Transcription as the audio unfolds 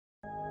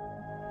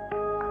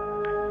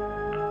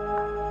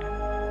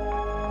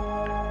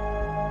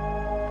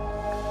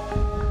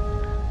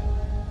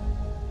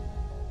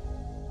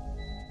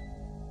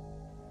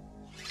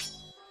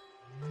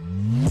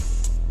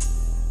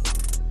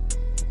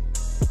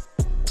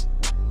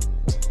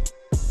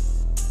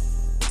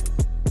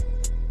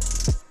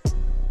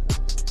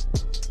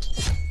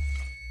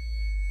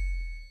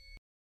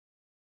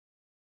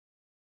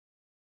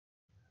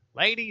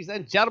Ladies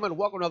and gentlemen,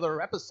 welcome to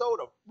another episode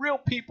of Real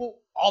People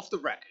Off the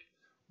Record.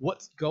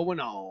 What's going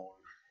on?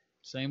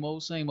 Same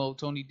old,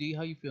 Tony D.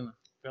 How you feeling?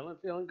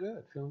 Feeling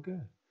good.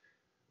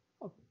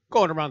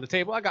 Going around the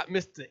table, I got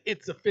Mr.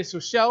 It's Official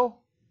Show.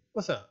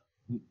 What's up?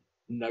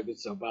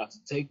 Nuggets are about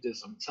to take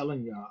this. I'm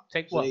telling y'all.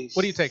 Take what?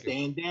 What are you taking?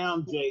 Stand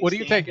down, Jay. What are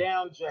you taking? Stand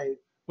down, Jay.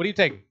 What are you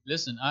taking?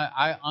 Listen,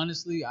 I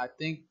honestly, I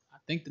think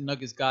the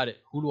Nuggets got it.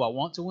 Who do I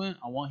want to win?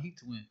 I want Heat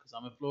to win because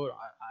I'm in Florida.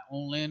 I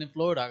own land in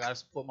Florida. I gotta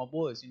support my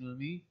boys. You know what I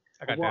mean?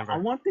 I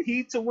want the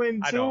Heat to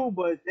win too,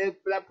 but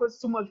that puts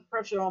too much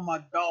pressure on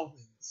my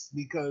Dolphins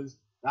because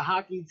the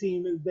hockey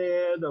team is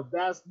there, the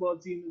basketball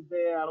team is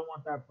there. I don't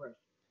want that pressure.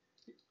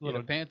 Yeah,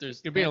 the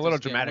Panthers. You're being a little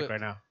dramatic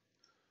right now.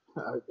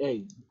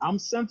 Hey, I'm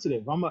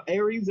sensitive. I'm an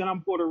Aries and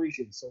I'm Puerto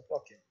Rican, so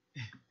fuck it.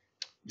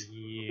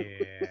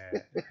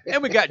 Yeah.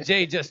 And we got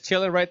Jay just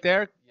chilling right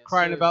there,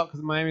 crying about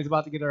because Miami's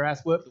about to get her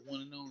ass whipped. The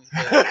one and only.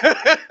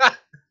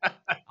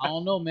 I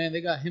don't know, man. They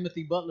got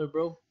Timothy Butler,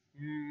 bro.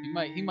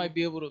 He might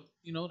be able to.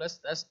 You know, that's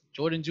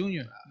Jordan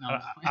Jr. No.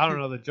 I don't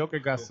know. The Joker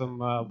got some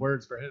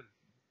words for him.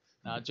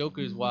 Nah,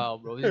 Joker is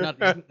wild, bro.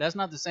 That's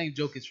not the same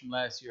Jokic from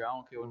last year. I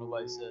don't care what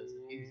nobody says.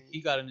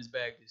 He got in his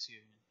bag this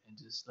year and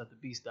just let the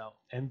beast out.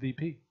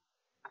 MVP.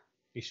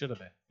 He should have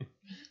been.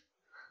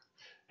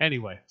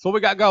 Anyway, so what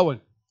we got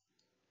going?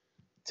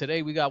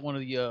 Today we got one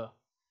of the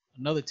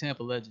another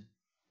Tampa legend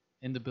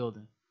in the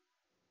building.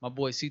 My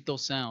boy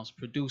Xitoosoundz,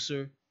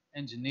 producer,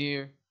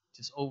 engineer,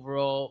 just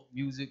overall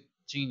music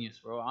genius,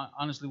 bro. I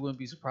honestly wouldn't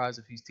be surprised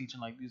if he's teaching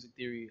like music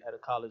theory at a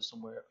college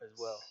somewhere as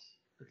well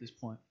at this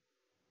point.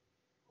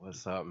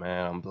 What's up,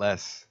 man? I'm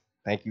blessed.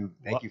 Thank you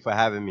for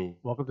having me.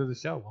 Welcome to the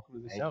show.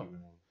 Thank you,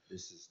 man.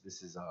 This is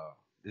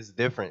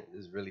different.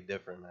 This is really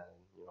different, man.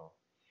 You know,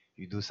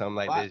 you do something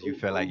like this, you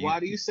feel like Why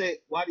do you say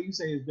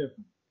it's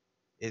different?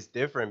 It's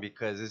different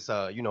because it's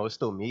it's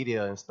still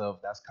media and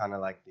stuff. That's kind of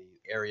like the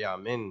area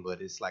I'm in,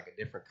 but it's like a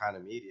different kind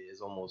of media.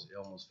 It almost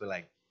feel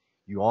like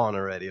you on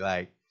already,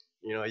 like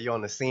you're on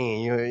the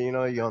scene.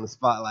 You're on the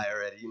spotlight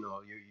already. You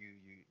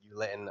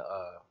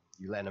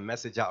letting a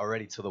message out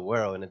already to the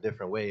world in a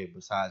different way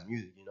besides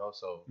music.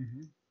 So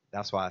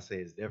that's why I say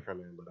it's different,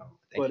 man.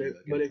 But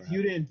if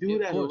you didn't do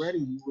that already,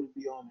 you wouldn't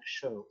be on the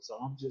show. So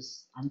I'm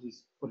just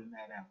putting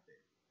that out there.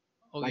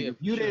 Oh, like yeah, if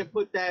you didn't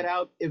put that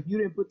out, if you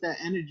didn't put that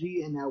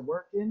energy and that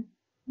work in,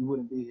 you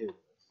wouldn't be here.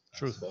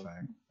 Truth. That's a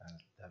fact.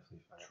 That's definitely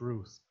fact.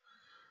 Truth.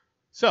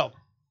 So,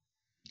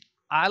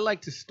 I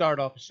like to start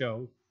off the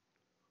show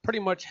pretty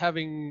much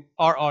having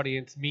our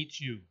audience meet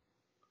you.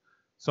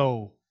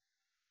 So,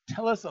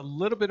 tell us a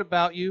little bit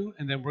about you,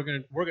 and then we're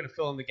gonna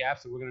fill in the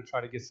gaps, and we're gonna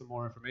try to get some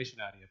more information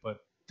out of you.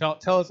 But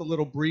tell us a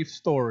little brief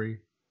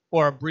story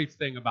or a brief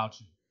thing about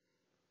you.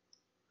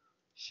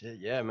 Shit,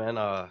 yeah, man.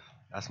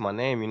 That's my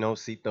name,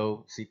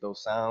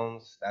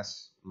 Xitoosoundz.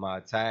 That's my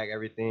tag.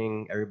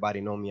 Everybody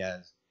know me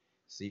as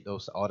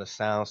Xito. All the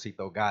sounds,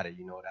 Xito got it.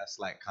 That's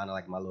like kind of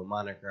like my little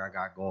moniker I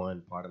got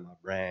going, part of my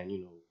brand.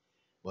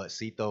 But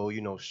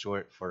Xito,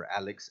 short for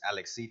Alex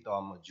Xito.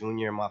 I'm a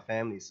junior in my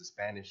family. It's a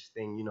Spanish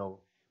thing,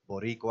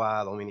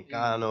 Boricua,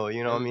 Dominicano.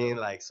 You know what I mean?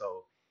 Like,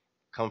 so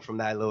come from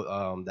that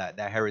little that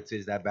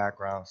heritage, that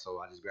background.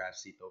 So I just grabbed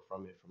Xito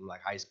from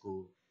like high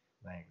school.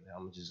 Like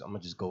I'm gonna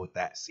just go with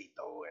that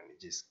Xito,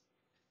 and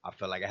I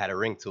felt like I had a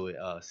ring to it.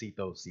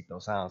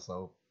 Xitoosoundz.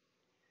 So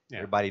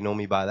everybody know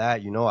me by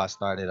that. I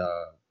started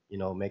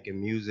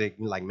making music,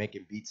 like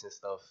making beats and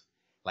stuff,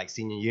 like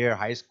senior year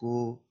high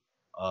school.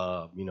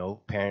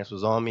 Parents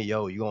was on me,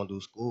 yo, you gonna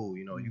do school,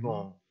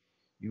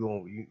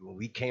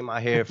 we came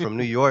out here from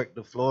New York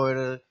to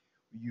Florida,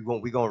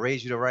 we gonna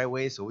raise you the right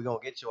way, so we gonna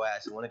get your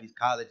ass in one of these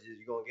colleges,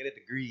 you gonna get a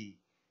degree.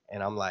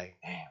 And I'm like,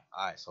 damn,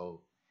 all right,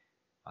 so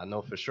I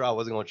know for sure I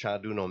wasn't gonna try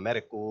to do no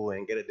medical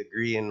and get a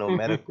degree in no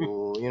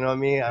medical, you know what I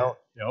mean?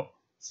 Yep.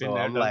 So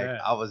I'm like,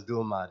 I was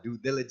doing my due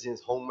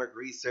diligence, homework,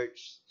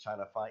 research, trying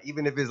to find,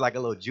 even if it's like a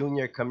little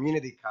junior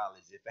community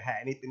college, if it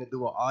had anything to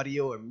do with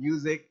audio or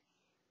music,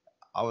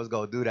 I was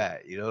gonna do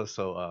that,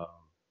 So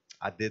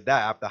I did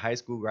that after high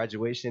school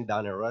graduation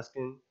down in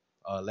Ruskin,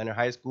 Leonard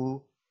High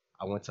School.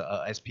 I went to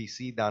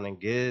SPC down in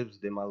Gibbs,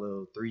 did my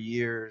little 3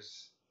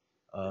 years,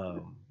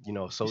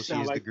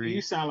 associate's degree.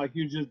 You sound like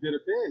you just did a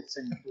bid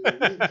saying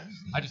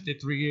I just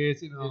did 3 years,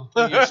 3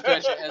 year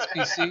stretch at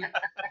SPC.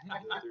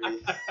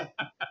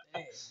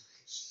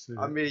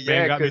 I mean,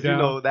 yeah, because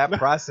that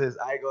process,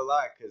 I ain't gonna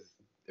lie, because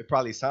it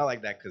probably sound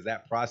like that, because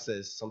that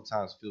process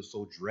sometimes feels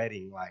so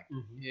dreading. Like,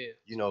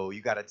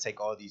 you got to take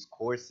all these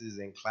courses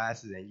and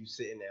classes, and you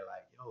sitting there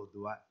like, yo,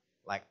 do I,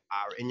 like,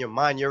 in your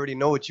mind, you already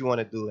know what you want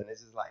to do, and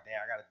it's just like, damn,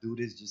 I got to do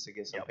this just to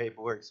get some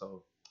paperwork.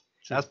 So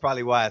that's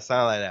probably why it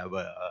sound like that.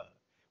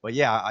 But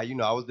yeah, I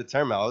was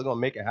determined. I was gonna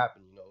make it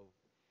happen.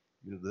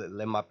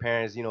 Let my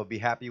parents, be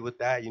happy with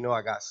that.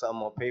 I got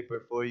something on paper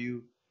for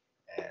you,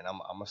 and I'm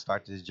gonna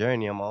start this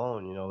journey on my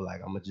own.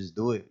 Like I'm gonna just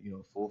do it.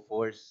 Full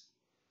force.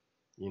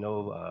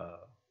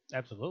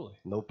 Absolutely.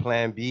 No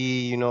plan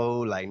B.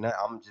 Like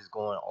I'm just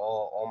going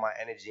all my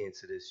energy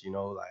into this.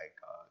 Like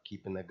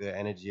keeping the good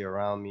energy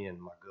around me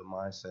and my good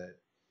mindset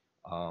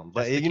But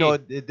That's it, the you know,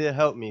 key. it did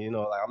help me. You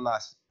know, like I'm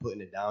not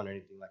putting it down or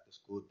anything like the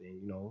school thing.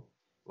 You know,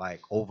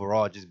 like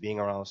overall, just being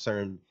around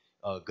certain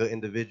good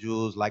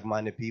individuals,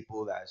 like-minded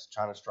people that's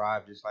trying to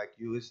strive just like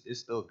you, it's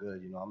still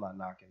good. You know, I'm not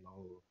knocking the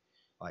whole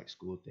like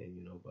school thing.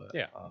 You know, but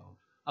Yeah.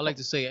 I like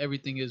to say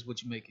everything is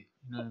what you make it.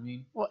 You know what I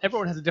mean? Well,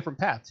 everyone has a different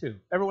path too.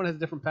 Everyone has a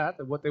different path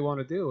of what they want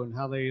to do and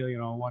how they,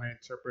 want to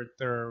interpret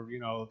their,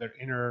 their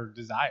inner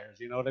desires.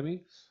 You know what I mean?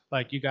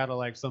 Like you gotta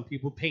like some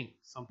people paint,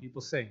 some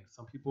people sing,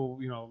 some people,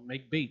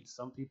 make beats,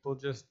 some people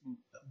just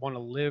want to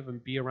live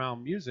and be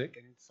around music,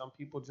 and some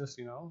people just,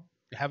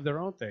 have their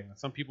own thing.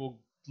 Some people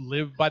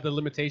live by the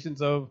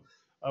limitations of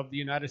the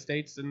United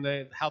States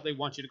and how they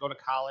want you to go to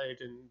college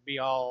and be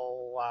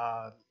all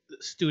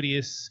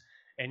studious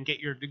and get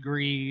your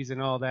degrees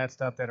and all that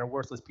stuff that are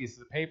worthless pieces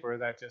of paper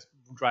that just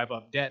drive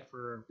up debt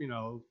for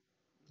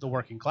the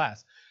working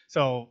class.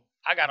 So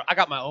I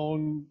got my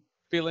own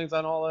feelings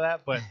on all of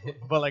that, but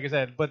but like I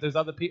said, but there's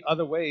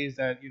other ways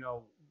that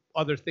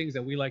other things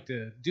that we like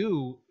to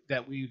do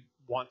that we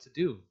want to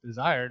do,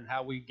 desire, and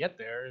how we get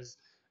there is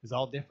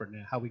all different,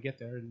 and how we get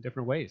there in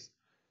different ways.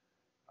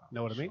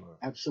 Know what I mean? Sure.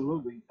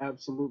 Absolutely,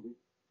 absolutely.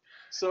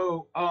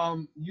 So,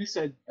 you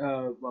said,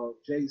 well,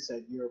 Jay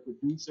said you're a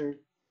producer,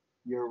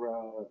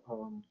 you're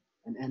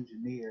an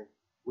engineer.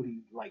 What do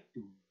you like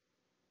doing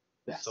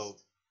best? So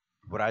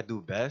what I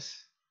do best,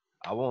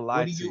 I won't lie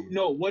What do to you you.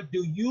 no? What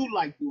do you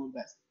like doing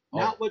best? Oh.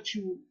 Not what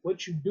you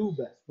do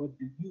best. What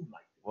do you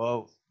like?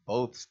 Well,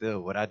 both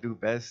still. What I do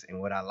best and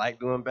what I like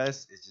doing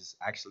best is just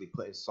actually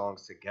putting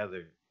songs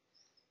together,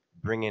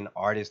 bringing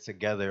artists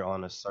together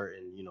on a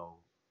certain,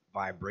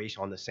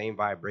 vibration, on the same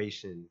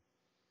vibration,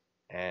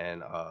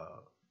 and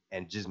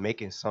just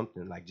making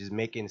something like just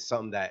making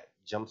something that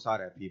jumps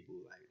out at people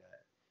like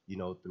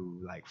that,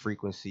 through like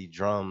frequency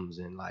drums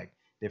and like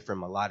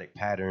different melodic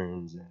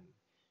patterns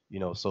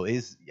and so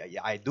it's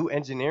yeah, I do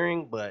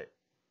engineering, but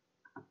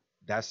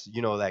that's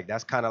like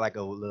that's kind of like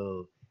a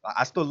little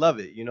I still love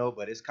it,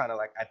 but it's kind of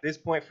like at this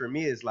point for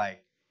me it's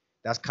like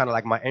that's kind of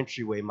like my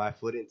entryway, my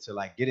foot into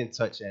like get in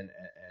touch and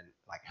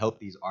like help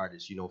these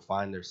artists,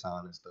 find their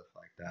sound and stuff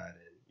like that, and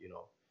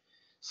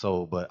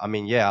so but I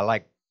mean yeah, I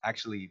like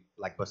actually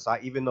like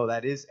beside even though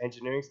that is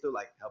engineering still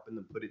like helping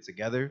them put it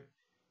together,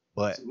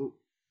 but Absolutely.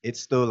 it's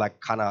still like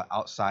kind of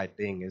outside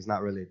thing. It's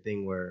not really a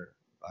thing where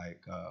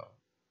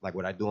like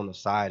what I do on the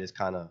side is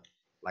kind of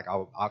like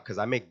I'll because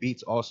I make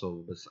beats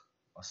also, but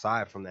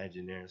aside from the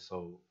engineering,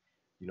 so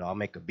I'll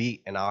make a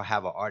beat and I'll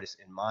have an artist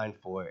in mind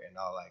for it, and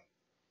I'll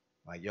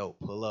like yo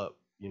pull up,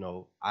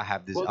 I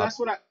have this Well, up.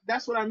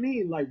 that's what I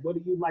mean. Like, what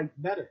do you like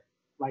better?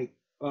 Like,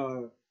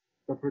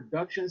 the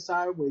production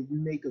side where you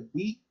make a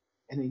beat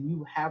and then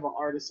you have an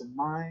artist in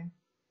mind.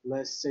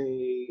 Let's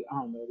say I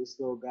don't know this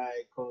little guy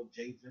called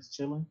Jay Just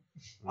Chilling.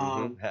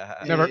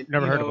 Mhm.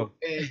 Never heard of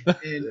him.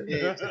 And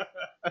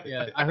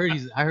Yeah, I heard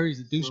he's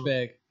a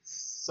douchebag.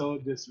 so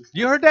disrespectful.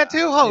 You heard that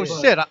too? Oh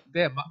Yeah. shit!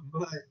 Damn.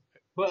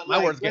 But My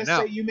like, word's getting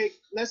out.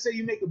 let's say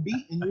you make a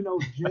beat and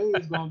Jay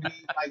is gonna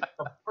be like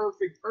the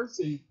perfect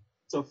person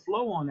to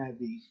flow on that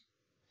beat.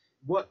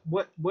 What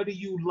do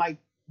you like?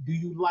 Do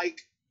you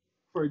like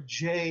for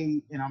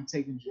Jay? And I'm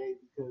taking Jay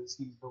because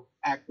he's the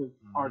active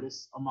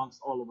artist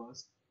amongst all of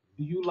us.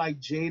 Do you like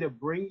Jay to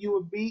bring you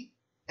a beat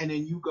and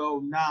then you go,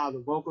 nah, the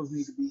vocals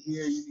need to be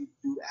here. You need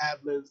to do the ad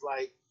libs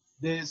like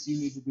this. You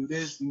need to do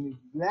this. You need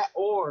to do that.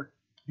 Or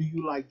do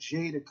you like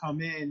Jay to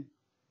come in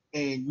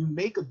and you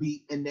make a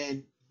beat and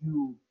then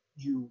you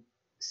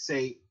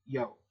say,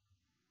 yo,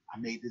 I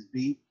made this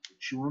beat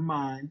with you in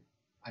mind.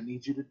 I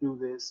need you to do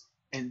this,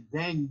 and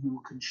then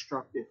you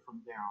construct it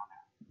from there on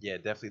out. Yeah,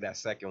 definitely that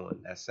second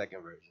one, that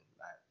second version.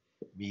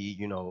 Like me,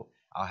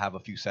 I'll have a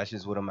few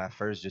sessions with them at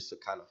first just to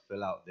kind of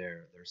fill out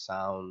their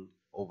sound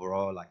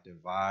overall, like their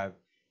vibe.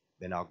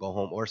 Then I'll go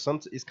home, or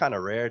it's kind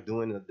of rare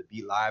doing the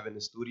beat live in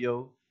the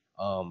studio.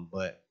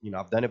 But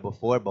I've done it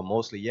before, but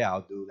mostly yeah,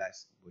 I'll do that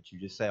what you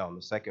just said on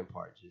the second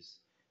part, just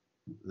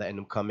letting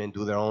them come in,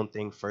 do their own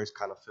thing first,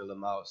 kind of fill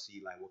them out,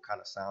 see like what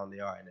kind of sound they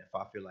are, and if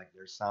I feel like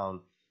their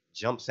sound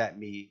jumps at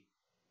me,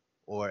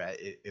 or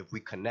if we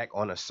connect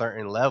on a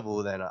certain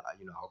level, then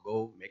I'll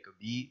go make a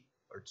beat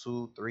or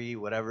two, three,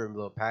 whatever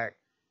little pack,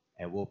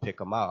 and we'll pick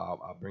them out.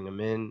 I'll bring them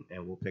in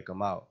and we'll pick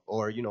them out,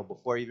 or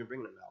before even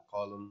bringing them, I'll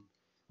call them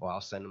or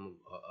I'll send them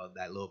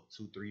that little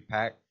 2, 3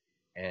 pack,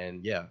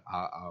 and yeah,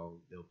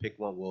 they'll pick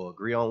one. We'll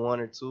agree on one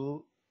or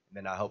two, and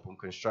then I help them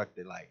construct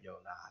it. Like, yo,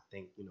 nah, I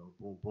think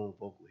boom, boom,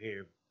 vocal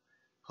here,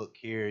 hook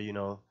here,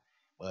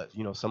 But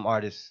some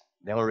artists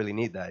they don't really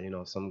need that.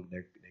 Some they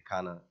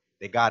kind of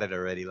they got it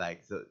already.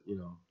 Like, so,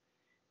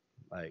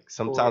 like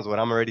sometimes what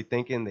I'm already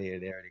thinking, they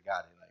already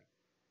got it. Like,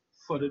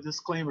 For the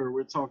disclaimer,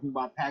 we're talking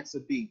about packs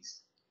of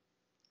beats.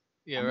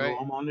 Yeah, I know right.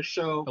 I'm on the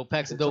show. No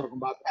packs of We're dope. talking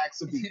about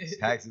packs of beats.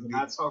 Packs of We're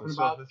not beats, talking for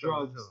sure, about for sure,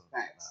 for drugs sure.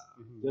 packs.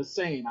 Just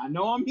saying. I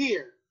know I'm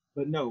here,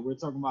 but no, we're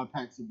talking about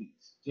packs of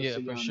beats. Just Yeah, so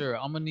for y'all know. sure.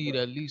 I'm gonna need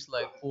at least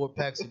like 4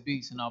 packs of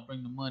beats, and I'll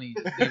bring the money.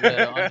 Leave it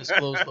at an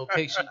undisclosed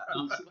location.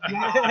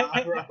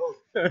 Nah, bro.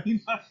 You're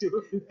not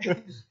doing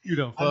that. You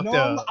done I fucked know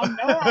up.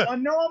 I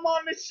know I'm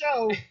on the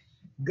show,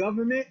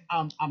 government,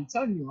 I'm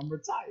telling you, I'm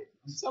retired.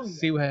 I'm telling you.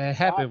 See what had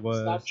happened was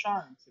Stop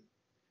trying to.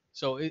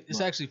 So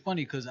it's actually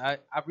funny because I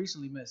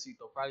recently met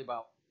Cito probably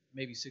about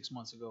maybe 6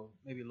 months ago,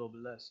 maybe a little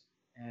bit less.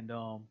 And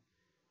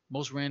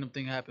most random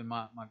thing happened.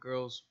 My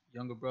girl's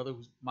younger brother,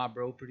 who's my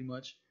bro pretty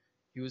much,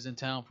 he was in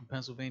town from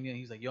Pennsylvania. And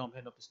he's like, yo, I'm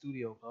heading up the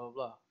studio, blah, blah,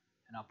 blah.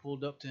 And I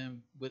pulled up to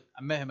him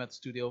I met him at the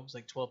studio. It was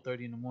like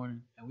 12:30 in the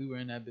morning. And we were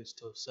in that bitch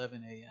till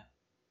 7 a.m.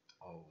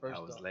 Oh, First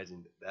that was off.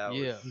 legend. That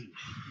Yeah. was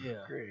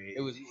Yeah. great.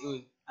 It was,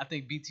 I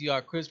think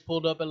BTR Chris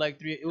pulled up at like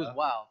 3. It was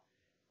wild.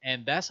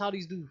 And that's how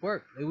these dudes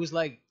work. It was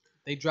like,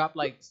 they dropped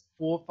like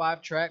 4 or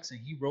 5 tracks and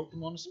he wrote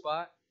them on the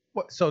spot.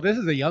 so this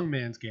is a young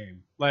man's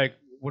game. Like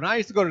when I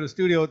used to go to the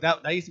studio,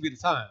 that used to be the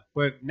time.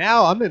 But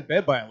now I'm in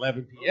bed by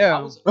 11 p.m.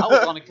 I was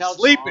on the couch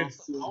sleeping.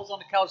 I was on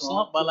the couch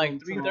slumped by like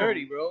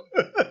 3:30, bro.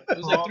 It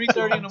was like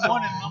 3:30 in the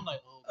morning, and I'm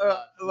like, oh god,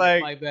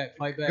 like fight back.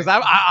 because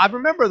I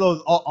remember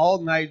those all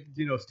night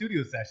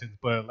studio sessions.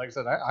 But like I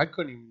said, I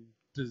couldn't even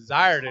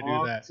desire to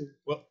do that.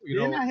 Well,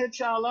 Didn't I hit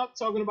y'all up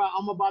talking about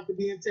I'm about to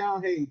be in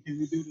town? Hey, can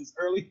we do this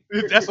early?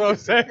 That's what I'm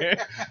saying.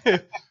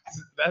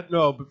 But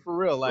for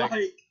real, like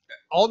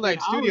all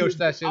night studio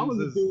sessions. I was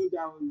a is, dude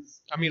that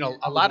was. I mean,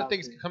 a lot of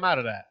things can come out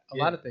of that. A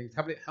lot of things.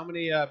 How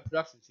many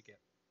productions you get?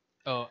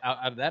 Oh,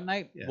 out of that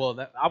night? Yeah. Well,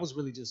 I was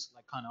really just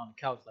like kind of on the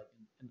couch, like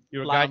You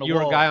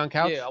were a guy on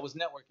couch. Yeah, I was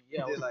networking.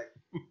 Yeah, We did like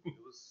it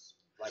was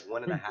like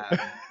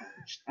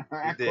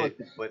 1.5. We did,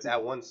 but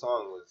that one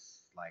song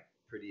was like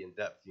pretty in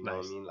depth. You know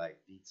what I mean? Like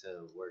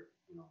detailed work.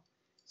 You know.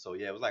 So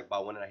yeah, it was like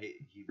about 1.5.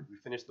 We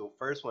finished the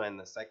first one, and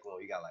the second one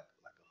we got like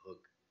a hook.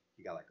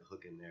 He got like a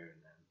hook in there,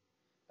 and then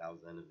that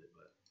was the end of it.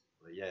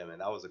 But yeah, man,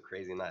 that was a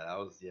crazy night.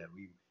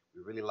 We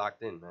really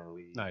locked in, man.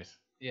 Nice.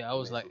 Yeah, I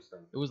was like,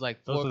 it was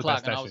like Those 4 are the o'clock,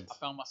 best and sessions. I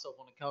found myself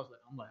on the couch, like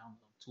I'm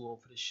too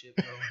old for this shit,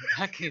 bro.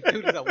 I can't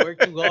do this. I work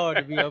too hard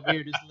to be up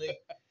here this late.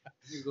 I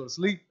need to go to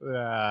sleep. But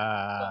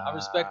I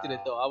respected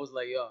it though. I was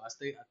like, yo,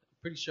 I'm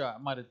pretty sure I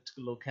might have took a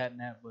little cat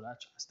nap, but I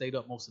stayed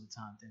up most of the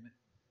time. Damn it.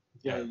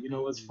 Yeah, you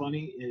know what's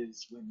funny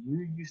is when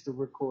you used to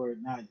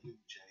record, not you,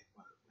 Jay,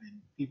 but when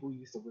people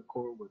used to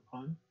record with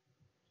Pun,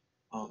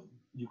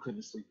 you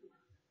couldn't sleep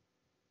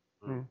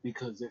around.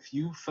 Because if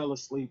you fell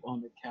asleep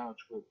on the couch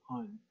with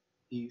Pun,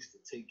 he used to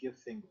take your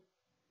finger.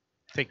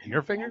 Take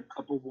your finger? A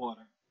cup of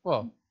water.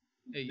 Well,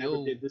 Hey, Never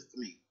yo. did this to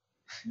me.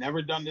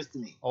 Never done this to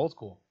me. old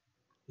school.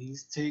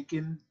 He's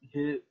taken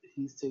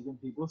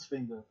people's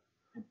finger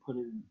and put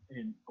it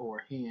in or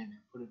hand and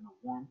put it in a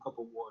warm cup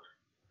of water,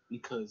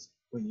 because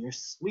when you're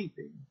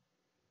sleeping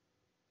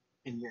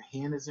and your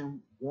hand is in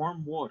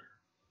warm water,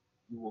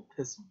 you will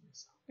piss on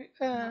yourself.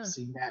 And I've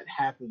seen that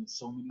happen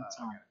so many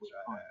times with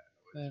Pun.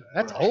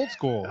 That's old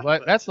school.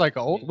 Like that's like a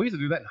old. We used to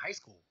do that in high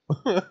school.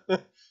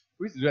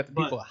 We used to do that to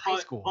people at high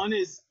school.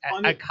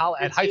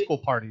 At high school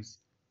parties.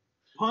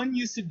 Pun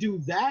used to do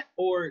that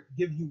or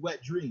give you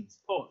wet dreams.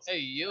 Pause. Hey,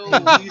 yo.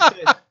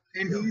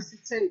 And he used to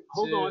take.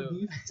 Hold on. He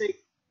used to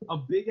take a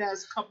big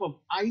ass cup of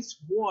ice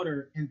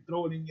water and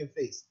throw it in your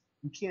face.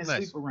 You can't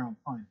sleep around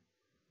Pun.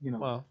 You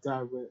know,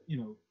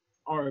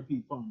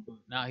 R.I.P. Pun. But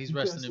Nah, he's you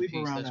resting can't in sleep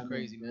peace. around That's that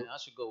crazy, man, man. I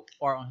should go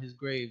fart on his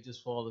grave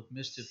just for all the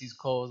mischief he's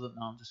caused. No,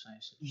 I'm just saying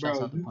shit. Shouts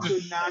Bro, out to you Pun.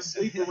 could not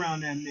sleep around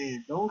that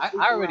man. Don't. I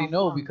sleep already around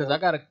know Pun, because bro. I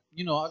got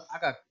I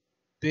got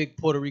big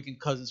Puerto Rican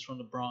cousins from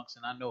the Bronx,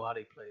 and I know how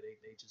they play.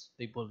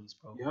 They bullies,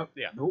 bro. Yep.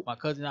 Yeah. Nope. My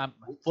cousin, I'm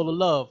full of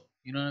love.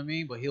 You know what I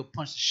mean? But he'll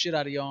punch the shit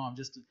out of your arm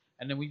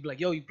and then we be like,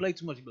 yo, you play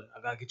too much. You be like,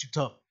 I gotta get you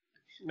tough.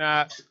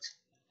 Nah.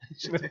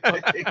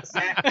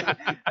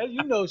 Exactly.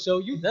 You know,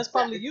 that's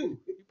probably you.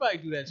 You probably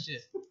do that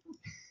shit.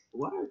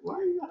 Why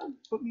you gotta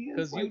put me in?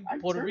 Because you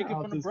Puerto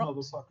Rican from the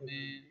Bronx, motherfucker.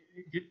 man.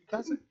 You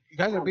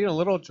guys are being a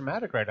little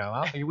dramatic right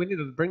now. We need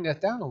to bring that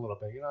down a little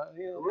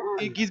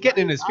bit. He's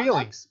getting in his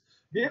feelings.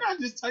 Didn't I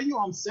just tell you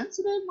I'm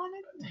sensitive, my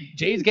nigga?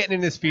 Jay's getting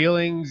in his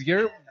feelings.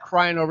 You're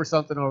crying over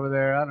something over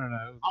there. I don't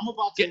know. I'm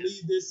about to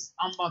leave this.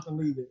 I'm about to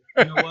leave it.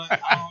 You know what?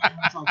 I don't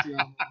even talk to you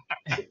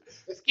anymore.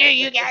 Screw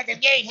you guys, I'm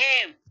getting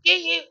him. Screw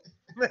you.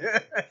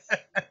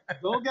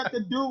 Go get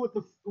the dude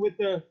with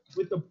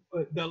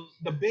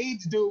the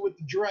beige dude with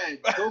the dread.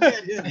 Go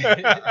get him.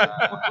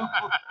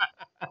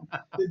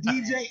 The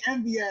DJ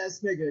Envy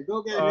ass nigga.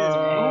 Go get him. Don't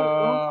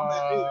come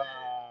at me.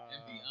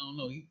 Envy, I don't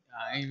know.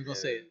 I ain't even gonna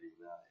say it.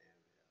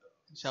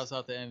 Shouts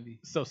out to Envy.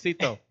 So,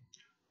 Cito,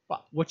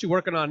 what you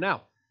working on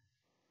now?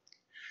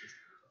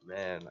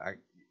 Man,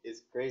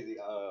 it's crazy.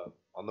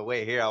 On the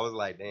way here, I was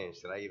like, damn,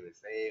 should I even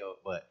say it?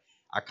 But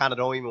I kind of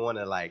don't even want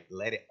to like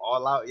let it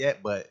all out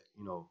yet. But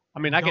you know, I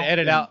mean, I can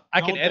edit out. I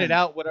can edit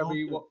out whatever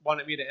you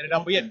wanted me to edit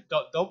out. But yeah,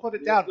 don't put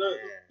it down.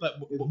 But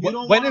If you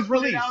don't when wanna is put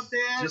it release? out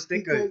there Just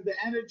think because of- the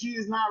energy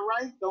is not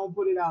right, don't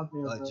put it out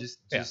there. bro.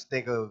 just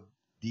think of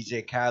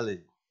DJ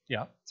Khaled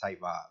Yeah. type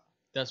vibe.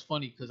 That's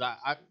funny because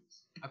I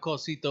call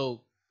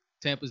Cito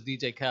Tampa's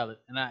DJ Khaled,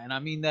 and I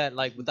mean that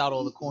like without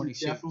all the corny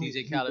shit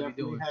DJ Khaled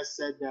be doing. He has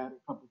said that a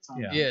couple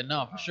times. Yeah. Yeah,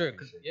 no, for sure.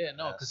 appreciate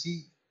Cause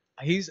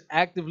he's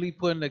actively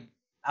putting an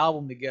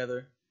album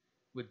together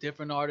with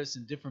different artists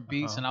and different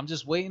beats, and I'm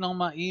just waiting on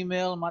my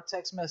email and my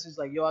text message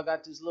like, yo, I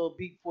got this little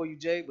beat for you,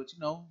 Jay. But you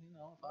know,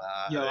 if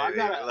Yo, I love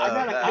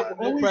gotta. that. I'm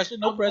No always, pressure,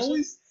 no I'm pressure.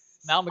 always-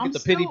 Now I'm gonna I'm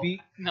get the pity still-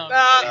 beat. No,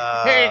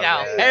 Here you go.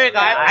 man. Here you go.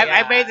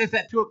 I made this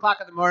at 2:00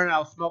 in the morning. I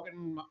was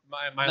smoking my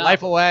Nah, life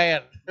but- away,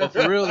 and but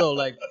for real though,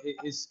 like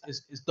it's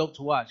dope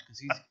to watch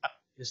because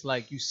it's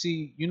like you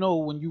see,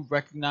 when you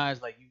recognize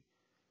like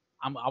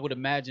I would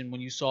imagine when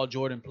you saw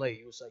Jordan play,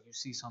 it was like you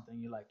see something,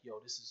 you're like,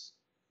 yo, this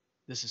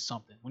is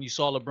something. When you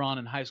saw LeBron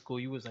in high school,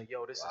 you was like,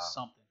 yo, this is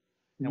something.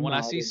 And when No,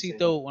 I see didn't say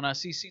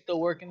Cito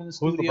working in the who's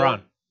studio,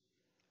 LeBron?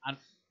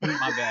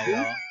 my bad,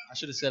 y'all. I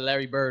should have said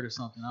Larry Bird or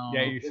something. I don't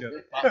Yeah, know. you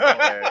should.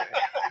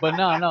 But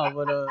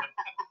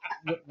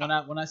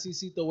when I see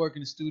Cito work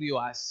in the studio,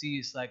 I see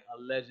it's like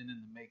a legend in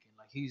the making.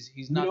 Like he's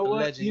not know the what?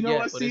 legend You know yet,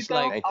 what, but it's Cito?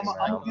 like Thank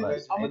you, man.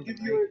 I'm gonna give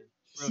you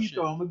Real shit.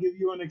 Cito, I'm gonna give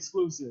you an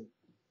exclusive.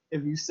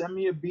 If you send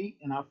me a beat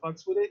and I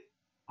fucks with it,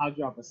 I'll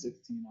drop a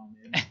 16 on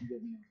it. And you can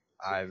get me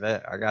on. I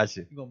bet. I got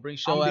you. You gonna bring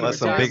show I'm out of gonna But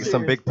some retirement. big,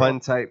 some big pun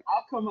type.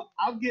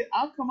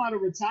 I'll come out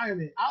of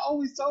retirement. I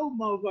always told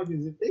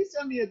motherfuckers if they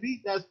send me a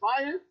beat that's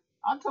fire,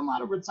 I'll come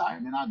out of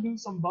retirement. I'll do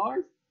some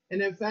bars,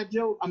 and then Fat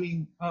Joe.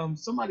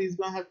 Somebody's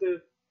gonna have to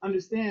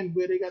understand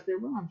where they got their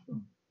rhymes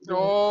from.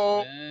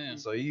 Oh, Damn.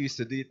 So you used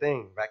to do your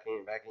thing back in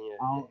your.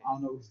 I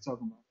don't know what you're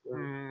talking about.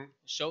 mm,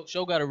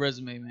 Show got a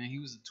resume, man. He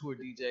was a tour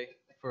DJ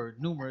for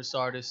numerous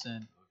artists,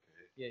 and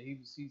yeah,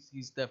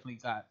 he's definitely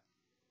got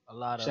a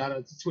lot Shout of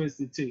out to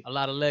Twisted T.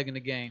 leg in the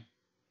game.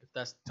 If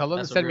that's tell them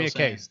to that's send me real a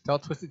saying. case. Tell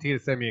Twisted T to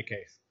send me a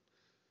case.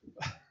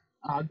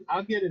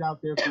 I'll get it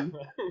out there for you.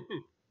 Those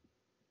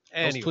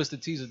Anyway.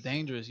 twisted tees are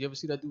dangerous. You ever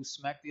see that dude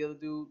smack the other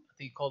dude? I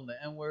think he called him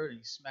the N word and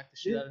he smacked the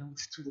shit out of him.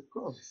 Of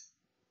course.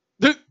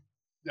 I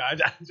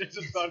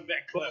just thought of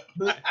that clip.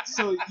 But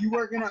so you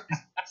working up?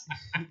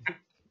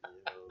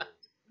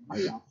 Why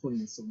y'all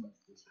playing so much?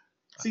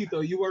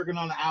 Cito, you working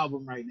on an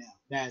album right now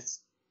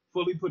that's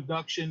fully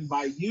production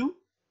by you.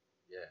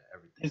 Yeah,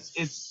 everything.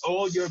 It's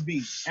all your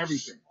beats,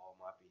 everything. All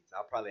my beats.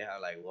 I'll probably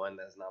have like one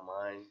that's not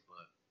mine,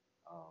 but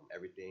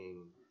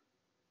everything.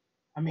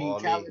 I mean, All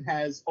me. Khaled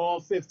has all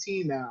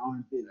 15 that are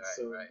on his.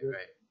 So Right.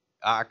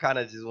 I kind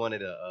of just wanted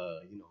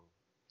to,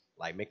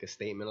 like make a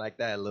statement like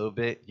that a little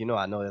bit. I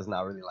know it's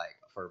not really like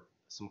for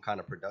some kind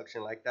of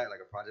production like that, like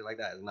a project like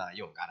that. It's not.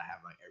 You don't gotta have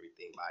like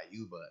everything by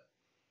you, but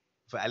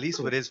for at least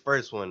for this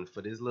first one,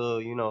 for this little,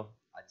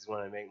 I just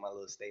want to make my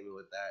little statement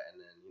with that,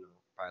 and then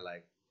probably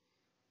like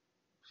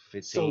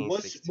 15. So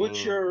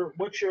 16.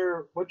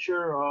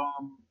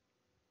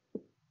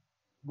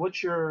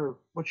 what's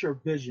your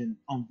vision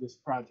on this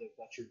project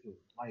that you're doing?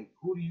 Like,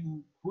 who do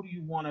you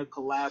want to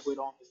collab with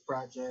on this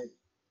project?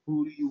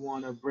 Who do you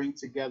want to bring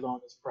together on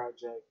this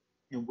project?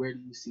 And where do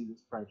you see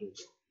this project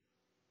going?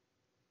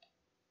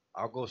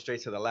 I'll go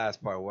straight to the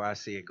last part where I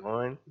see it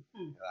going.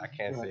 I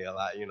can't say a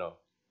lot,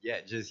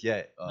 just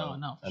yet. No, for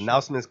sure.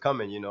 Announcements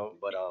coming,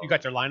 but You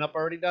got your lineup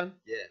already done?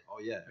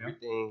 yeah,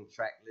 everything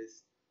track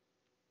list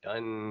done. I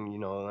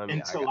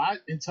mean,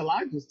 Until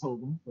I just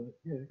told them, but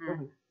yeah, go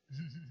ahead.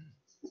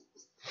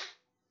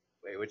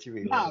 wait, what you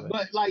mean? Nah,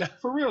 but like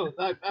for real,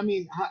 like I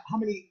mean, how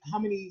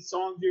many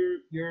songs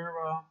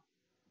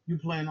you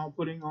plan on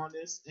putting on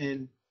this,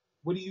 and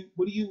what do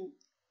you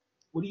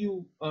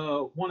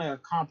want to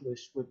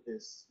accomplish with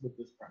this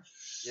project?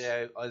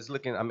 Yeah,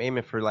 I'm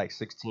aiming for like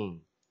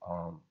 16,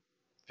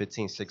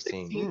 15,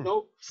 16. 16,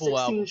 no, Full 16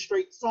 album.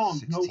 straight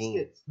songs, no 16.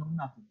 skits, no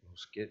nothing.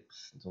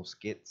 No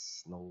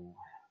skits, no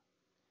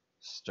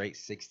straight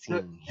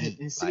 16.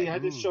 And see, I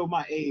just showed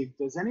my age.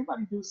 Does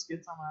anybody do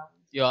skits on albums?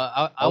 Yo,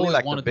 I only always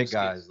like want the to do big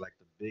guys, skits. like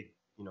the big,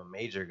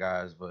 major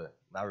guys, but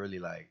not really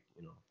like,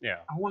 Yeah.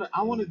 I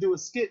want to do a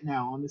skit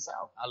now on this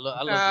album. I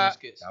love doing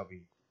skits. that'll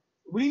be.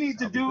 We need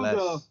to I'll be do the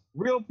blessed.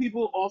 real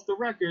people off the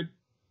record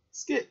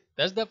skit.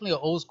 That's definitely an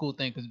old school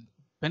thing because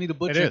Benny the It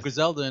Butcher, is.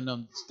 Griselda, and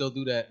them still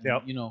do that. And,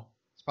 Yep.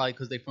 it's probably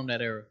because they from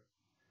that era.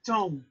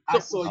 Tone, I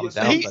saw I'm your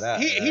down face. for that.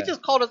 He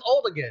just called us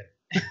old again.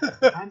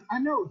 I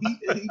know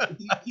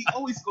he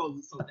always calls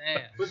it so.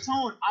 Damn. But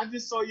Tone, I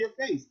just saw your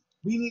face.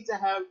 We need to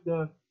have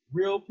the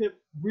real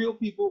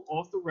people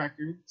off the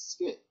record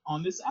skit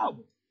on this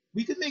album.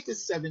 We could make it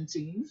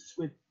 17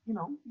 with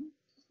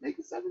make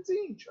it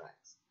 17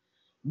 tracks.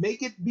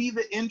 Make it be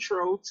the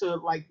intro to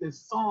like this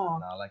song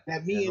Nah, I like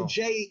that me and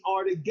Jay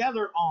are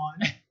together on.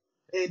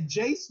 And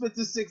Jay spit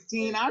the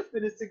 16, I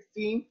spit the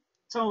 16.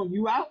 Tone,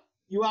 you out?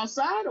 You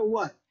outside or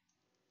what?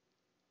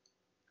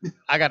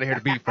 I got to hear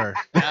the beat first.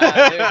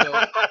 There you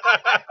go.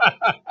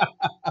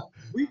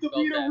 We could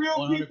Felt be the that,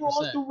 real people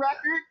off 100%. the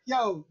record.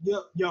 Yo,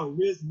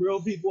 there's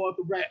real people off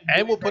the record.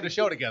 And we'll put a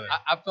show together.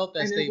 I felt that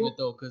And then statement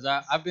though because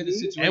I've been in See?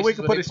 situations And we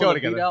can where put they a show pull beat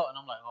together. out and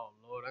I'm like, oh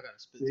Lord, I gotta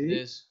spit to See?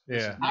 this.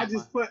 This Yeah. is I not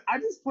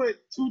just put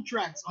 2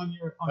 tracks on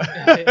your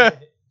mine.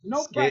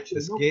 no skit, pressure,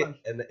 the no skit, pressure.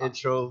 and the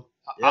intro.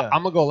 I'm Yeah,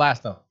 going to go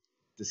last, though.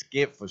 the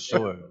skit for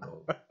sure.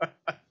 For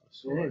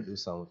sure, do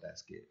something with that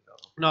skit. Though.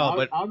 No,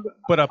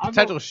 but a I'll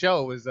potential go-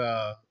 show is,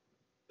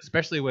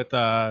 especially with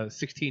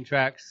 16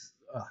 tracks,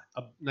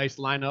 a nice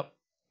lineup.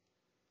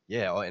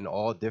 Yeah, and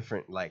all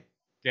different. Like,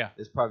 Yeah.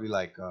 there's probably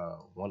like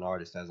one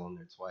artist that's on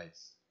there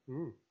twice.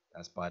 Mm.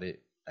 That's about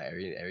it.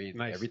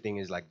 Nice. Everything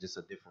is like just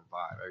a different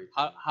vibe.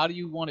 Everything. How do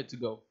you want it to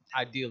go?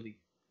 Ideally,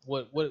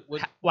 what Well,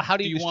 how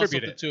do do you you want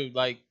distribute something it? to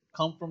like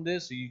come from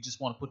this, or you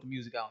just want to put the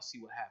music out and see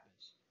what happens?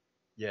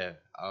 Yeah,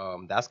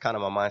 that's kind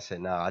of my mindset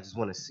now. I just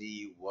want to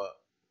see what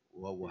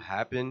will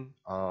happen.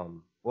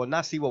 Well,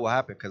 not see what will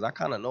happen because I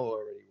kind of know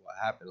already what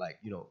happened. Like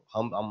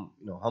I'm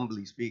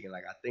humbly speaking,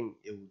 like I think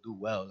it will do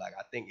well. Like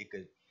I think it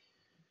could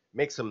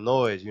make some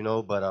noise,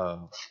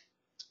 But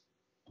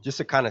just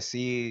to kind of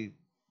see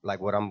like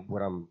what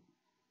I'm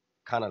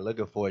kind of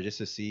looking for, just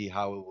to see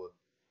how it would,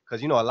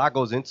 because a lot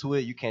goes into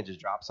it. You can't just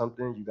drop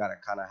something. You gotta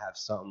kind of have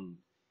something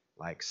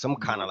like some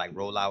kind of like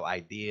rollout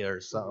idea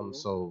or something.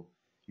 So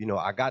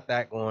I got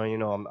that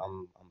going. I'm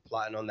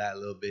plotting on that a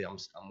little bit.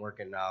 I'm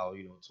working now.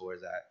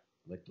 Towards that,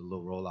 like the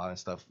little rollout and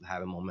stuff,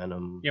 having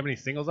momentum. You have any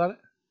singles on it?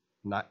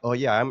 Not. Oh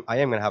yeah, I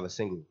am gonna have a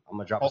single. I'm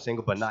gonna drop Oh, a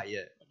single, but not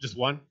yet. Just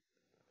one?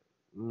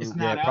 It's Yeah,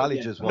 not out probably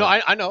yet. just No, one.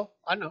 No,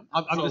 I know.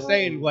 I'm just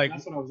saying, like,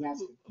 that's what I was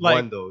asking. like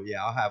One though.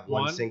 Yeah, I'll have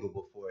one one? single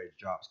before it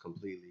drops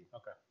completely.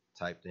 Okay.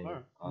 Type thing.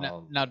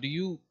 Alright. Now, do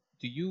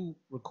you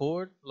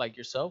record like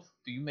yourself?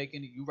 Do you make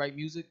any? You write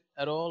music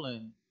at all?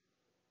 And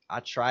I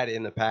tried it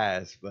in the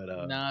past, but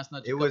nah, it's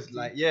not. it Your was cup of tea?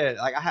 like, yeah,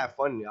 like I had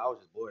fun. I was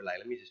just bored. Like,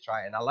 let me just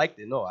try it, and I liked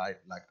it. No, I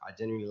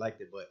genuinely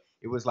liked it, but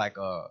it was like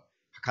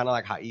kind of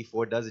like how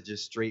E4 does it,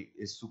 just straight.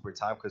 It's super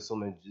time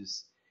consuming,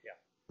 just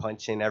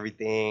punching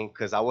everything.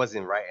 Cause I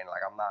wasn't writing.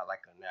 Like I'm not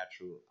like a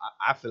natural.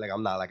 I feel like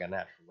I'm not like a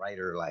natural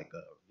writer. Like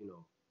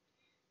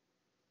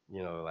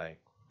like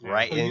Yeah.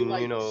 writing.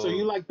 So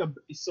you like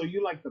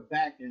the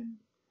back end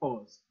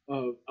pause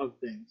of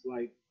things.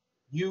 Like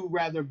you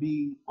rather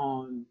be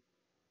on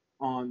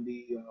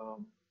the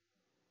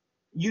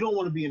you don't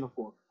want to be in the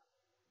forefront.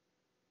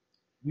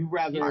 You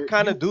rather I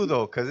kind you- of do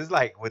though, cause it's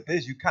like with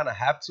this, you kind of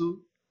have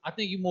to. I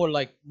think you more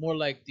like But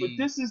the.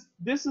 this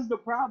is the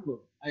problem,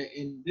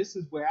 and this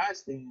is where I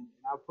stand. And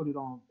I put it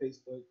on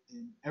Facebook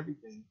and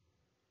everything.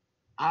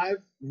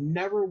 I've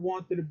never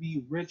wanted to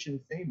be rich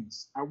and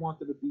famous. I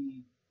wanted to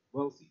be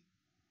wealthy.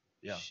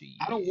 Yeah.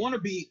 I don't want to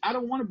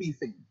be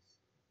famous.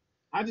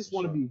 I just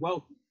want to Sure. be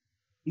wealthy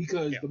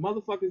because Yeah. the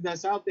motherfuckers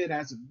that's out there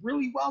that's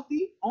really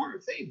wealthy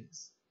aren't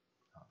famous.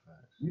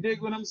 You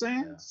dig what I'm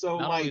saying? Yeah. So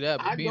Not only like that,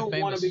 but I being don't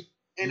want to famous be.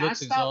 And I looks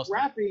stopped exhausting.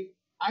 rapping.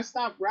 I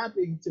stopped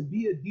rapping to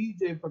be a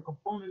DJ for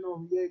Capone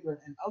Noriega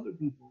and other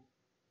people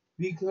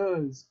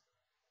because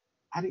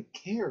I didn't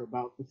care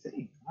about the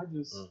fame. I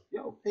just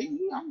pay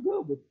me. I'm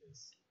good with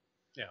this.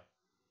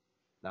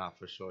 Nah,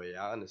 for sure.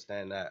 Yeah, I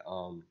understand that.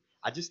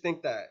 I just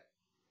think that,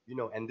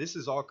 and this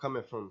is all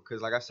coming from,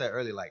 because like I said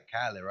earlier, like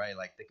Khaled, right?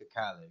 Like think of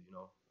Khaled,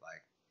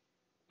 like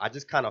I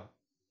just kind of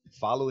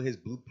follow his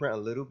blueprint a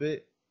little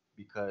bit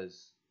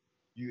because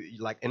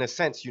like in a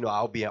sense,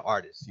 I'll be an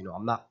artist.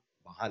 I'm not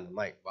behind the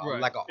mic, but I'm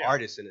Right. like an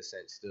artist in a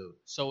sense still.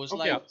 So it's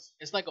Okay. like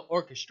it's like an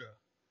orchestra.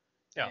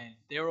 Yeah. And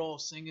they're all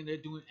singing, they're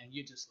doing, and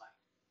you're just like,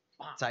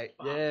 bam, Tight.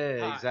 bam, Yeah,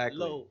 high, exactly.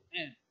 low,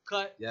 and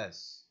cut.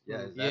 Yes.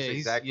 Yes. Yeah, That's he's-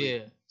 exactly.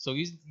 Yeah. So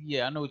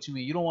I know what you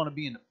mean. You don't want to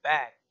be in the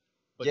back,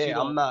 but you Yeah,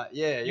 don't, I'm not.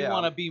 Yeah, You yeah.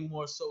 want to I'm be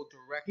more so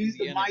direct. He's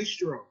the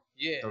maestro.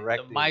 Yeah, the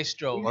directing.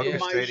 maestro. He's the Yeah.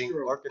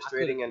 maestro.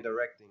 orchestrating and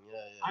directing. Yeah,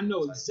 yeah. I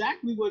know Type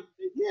exactly what.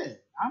 Yeah,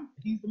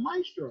 he's the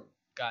maestro.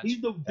 Gotcha.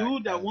 He's the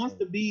dude that That's wants it.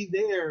 to be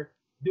there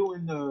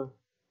doing the,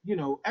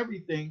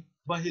 everything,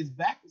 but his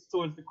back is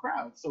towards the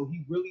crowd, so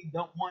he really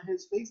don't want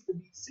his face to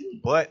be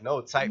seen. But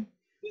no type.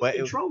 He's but it-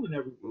 controlling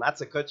everything. Not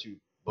to cut you,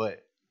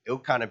 but it'll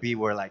kind of be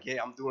where like,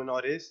 yeah, I'm doing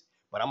all this,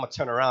 but I'm gonna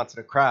turn around to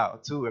the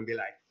crowd too and be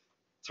like,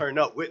 turn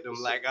up with them,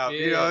 like,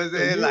 you know what I'm So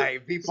saying? you're-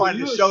 Like, be so part of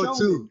the you're a show showman.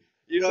 too.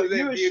 You know So what I'm you're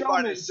saying? a Be a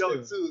part of the showman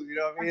show still. too. You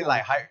know what I I mean? got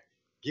Like,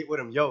 get with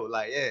them, yo.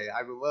 Like, yeah,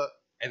 I grew up,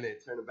 and then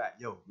turn it back,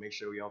 yo. Make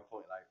sure we on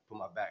point. Like, put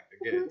my back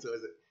again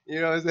towards it. You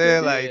know what I'm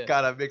saying? Like, Yeah.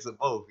 kind of mix of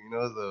both.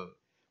 So,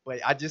 but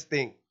I just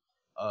think,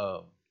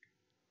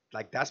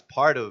 like that's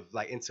part of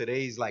like in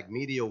today's like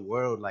media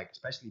world, like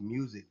especially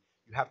music,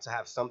 you have to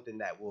have something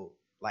that will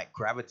like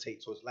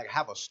gravitate towards, like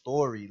have a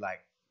story,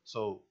 like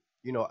so.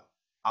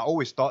 I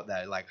always thought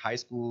that like high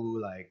school,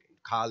 like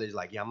college,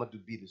 like yeah, I'm gonna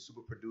be the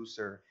super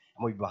producer.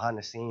 I'm gonna be behind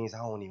the scenes. I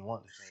don't even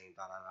want the fame,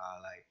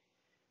 like.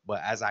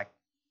 But as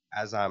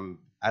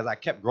I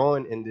kept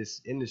growing in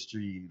this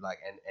industry, like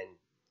and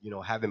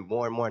having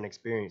more and more an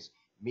experience,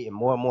 meeting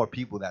more and more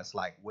people that's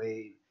like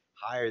way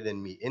higher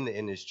than me in the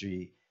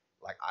industry,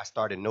 like I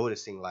started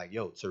noticing like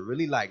yo, to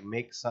really like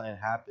make something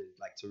happen,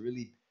 like to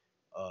really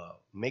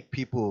make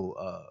people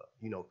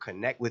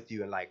connect with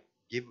you and like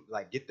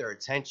get their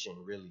attention,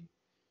 really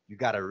you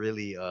gotta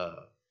really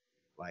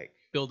like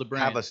Build a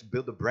brand. have us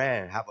build a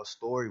brand, have a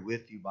story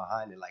with you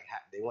behind it, like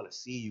they want to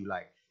see you,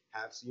 like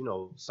have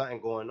something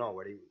going on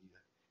where they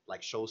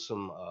like show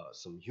some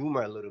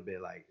humor a little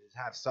bit, like just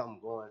have something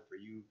going for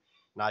you,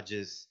 not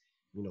just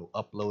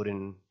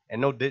uploading. And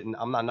no, didn't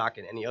I'm not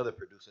knocking any other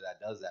producer that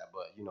does that,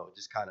 but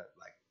just kind of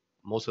like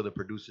most of the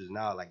producers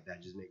now like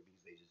that just make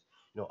beats, they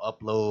just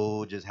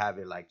upload, just have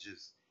it like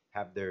just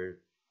have their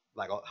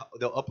like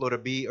they'll upload a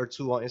beat or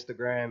two on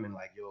Instagram and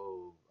like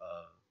yo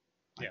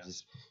like, Yeah.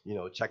 just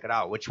check it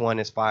out which one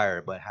is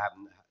fire, but have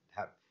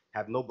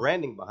have no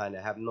branding behind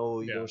it, have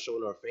no you Yeah. know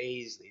showing her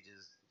face. They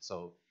just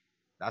so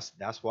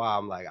that's why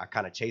I'm like I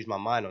kind of changed my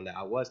mind on that.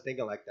 I was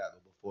thinking like that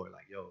before,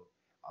 like yo,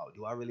 oh,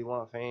 do I really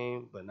want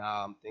fame? But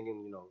now I'm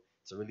thinking,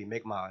 to really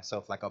make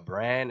myself like a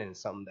brand and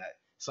something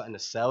to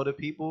sell to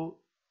people.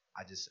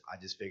 I just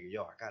figured,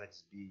 yo, I gotta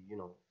just be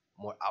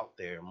more out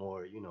there,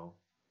 more You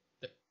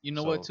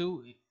know what So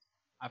too?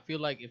 I feel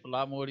like if a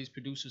lot more of these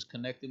producers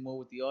connected more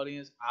with the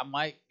audience, I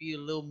might be a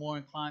little more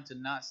inclined to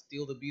not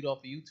steal the beat off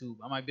of YouTube.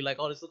 I might be like,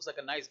 oh, this looks like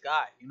a nice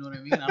guy. You know what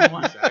I mean? I don't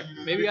want.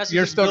 Exactly. Maybe I should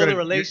You're just still build gonna a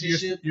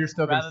relationship. you're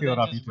still gonna rather steal it than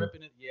off just YouTube.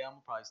 ripping it. Yeah, I'm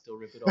gonna probably still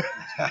rip it off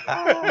YouTube.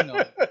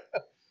 But,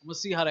 I'm gonna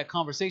see how that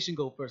conversation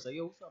go first. Like,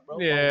 yo, what's up, bro?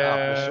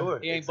 Yeah. for sure.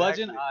 He ain't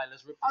Exactly. budging. All right,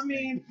 let's rip I this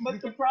thing. mean,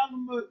 but the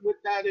problem with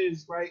that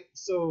is, right?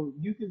 So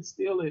you can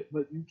steal it,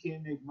 but you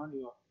can't make money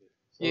off it.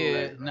 So,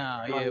 Yeah, right, nah,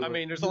 like, yeah. I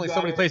mean, there's you only so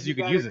many gotta- places you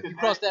could gotta use it. You connect.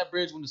 cross that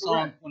bridge when the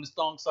Correct.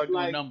 song start doing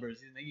Like-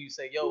 numbers, and then you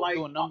say, "Yo, like,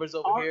 we're doing numbers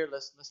over our- here.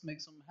 Let's make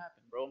something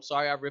happen, bro. I'm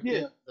sorry I ripped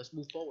Yeah. it. Let's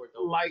move forward,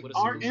 though. Like with a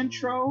our solution."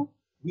 intro,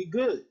 we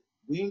good.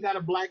 We ain't gotta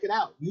black it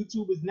out.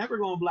 YouTube is never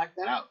gonna black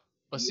that out.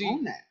 But We see,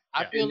 own that.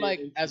 I Yeah. feel And then like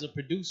it's- as a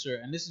producer,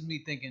 and this is me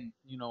thinking,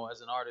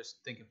 as an artist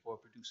thinking for a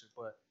producer,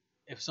 but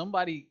if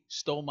somebody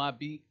stole my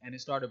beat and it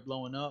started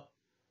blowing up,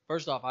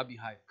 first off, I'd be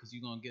hyped because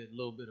you're gonna get a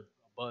little bit of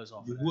a buzz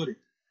off You of that. wouldn't.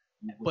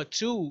 But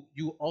two,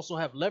 you also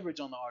have leverage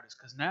on the artist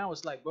because now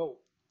it's like, bro,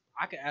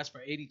 I could ask for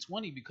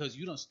 80-20 because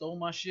you done stole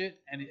my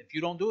shit, and if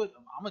you don't do it,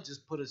 I'm gonna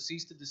just put a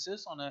cease to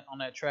desist on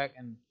that track,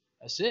 and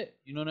that's it.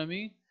 You know what I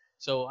mean?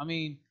 So I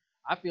mean,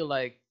 I feel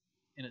like,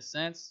 in a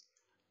sense,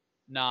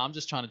 nah, I'm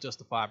just trying to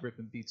justify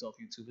ripping beats off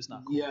YouTube. It's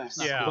not cool. Yes. It's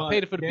not Yeah. cool. but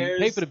Pay for the beat. Pay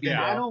there's- for the beat.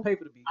 yeah, I bro. don't. Pay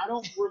for the beat. I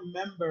don't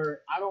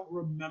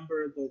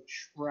remember the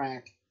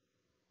track,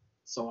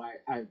 so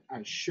I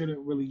shouldn't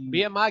really.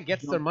 BMI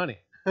gets their money.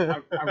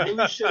 I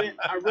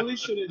really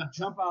shouldn't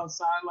jump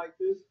outside like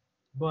this.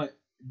 But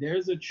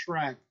there's a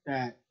track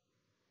that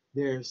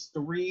there's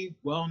 3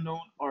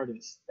 well-known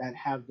artists that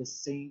have the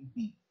same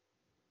beat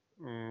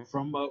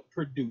from a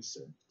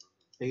producer.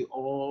 They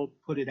all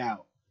put it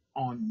out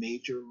on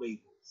major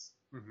labels.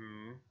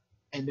 Mm-hmm.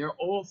 And they're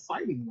all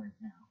fighting right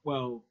now.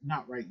 Well,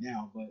 not right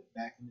now, but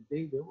back in the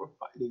day, they were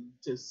fighting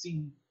to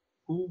see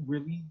who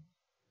really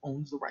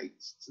owns the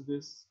rights to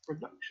this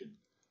production.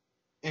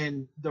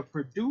 And the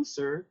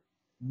producer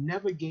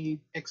never gave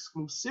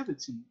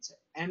exclusivity to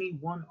any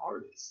one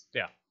artist.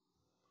 Yeah.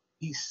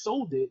 He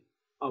sold it.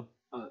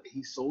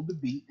 He sold the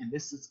beat, and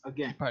this is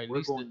again, Probably we're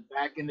leased going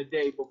back in the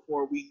day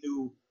before we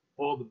knew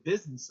all the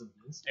business of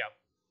this. Yeah.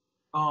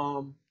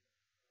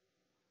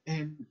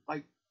 And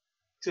like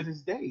to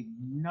this day,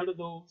 none of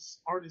those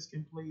artists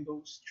can play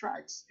those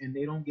tracks, and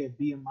they don't get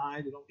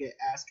BMI, they don't get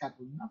ASCAP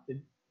or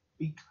nothing,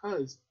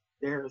 because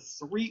there are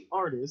 3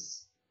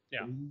 artists,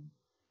 Yeah. 3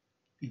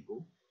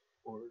 people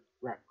or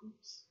rap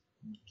groups.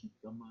 Keep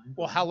in mind.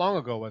 Well, how long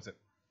ago was it?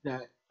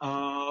 that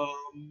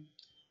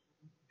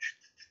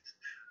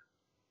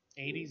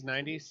 80s,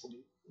 90s?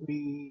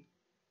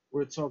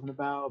 we're talking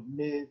about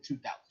mid 2000s,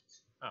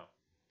 Oh,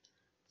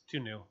 it's too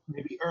new.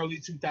 maybe early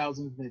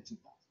 2000s, mid 2000s.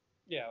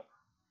 Yeah.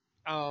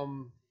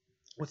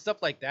 With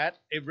stuff like that,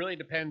 it really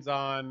depends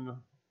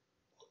on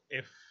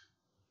if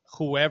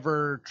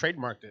whoever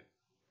trademarked it.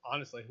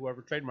 Honestly,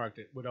 whoever trademarked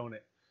it would own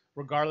it,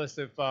 regardless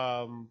if if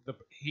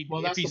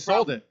That's he the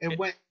sold problem.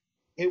 it.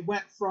 It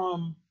went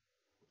from,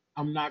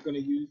 I'm not going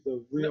to use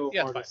the real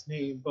Yeah, it's artist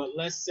name, but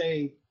let's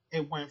say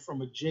it went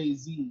from a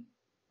Jay-Z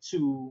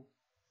to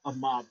a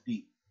Mobb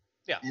Deep.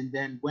 Yeah. And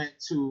then went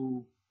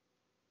to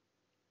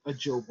a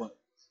Joe Budden.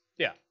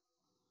 Yeah.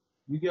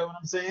 You get what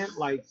I'm saying?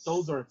 Like,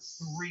 those are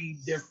 3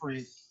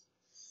 different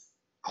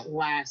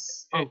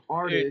class of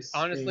artists.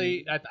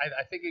 Honestly, I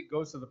think it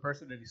goes to the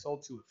person that he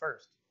sold to at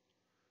first.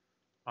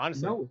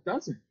 Honestly. No, it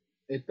doesn't.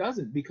 It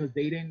doesn't, because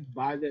they didn't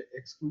buy the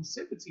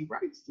exclusivity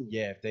rights to it.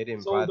 Yeah, if they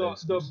didn't So buy the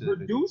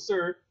exclusivity.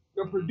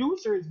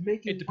 producer is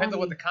making It depends on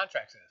what money. the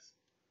contract says.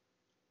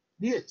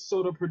 Yeah,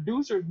 so the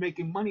producer is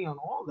making money on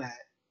all that,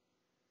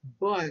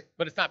 but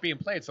But it's not being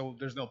played, so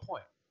there's no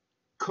point.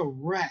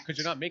 correct. Because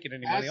you're not making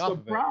any That's money off the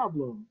of it.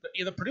 problem.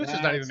 The producer's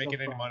not even That's the making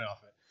any problem. money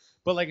off it.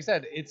 But like I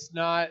said, it's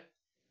not.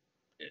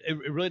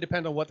 It really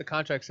depends on what the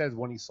contract says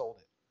when he sold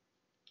it.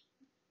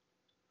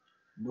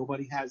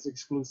 Nobody has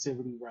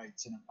exclusivity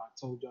rights, and if I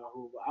told y'all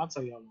who, I'll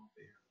tell y'all on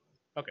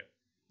there. Okay,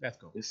 that's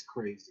cool. It's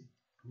crazy.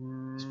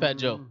 It's Fat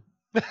Joe.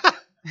 Nah,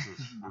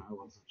 I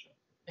wasn't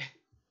joking.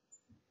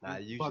 Nah,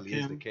 it Fuck usually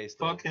is the him. case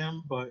though. Fuck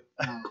him, but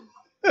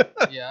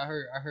Yeah,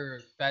 I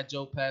heard Fat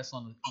Joe pass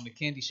on the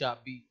Candy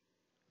Shop beat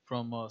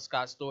from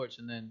Scott Storch,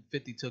 and then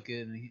 50 took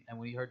it, and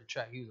when he heard the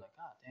track, he was like,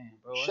 God damn,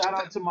 bro. shout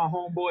out to my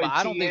homeboy. But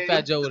I don't think TA.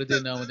 Fat Joe would have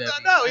done nothing with that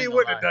beat. No, I he ain't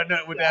wouldn't gonna have lie. done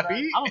that with Shout that out-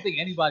 beat. I don't think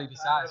anybody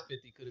besides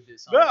 50 could have did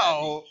something.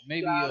 No.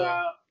 Maybe Shout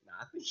out, Nah,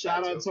 I think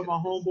shout Fat out Joe to could- my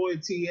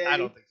homeboy TA. I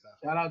don't think so.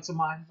 Shout out to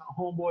my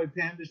homeboy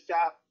Panda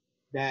Shop.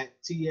 That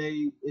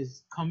TA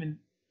is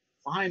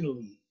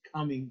finally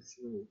coming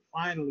through.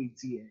 Finally,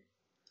 TA.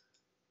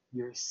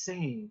 You're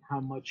saying how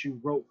much you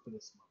wrote for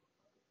this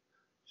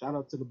motherfucker. Shout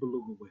out to the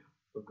Beluga Whale.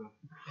 But go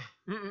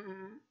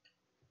ahead.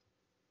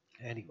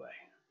 Anyway,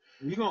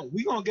 We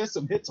gonna get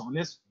some hits on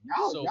this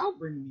one. So- Y'all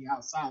bringing me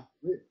outside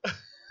for it.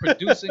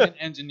 Producing and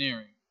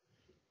engineering.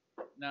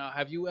 Now,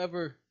 have you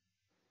ever?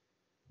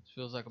 This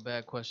feels like a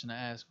bad question to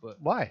ask, but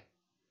Why?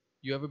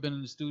 you ever been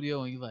in the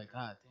studio and you like,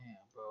 God damn,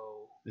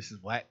 bro, This is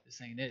whack.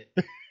 this ain't it.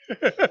 This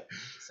ain't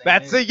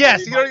That's it. a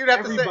yes. You don't even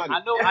have to say. Everybody-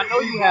 I know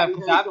you have,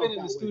 because everybody I've been felt in the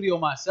that way. studio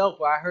myself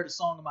where I heard a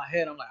song in my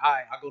head. I'm like, all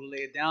right, I go to lay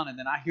it down, and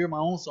then I hear my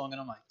own song, and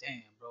I'm like,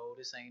 damn, bro,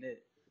 this ain't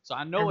it. So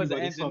I know as an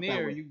Everybody felt that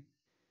engineer, way. you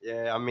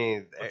Yeah, I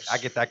mean, I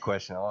get that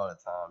question all the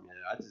time.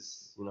 Yeah, I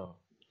just,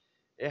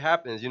 it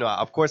happens.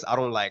 Of course, I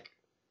don't like.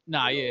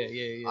 nah, you know,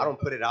 yeah. I don't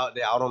put it out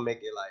there. I don't make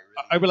it like.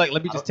 Really, I'd be like,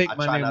 let me I just don't- take I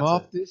my try name not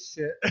off to- this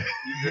shit.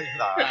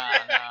 Nah, Nah.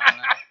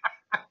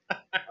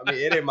 I mean,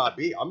 it ain't my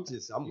beat. I'm You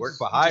work just-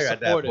 for you hire just at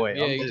that support it. point.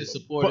 Yeah, I'm you just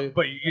support it.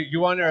 But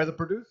you on there as a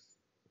producer?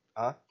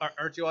 Huh?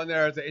 Aren't you on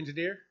there as an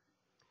engineer?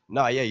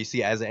 No, yeah, you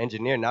see, as an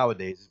engineer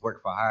nowadays, it's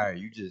work for hire.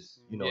 You just,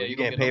 Yeah, you you don't getting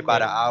get no paid by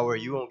the credit. hour.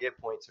 You don't get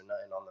points or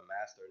nothing on the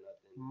master or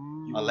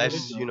nothing.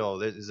 Unless,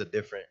 there's a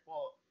different,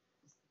 Well,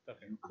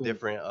 okay.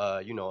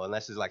 Cool.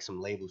 unless it's like some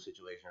label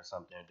situation or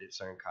something,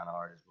 certain kind of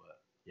artists. But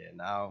yeah,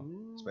 now,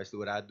 especially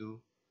what I do,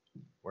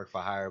 work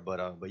for hire.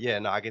 But yeah,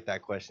 no, I get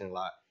that question a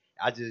lot.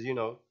 I just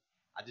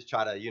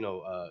try to,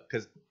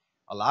 because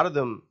a lot of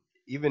them,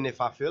 even if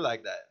I feel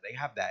like that, they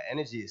have that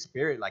energy,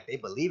 spirit, like they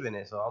believe in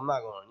it. So I'm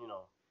not gonna,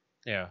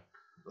 Yeah.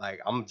 like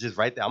I'm just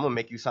right there. I'm gonna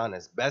make you sound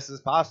as best as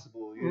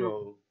possible,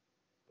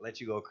 let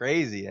you go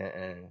crazy,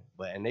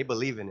 and they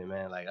believe in it,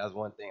 man. Like that's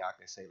one thing I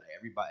can say. Like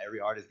every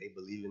artist, they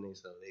believe in it,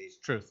 so they,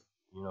 Truth.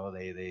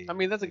 they. I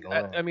mean, that's they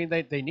I mean,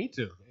 they need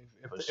to.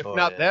 For If sure,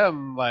 not yeah.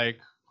 them, like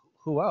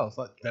who else?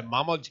 Like their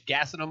mama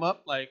gassing them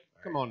up. Like,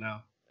 come on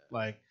now.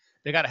 Like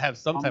they got to have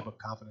some type of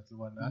confidence and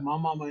whatnot. My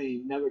mama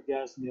ain't never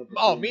gassed me up.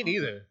 Oh, me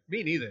neither.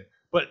 Me neither.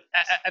 But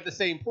at the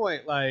same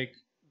point, like,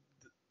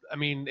 I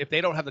mean, if they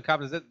don't have the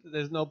confidence,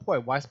 there's no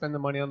point. Why spend the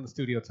money on the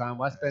studio time?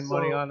 Why spend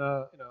money on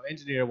a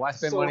engineer? Why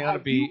spend money on a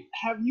beat?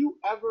 Have you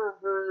ever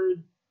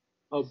heard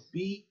a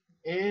beat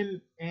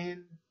in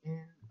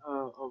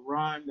a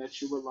rhyme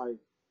that you were like,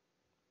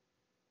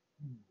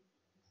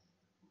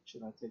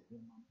 should I take your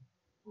money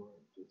or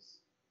just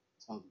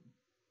tell them?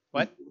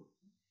 What?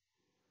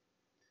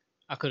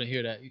 I couldn't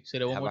hear that. You say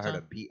that one Have more I heard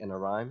time. a beat and a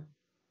rhyme?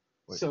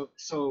 What?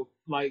 So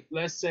like,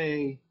 let's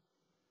say,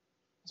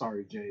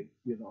 sorry, Jay,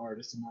 you're the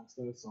artist amongst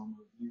us, so I'm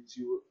gonna use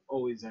you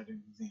always as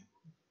an example.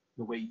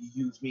 The way you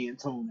use me and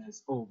Tone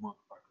as old motherfuckers,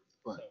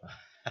 but.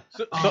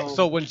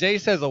 So when Jay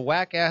says a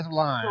whack ass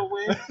line, So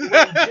when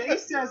Jay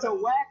says a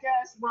whack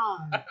ass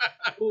rhyme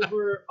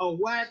over a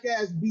whack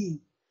ass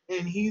beat,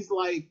 and he's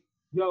like,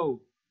 "Yo,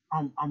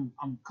 I'm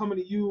coming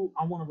to you.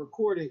 I want to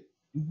record it."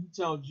 Do you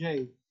tell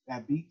Jay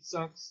that beat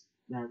sucks,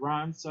 that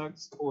rhyme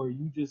sucks, or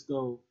you just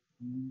go,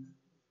 you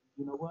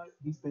know what?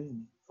 He's paying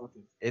me. Fuck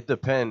it. It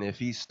depends. If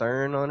he's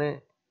stern on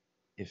it,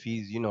 if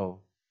he's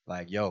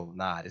like, yo,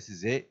 nah, this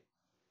is it.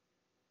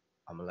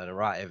 I'm gonna let it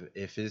rock.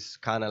 If it's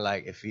kind of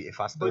like if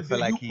I still feel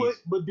like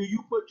But do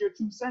you put your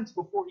 2 cents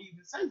before he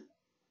even says it?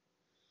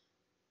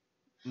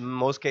 in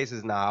most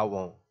cases, nah, I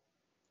won't.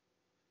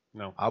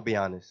 no. I'll be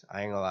honest.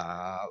 I ain't gonna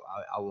lie.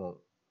 I won't.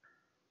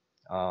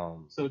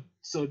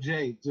 So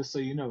Jay, just so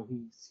you know,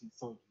 he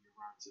told you your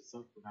rhymes are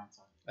suck without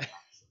telling you.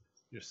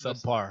 You're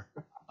subpar.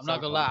 I'm not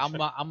gonna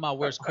lie. I'm my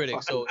worst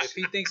critic. So if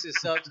he thinks it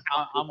sucks,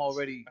 I'm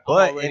already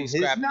But in his-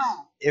 scrapping.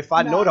 Nah, If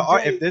I know the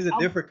art, Jay, if there's a I'm-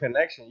 different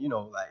connection,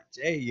 like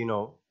Jay,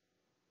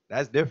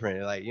 that's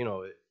different. Like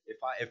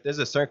if there's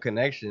a certain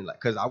connection, like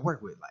because I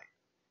work with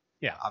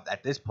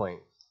at this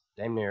point,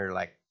 damn near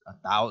like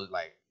 1,000.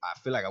 Like I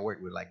feel like I work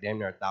with like damn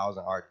near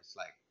 1,000 artists.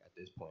 Like at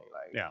this point,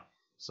 like Yeah.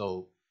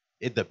 So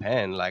it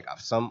depends. Like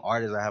some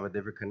artists I have a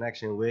different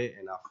connection with,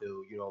 and I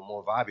feel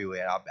more vibey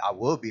with. I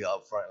will be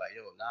upfront, like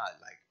yo, nah,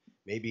 like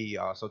maybe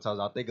sometimes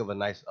I'll think of a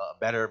nice,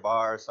 better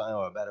bar or something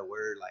or a better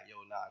word, like yo,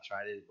 nah,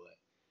 try this. But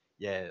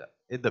yeah,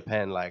 it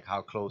depends, like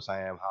how close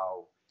I am,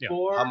 how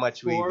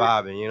much we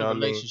vibing. You know what I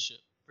mean? Relationship,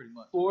 pretty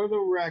much. For the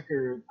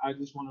record, I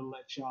just want to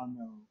let y'all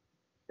know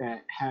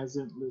that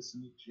hasn't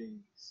listened to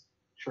Jay's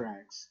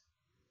tracks.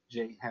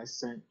 Jay has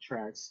sent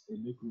tracks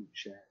in the group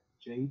chat.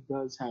 Jay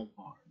does have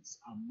bars.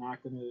 I'm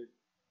not gonna,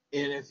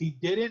 and if he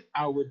didn't,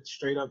 I would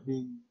straight up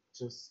be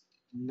just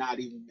not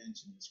even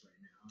mention this right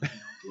now.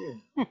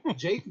 Yeah,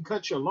 Jay can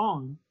cut your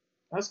lawn.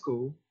 That's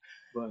cool,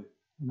 but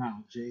nah,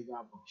 Jay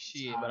got bars.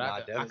 Shit, but Nah, I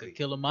definitely. could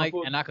kill a mic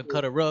and I could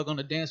cut a rug on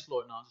the dance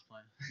floor. No, I'm just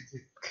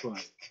playing.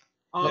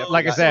 But,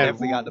 Like I said,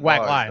 definitely got the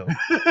whack bars, line.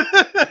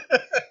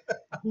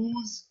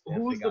 who's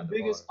Definitely the got the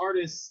biggest bars.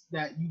 artist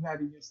that you had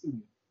in your studio?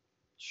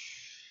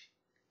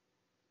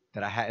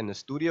 That I had in the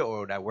studio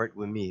or that worked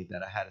with me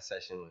that I had a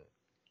session with.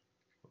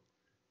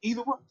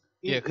 Either one.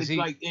 Yeah, 'cause It's he-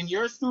 like in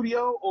your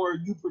studio or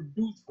you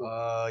produced for.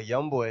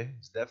 Youngboy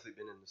has definitely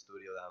been in the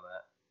studio that I'm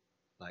at,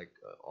 like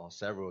on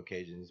several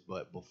occasions.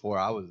 But before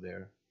I was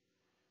there,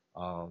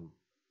 I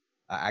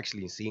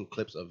actually seen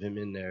clips of him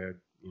in there.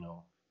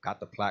 Got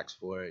the plaques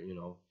for it.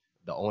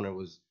 The owner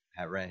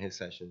had ran his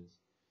sessions.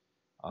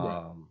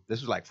 Right. This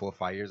was like 4 or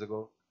 5 years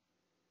ago.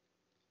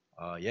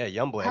 Yeah,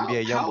 Youngboy, How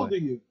NBA old are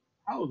Youngboy, you?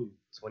 How old are you?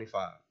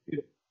 25.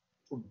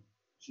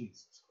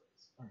 Jesus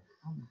Christ. All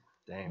right,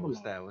 Dang,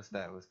 what's that? What's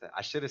that? What's that?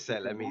 I should have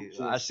said. I'm I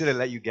just- should have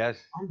let you guess.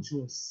 I'm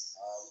just.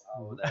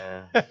 Oh,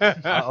 damn.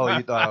 Oh,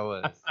 you thought I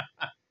was.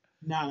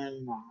 No.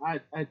 I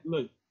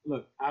look.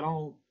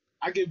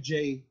 I give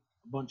Jay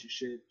a bunch of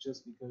shit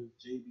just because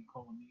Jay be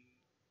calling me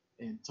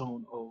and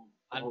Tone old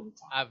all the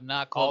time. I've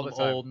not All called the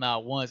him time. old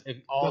not once. If,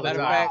 All the matter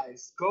of time. fact,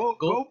 Guys,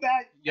 go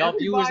back. y'all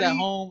viewers at Everybody-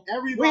 home,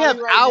 Everybody We have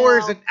right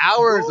hours now, and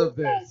hours go of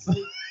this. back.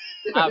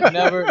 I've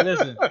never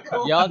listen.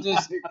 Go Y'all back.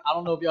 just I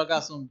don't know if y'all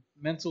got some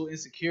mental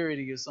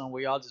insecurity or something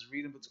where y'all just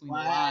reading between the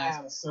lines.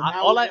 Wow. So I,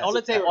 now all we're I all I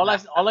insecure. take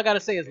all I gotta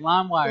say is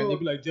LimeWire. And they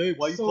be like, Jay,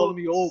 why you calling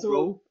me old,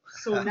 bro?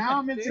 So now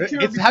I'm insecure.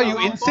 It's how you because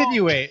I'm bald.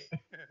 insinuate.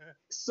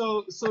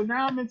 So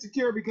now I'm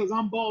insecure because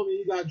I'm bald and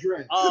you got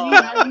dreads. Oh, See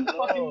how you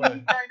fucking Lord.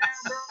 move right now,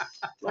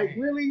 bro? Like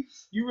really?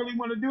 You really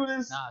want to do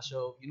this? Nah,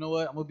 Show. You know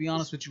what? I'm gonna be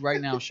honest with you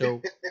right now,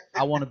 Show.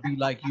 I want to be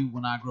like you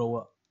when I grow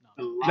up.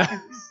 No. Lies.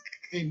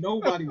 Ain't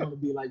nobody want to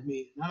be like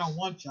me. And I don't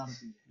want y'all to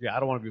be. Yeah, I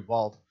don't want to be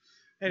bald.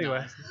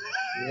 Anyway.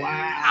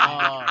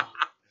 Wow.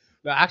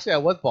 No, actually, I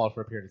was bald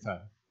for a period of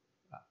time.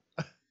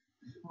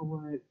 You know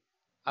what?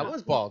 I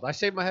was bald. I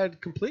shaved my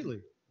head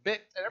completely.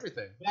 Bit and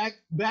everything.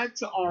 Back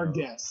to our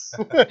guests.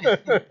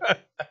 Michelle's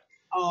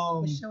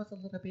a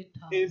little bit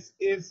tall.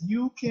 If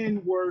you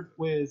can work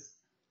with,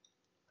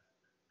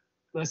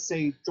 let's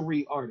say,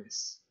 3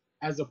 artists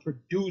as a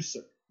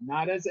producer,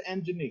 not as an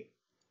engineer,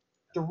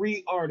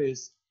 3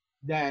 artists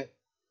that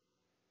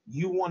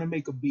you want to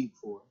make a beat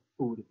for,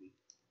 who would it be?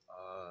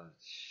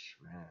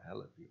 Man,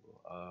 hella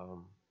people.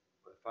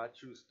 If I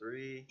choose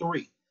 3,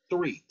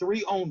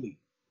 3 only.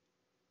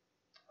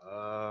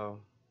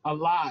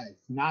 Alive,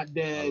 not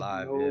dead.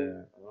 alive, no,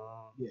 yeah.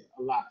 yeah,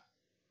 alive.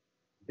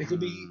 It could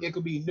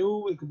be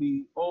new, it could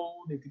be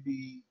old, it could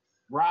be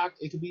rock,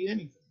 it could be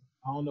anything.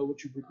 I don't know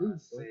what you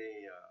produce.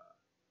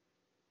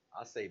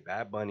 I'll say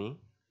Bad Bunny.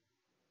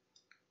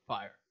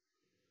 Fire.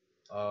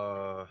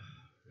 Let's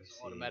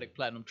see. Automatic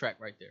platinum track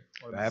right there.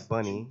 Bad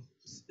Bunny.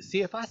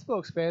 See, if I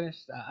spoke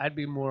Spanish, I'd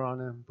be more on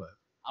him, but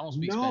I don't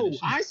speak No, Spanish.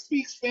 I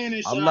speak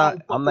Spanish. I'm and not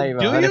I don't even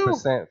Do you?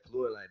 100%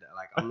 fluent like that.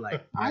 Like I'm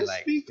like I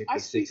like speak 50, I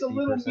speak a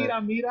little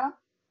 60%. mira.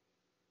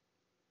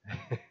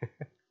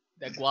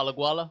 That Guala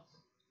Guala.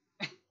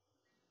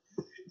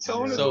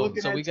 Tone is So-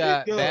 looking so at we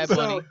got yo, Bad so-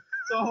 Bunny.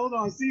 So hold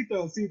on,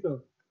 Cito.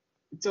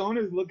 Tone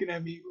is looking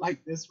at me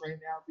like this right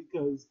now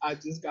because I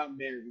just got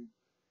married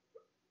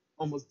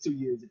almost 2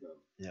 years ago.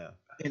 Yeah.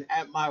 And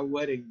at my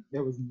wedding,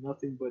 there was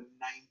nothing but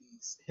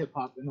 90s hip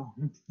hop and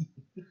R&B.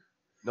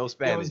 No There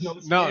Spanish. was no No,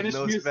 Spanish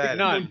no music. Spanish.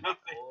 no None. nothing.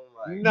 Oh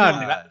my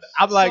none. gosh.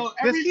 I'm like, So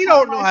this, every he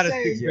don't time know I how to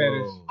say- speak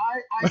Spanish. Yo.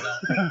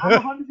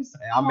 I'm 100%.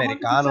 I'm 100%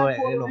 Americano,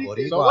 Puerto no Rican.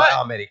 boricua, So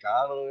what?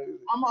 americano.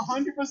 I'm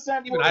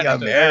 100% Even Puerto I He know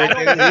Rican. that.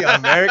 American, he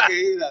American.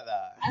 He like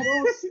that.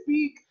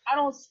 I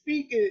don't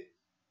speak it.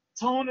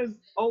 Tone is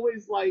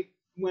always like,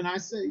 when I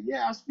say,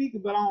 yeah, I speak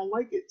it, but I don't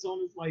like it.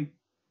 Tone is like,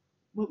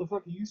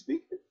 motherfucker, you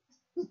speak it?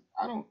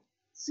 I don't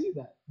see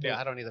that. Yeah,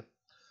 I don't either.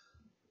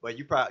 But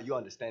you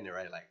understand it,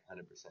 right? Like 100%.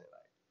 Like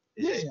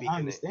it's Yeah, just I speaking it.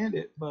 understand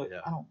it, but Yeah.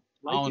 I don't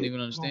I like don't it. even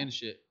understand the No.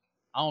 shit.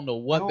 I don't know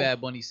I what don't- Bad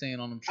Bunny's saying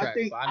on them tracks,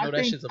 think- but I know I that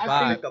think- shit's a I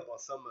vibe. think- Pick up on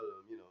some of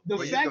them, you know. The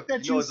But fact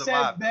that know you it's a said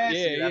vibe, though. bad-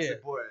 Yeah, That's yeah.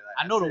 important.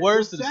 Like, I know the that's it.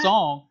 words to the Fact-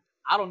 song.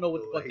 I don't know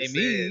what the What fuck they he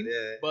mean, said,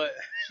 yeah. but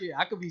shit,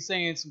 I could be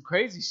saying some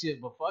crazy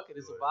shit, but fuck it,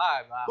 it's a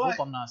vibe. I But- hope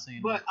I'm not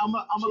saying But that. I'm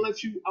gonna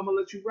let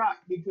you rock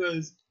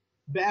because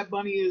Bad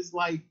Bunny is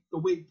like the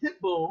way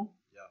Pitbull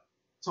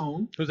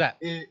Tone Who's that?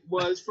 it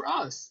was for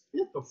us.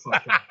 Get the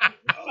fuck out.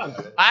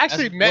 I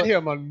actually That's met what-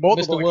 him on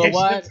multiple Mr.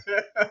 Worldwide?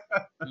 occasions.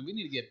 Man, we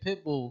need to get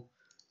Pitbull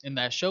in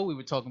that show we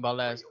were talking about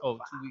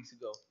 2 weeks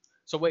ago.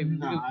 So wait, we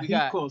he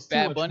got costs too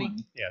Bad much Bunny.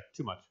 money. Yeah,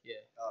 too much. Yeah,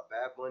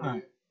 Bad Bunny,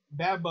 Alright.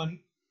 Bad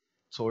Bunny,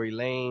 Tory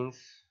Lanez,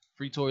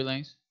 Free Tory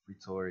Lanez. Free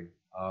Tory. you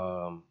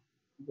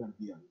gotta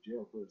be out of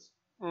jail first.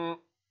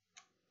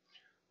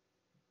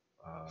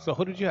 So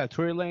who did you have?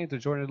 Tory Lanez or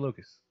Jordan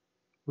Lucas?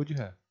 Who'd you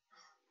have?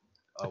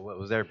 What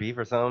was there beef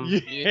or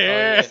something?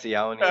 Yeah. See,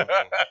 I don't even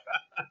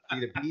see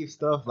the beef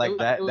stuff like It was-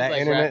 that. it was That like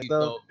internet rap beef,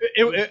 stuff.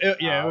 though.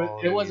 Yeah, Oh,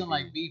 It wasn't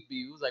like beef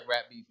beef. It was like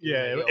rap beef.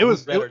 yeah. Like, It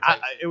was. better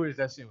type shit. It was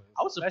that shit.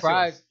 I was that shit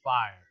surprised.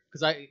 fire.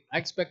 Because I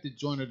expected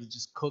Joyner to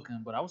just cook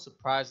him, but I was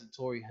surprised that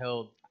Tory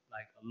held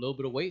like a little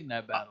bit of weight in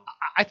that battle.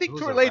 I think It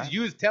was Tory a Lanez rap.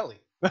 used Telly.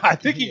 I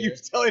think he Yeah.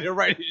 used Telly to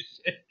write his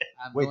shit.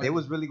 I have Wait, no they idea.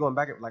 was really going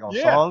back like on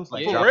Yeah, songs,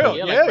 like yeah, For dropping- real,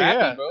 yeah, yeah, like yeah.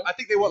 rapping, bro. I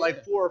think they went like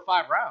Yeah. 4 or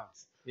 5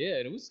 rounds. Yeah,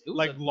 it was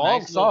Like a long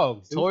nice little-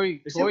 songs.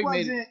 Tory It made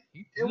wasn't it. He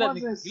it let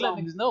wasn't niggas- he let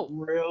some niggas know.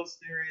 real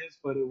serious,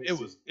 but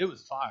It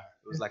was fire.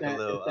 It was like It's a that-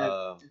 little.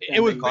 it's that- It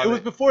was call it was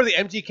it- before the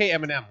MGK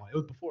Eminem one. It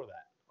was before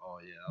that. Oh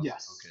yeah. that was-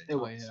 Yes, Okay. it Oh,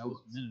 was. yeah, that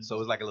was a minute So it ago.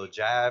 was like a little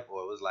jab,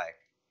 or it was like.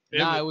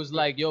 Nah, it was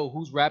like, yo,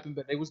 who's rapping?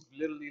 But they was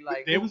literally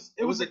like, It was-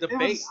 it was a it was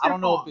debate. a I don't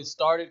know stiff-on. if it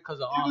started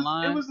because of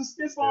online. It was the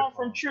stiff on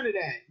from on.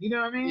 Trinidad. You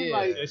know what I mean? Yeah.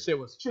 Like That shit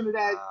was.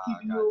 Trinidad Ah,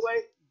 keeping gotcha. you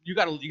away. You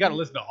gotta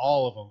listen to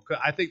all of them. 'Cause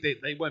I think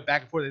they went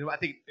back and forth. I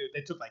think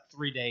they took like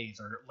 3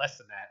 days or less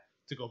than that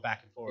to go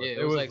back and forth. Yeah,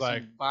 it was like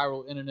some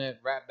viral internet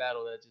rap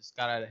battle that just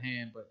got out of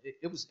hand, but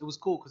it was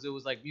cool because it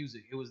was like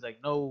music. It was like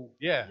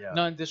yeah.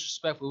 nothing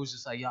disrespectful. It was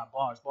just like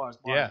bars.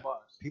 Yeah.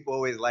 People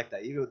always like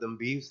that, even with them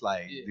beefs.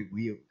 Like Yeah.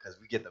 we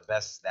get the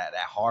best that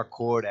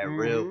hardcore, that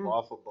real Mhm.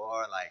 bar for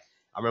bar. Like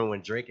I remember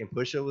when Drake and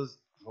Pusha was.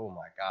 Oh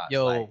my god.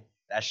 Yo. Like,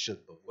 that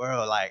shook the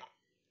world. Like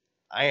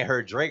I ain't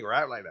heard Drake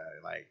rap like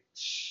that. Like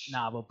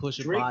Nah, but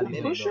Pusha Drake body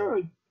and me, Pusha.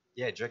 bro.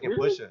 yeah, Drake and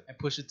Really? Pusha. And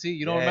Pusha T.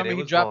 You don't Yeah, remember they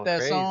he was dropped going that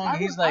crazy. song?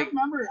 He's like I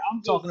remember.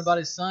 I'm talking just, about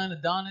his son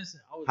Adonis.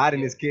 I was Hiding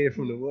like, his kid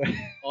from the world.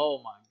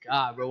 oh my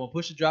god, bro! When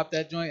Pusha dropped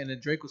that joint and then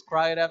Drake was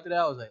quiet after that,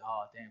 I was like,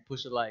 oh damn,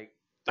 Pusha like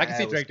I can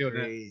see That Drake was doing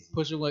that. crazy.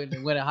 Pusha went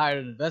and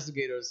hired an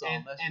investigator or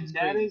something. and That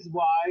that crazy. is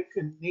why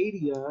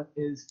Canada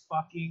is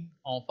fucking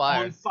On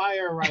fire. on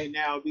fire right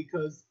now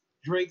because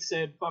Drake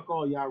said, "Fuck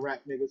all y'all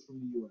rap niggas from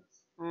the U.S."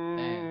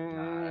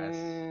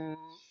 Mm.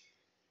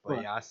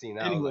 But yeah, I seen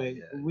that.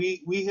 Anyway, I was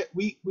like, yeah.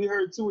 we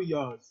heard two of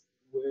y'all's.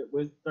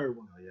 Where's the third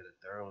one? Oh yeah,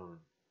 the third one.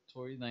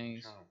 Tory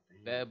Lanez, Trying to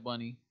think. Bad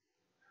Bunny.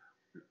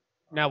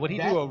 Now, would he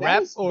That- do a that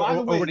rap is- or by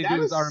the way, would he that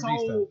do his is R&B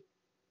so- stuff?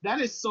 That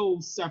is so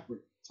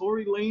separate.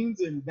 Tory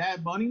Lanez and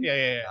Bad Bunny. Yeah,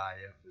 yeah, yeah. Nah,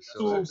 yeah, for That's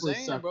sure. what I'm Super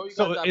saying, separate. bro. You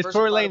So gotta is diversify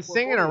Tory the Lanez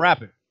singing or portfolio.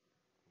 rapping?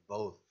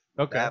 Both.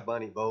 Okay. Bad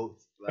Bunny,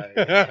 both. Like,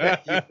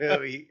 you feel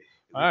me? He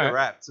All can right.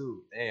 rap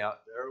too. Damn,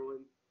 third one.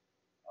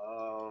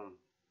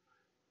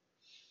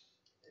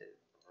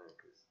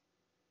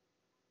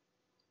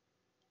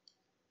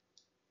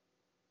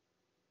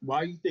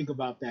 While you think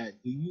about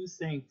that, do you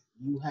think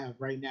you have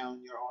right now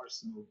in your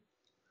arsenal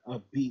a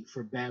beat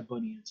for Bad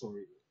Bunny and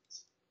Tory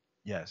Lanez?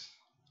 Yes,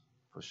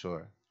 for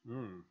sure.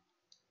 Mm.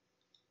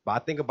 But I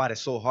think about it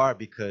so hard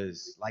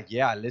because, like,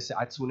 yeah,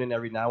 I tune in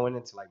every now and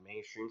then to like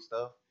mainstream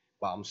stuff,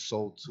 but I'm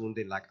so tuned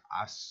in. Like,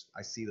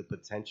 I see the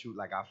potential.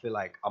 Like, I feel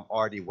like I'm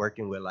already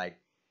working with like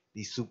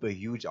these super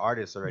huge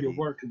artists already. You're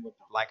working with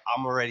them. Like,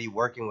 I'm already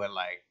working with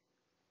like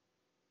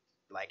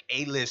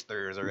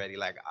A-listers already.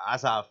 Like,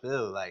 that's how I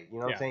feel. Like, you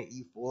know what I'm saying?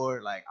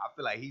 E4. Like, I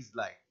feel like he's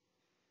like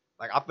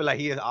I feel like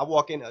he is. I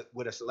walk in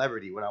with a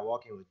celebrity when I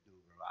walk in with dude,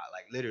 bro.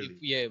 Like, literally.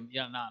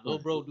 Lil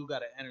bro do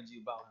got an energy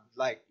about him.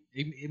 Like,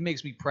 It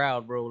makes me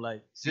proud, bro.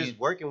 Like, just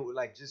working with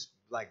like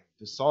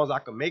the songs I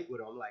could make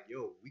with him. I'm like,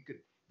 yo,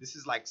 this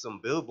is like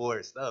some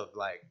Billboard stuff.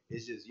 Like,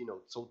 it's just,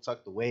 so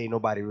tucked away,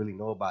 nobody really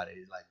know about it.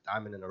 It's like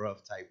diamond in the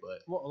rough type.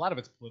 But Well, a lot of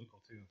it's political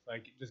too.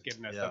 Like just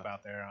getting that stuff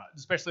out there,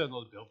 especially on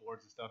those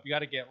billboards and stuff. You got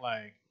to get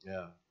like, yeah,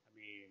 I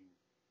mean,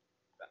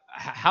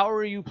 how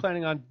are you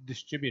planning on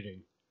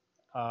distributing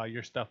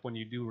your stuff when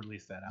you do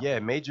release that album? yeah,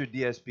 major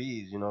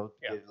DSPs, Yeah.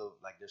 get a little,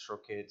 like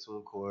DistroKid,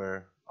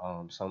 TuneCore,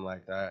 something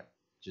like that.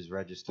 Just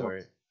register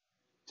it.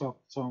 Talk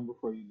to him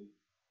before you leave.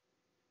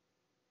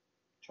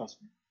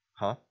 Trust me.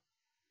 Huh?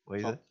 What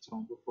is Talk it? to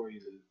him before you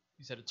leave.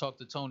 you said to talk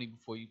to Tony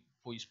before you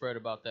spread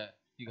about that.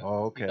 You got,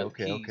 Oh, okay, you got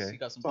okay, the keys. okay. You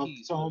got some Talk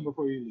keys. to for him you.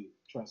 before you leave.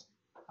 Trust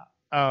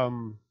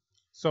me.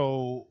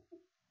 So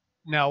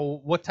now,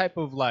 what type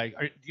of do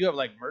you have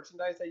like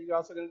merchandise that you're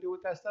also gonna do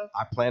with that stuff?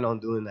 I plan on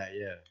doing that,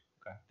 yeah.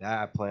 Okay. That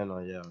I plan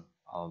on, yeah.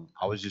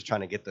 I was just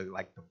trying to get the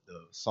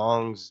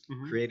songs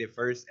Mhm. created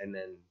first, and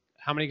then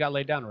How many got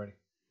laid down already?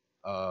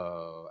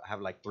 I have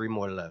like 3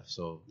 more left.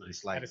 So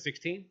it's like Out of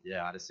 16?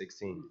 yeah, out of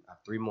 16, I have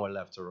 3 more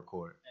left to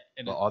record.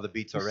 And But all the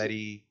beats are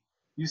ready.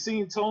 You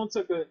seen Tone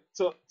took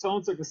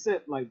a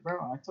sip like, bro,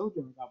 I told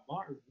you I got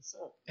bars. What's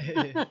up?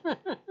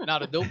 Now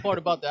the dope part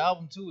about the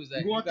album too is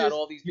that You you, want got this-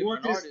 all these you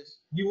want different this- artists.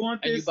 You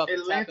want And you this about to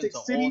tap Atlantic into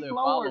all City their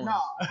flow or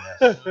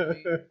followers.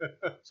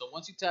 not? So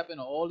once you tap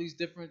into all these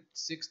different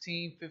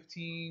 16,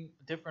 15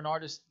 different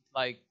artists,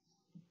 like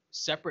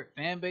separate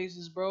fan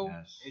bases, bro,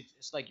 Yes.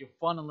 it's like you're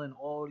funneling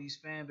all these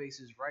fan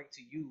bases right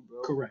to you,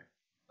 bro. Correct.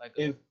 Like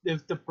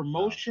If the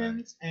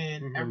promotions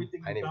and Mhm.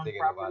 everything I ain't is even done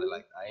thinking properly, about it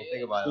like I ain't Yeah,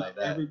 thinking about it with like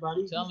that.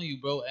 everybody, I'm telling you,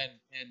 bro,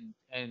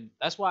 and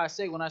that's why I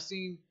say when I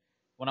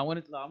went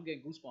into, I'm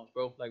getting goosebumps,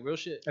 bro. Like real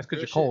shit. That's because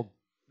real you're shit. cold.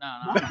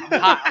 Nah, I'm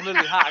hot. I'm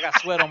literally hot. I got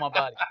sweat on my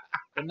body.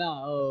 But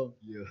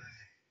Yeah.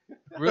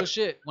 real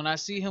shit. When I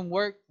see him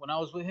work, when I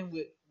was with him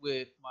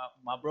with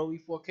my bro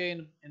E4K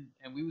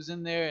and we was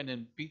in there, and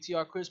then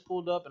BTR Chris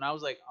pulled up, and I'm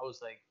like,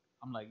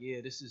 yeah,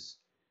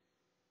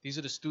 these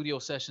are the studio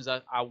sessions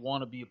I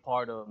want to be a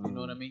part of. You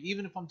know what I mean?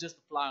 Even if I'm just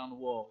a fly on the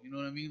wall. You know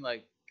what I mean?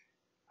 Like,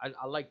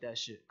 I like that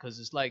shit because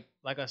it's like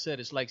I said,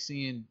 it's like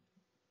seeing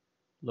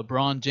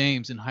LeBron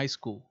James in high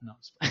school. No,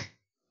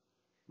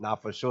 Nah,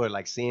 for sure.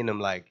 Like seeing them,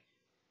 like,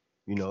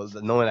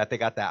 knowing that they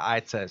got that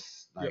eye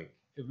test. Like,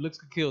 if looks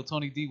could kill,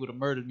 Tony D would have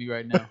murdered me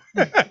right now.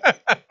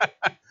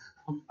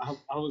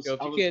 I was. Yo,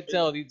 if I you was- can't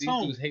tell, these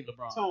Tone, dudes hate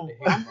LeBron. Tone, They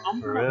hate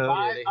I'm LeBron. For gonna real?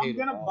 buy. Yeah, they I'm hate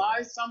gonna him.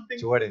 buy something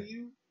Jordan. for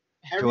you.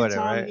 Every Jordan,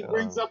 time right? he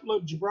brings up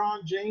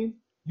LeBron James,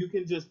 you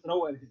can just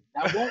throw at him.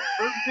 That won't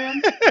hurt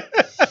him.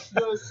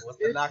 What's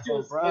the knock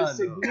on Bron, a though?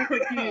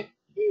 significant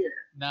here.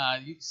 Nah,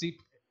 you see,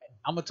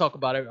 I'm gonna talk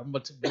about it.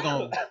 We're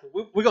gonna.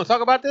 We're gonna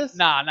talk about this?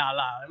 Nah.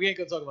 We ain't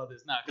gonna talk about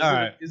this. Nah, 'cause All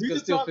right. it's We gonna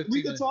can steal talk. 15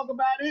 We can minutes talk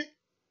about it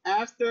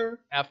after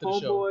after the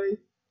show. Homeboy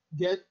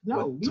get no.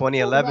 What, we can talk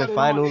 2011 about it on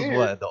finals, air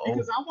what, the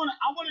because I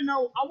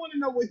want to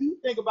know what he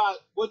think about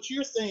what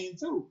you're saying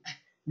too.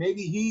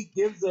 maybe he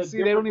gives a.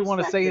 See, they don't even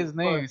want to say his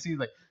different name. See,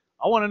 like,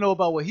 I want to know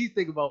about what he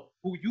think about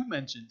who you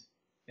mentioned.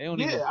 They don't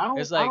even. perspective.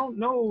 Yeah, It's I like don't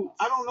know.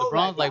 I don't know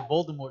LeBron's that guy. like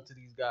Voldemort to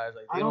these guys.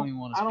 Like I they don't even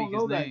want to I speak don't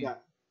know his that name. guy.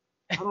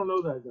 I don't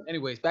know that guy.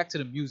 Anyways, back to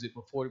the music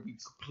before we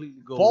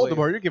completely go Voldemort,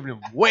 away. you're giving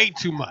him way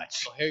too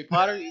much. So Harry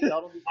Potter,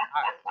 y'all don't be.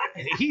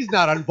 He's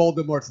not on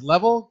Voldemort's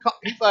level.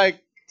 He's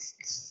like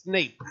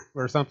Snape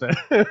or something.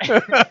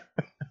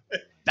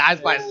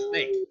 Dies by a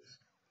snake.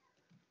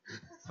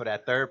 For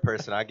that third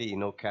person, I give you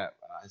no cap.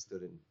 I still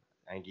didn't.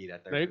 I ain't give you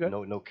that There you third.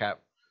 Mm. No cap.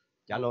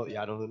 Y'all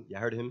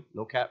heard of him?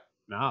 No cap.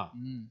 No.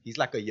 He's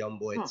like a young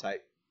boy Huh.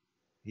 type.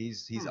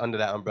 He's under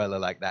that umbrella,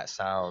 like that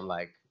sound.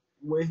 Like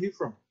Where he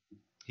from?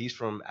 he's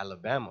from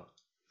Alabama,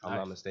 if I'm not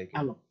Nice. mistaken.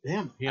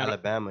 Alabama. He on, a,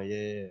 Alabama,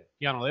 yeah.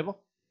 he on a label?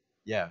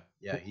 Yeah.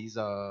 He's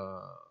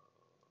I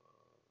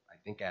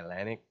think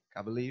Atlantic,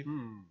 I believe.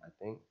 I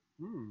think.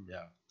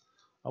 Yeah.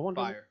 I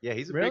wonder. Fire. Yeah,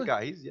 he's a Really? big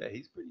guy.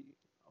 He's pretty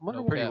I wonder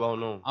No what- pretty cap. well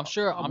known. I'm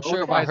sure. I'm I'm sure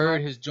if okay. I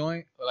heard his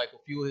joint or like a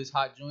few of his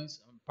hot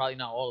joints, probably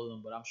not all of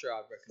them, but I'm sure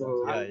I'd recognize.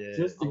 So it. Yeah,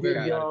 just to I'm give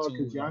very y'all, out of tune,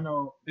 because y'all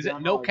know. Is y'all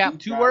it know no I cap,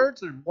 deep 2 dive-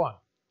 words or one?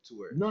 2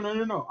 words. No.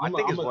 I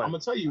think it's one. I'm gonna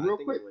tell you real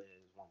quick. One.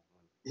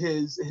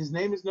 His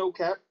name is No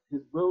Cap.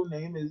 His real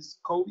name is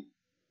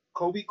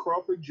Kobe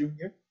Crawford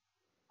Jr.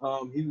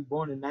 He was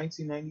born in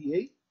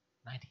 1998.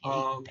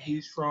 98.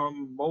 He's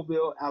from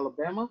Mobile,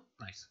 Alabama,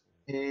 Nice.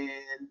 and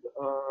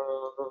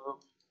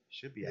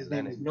Should be his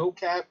name Atlantic. is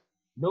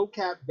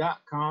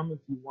NoCap.com if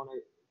you want to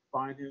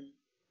find him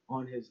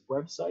on his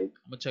website.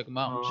 I'm gonna check him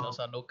out. Shouts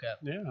out No Cap.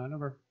 Yeah, I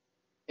never.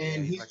 And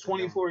Yeah, he's he's like a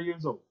 24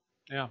 years old.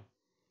 Yeah.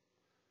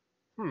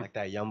 Like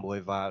that young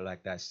boy vibe,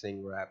 like that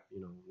sing rap,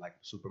 like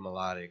super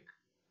melodic,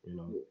 And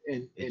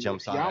It and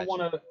jumps if out y'all at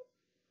wanna,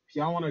 if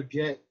y'all wanna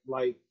get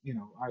like,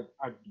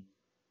 I do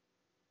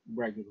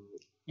regularly.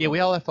 Yeah, we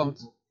all have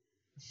phones.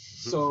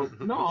 So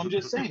no, I'm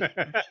just saying.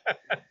 I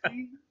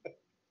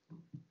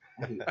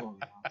hate phones.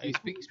 Hey,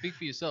 speak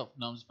for yourself.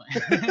 No, I'm just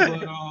playing.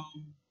 But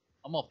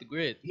I'm off the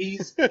grid.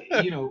 he's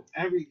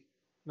every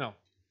No.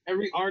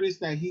 artist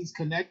that he's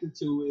connected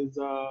to is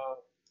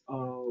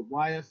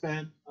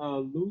YFN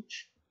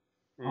Luch,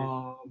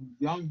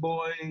 Young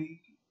Boy,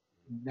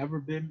 never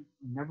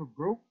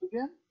broke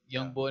again.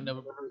 Young boy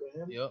never. Never heard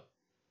of him. Yep.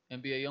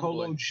 NBA young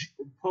boy.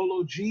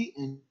 Polo G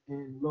and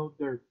Lil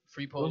Durk.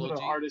 Free Those Polo are the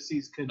G. artists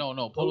he's No,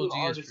 those Polo are the G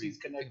is artists free. he's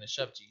Thinking connected of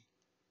Chef G.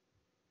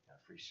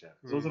 free chef.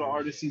 Those are the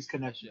artists he's That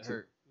connected shit to.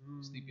 hurt.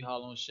 Sleepy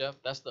Hollow and Chef.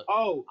 That's the.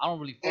 Oh, I don't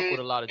really fuck with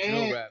a lot of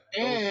drill rap.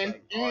 and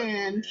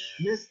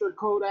Mr.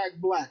 Kodak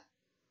Black.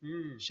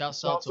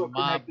 Shouts He's out also to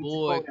my connected to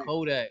boy Kodak.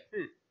 Kodak.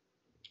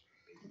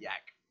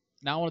 Yak.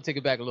 Now I want to take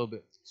it back a little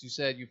bit. So you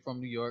said you're from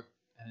New York,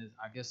 and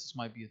I guess this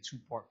might be a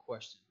 2-part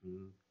question.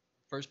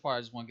 First part,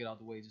 I just want to get out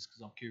the way just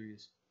because I'm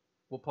curious.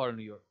 What part of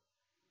New York?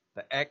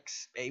 The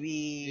X,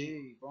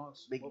 baby.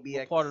 Bronx. Big What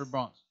BX. part of the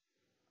Bronx?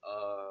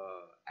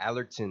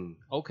 Allerton.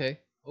 Okay.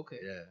 Yeah.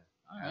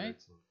 All right.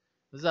 Allerton.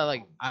 Is that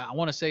like I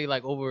want to say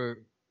like over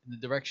in the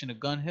direction of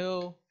Gun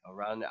Hill?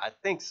 Around there. I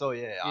think so,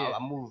 yeah. Yeah. I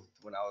moved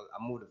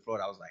I moved to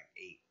Florida, I was like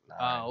 8, 9.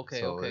 Ah, okay,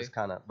 So okay. it's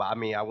kind of, but I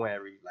mean, I went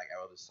every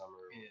other summer.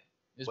 Yeah.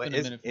 It's But been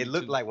a minute. For it me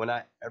looked too.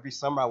 like every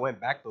summer I went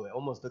back though, it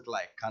almost looked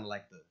like kind of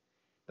like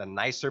the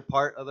nicer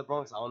part of the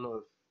Bronx. I don't know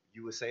if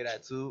you would say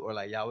that too, or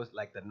like y'all was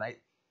like the night.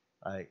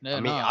 Like Yeah,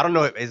 I mean, nah. I don't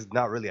know if it's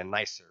not really a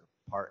nicer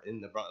part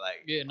in the Bronx.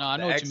 Like Yeah, no, I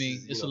the know what X you mean.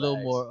 is, It's a know, little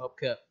the X. more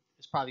upkept.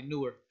 It's probably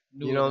newer.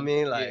 You know what I than-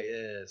 mean? Like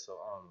so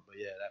but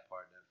yeah, that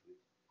part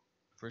definitely.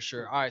 For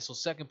sure. All right, so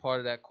second part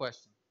of that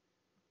question.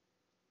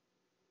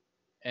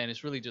 And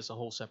it's really just a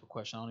whole separate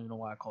question. I don't even know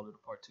why I called it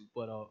a part 2.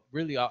 But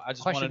really, I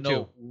just want to Question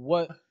know 2.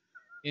 what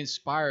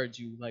inspired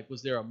you. Like,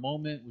 was there a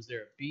moment? Was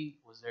there a beat?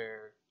 Was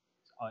there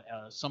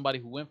somebody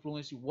who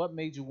influenced you? What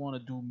made you want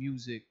to do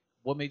music?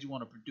 What made you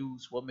want to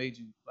produce? What made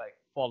you like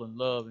fall in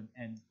love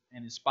and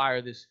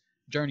inspire this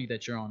journey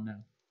that you're on now?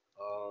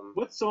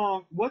 What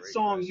song Great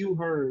question. you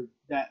heard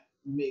that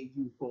made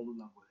you fall in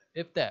love with it?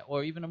 If that,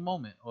 or even a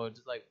moment, or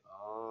just like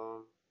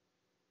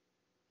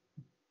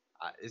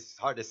It's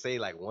hard to say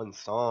like one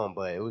song,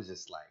 but it was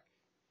just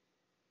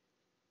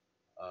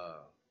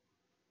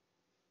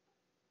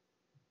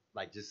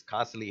like just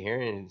constantly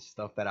hearing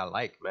stuff that I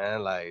like,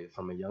 man. Like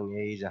from a young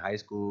age in high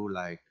school,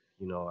 like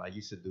I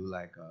used to do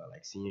like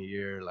senior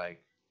year,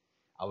 like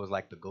I was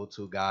like the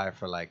go-to guy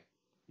for like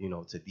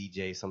to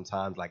DJ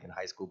sometimes, like in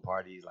high school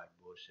parties, like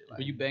bullshit. were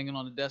Like you banging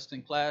on the desk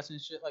in class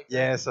and shit like that?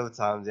 yeah,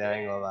 sometimes I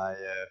ain't gonna lie,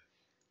 yeah,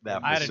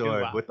 that I had for to do sure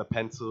that. with the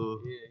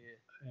pencil,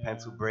 Yeah.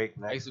 pencil break,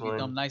 I used next to be dumb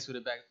one, nice with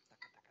it back.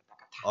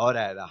 all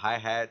that, the hi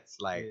hats,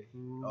 like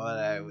Yeah. all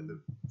that with the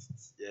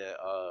yeah.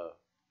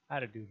 I had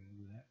to do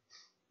that.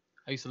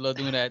 I used to love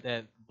doing that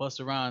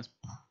Busta Rhymes.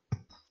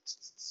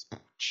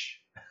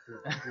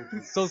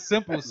 So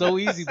simple, so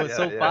easy, but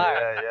so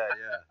fire.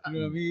 Yeah. You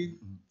know what I mean?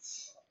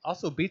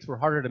 Also, beats were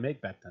harder to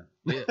make back then.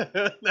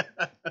 Yeah.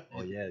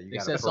 Oh yeah, you They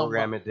gotta said something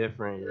program it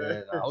different.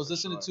 Yeah, I was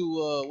listening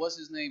to what's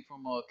his name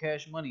from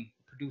Cash Money,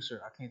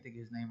 producer. I can't think of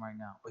his name right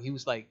now, but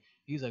he's like,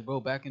 bro,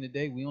 back in the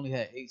day we only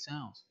had 8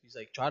 sounds. He's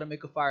like, try to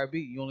make a fire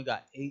beat, you only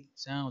got 8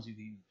 sounds you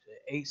can use.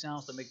 8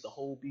 sounds to make the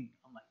whole beat.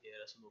 I'm like, yeah,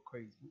 that's a little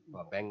crazy.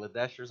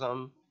 Bangladesh or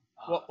something.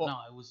 Well, No,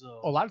 it was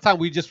a lot of time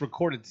we just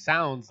recorded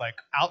sounds like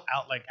out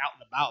and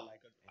about, like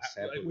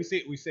Sample we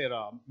it. said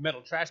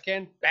metal trash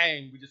can,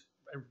 bang,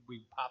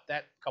 we popped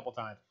that a couple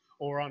times,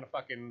 or on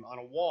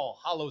a wall,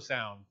 hollow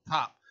sound,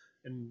 pop,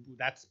 and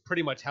that's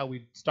pretty much how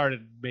we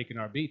started making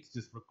our beats,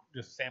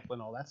 just sampling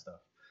all that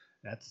stuff.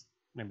 That's,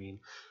 I mean,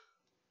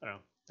 I don't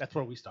know, that's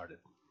where we started.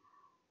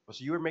 Oh,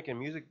 so you were making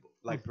music,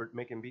 like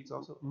making beats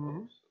also?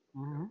 Mhm.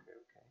 Mhm. Okay.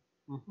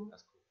 Mhm.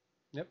 That's cool.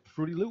 Yep,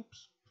 Fruity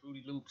Loops.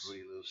 Fruity Loops.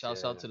 Fruity Loops,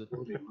 Shouts yeah. out to the.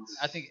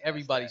 I think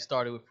everybody that.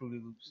 started with Fruity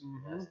Loops.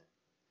 Mhm.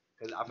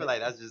 Because I feel like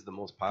that's just the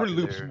most Fruity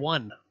popular Loops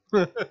 1.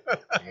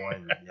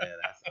 one. Yeah,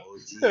 that's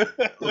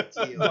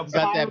OG.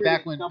 Got that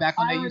back when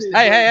they used to.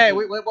 Hey,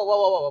 wait,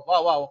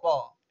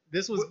 whoa.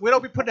 We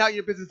don't be putting out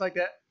your business like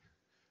that.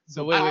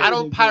 So I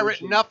don't pirate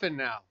version. nothing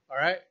now. All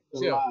right.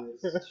 Chill.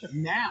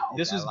 Now.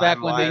 This was That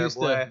back when they LimeWire, used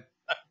boy. to.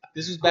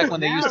 This was back when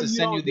they Now used to you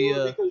send you don't do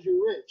it the. because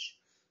you're rich.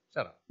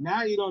 Shut up.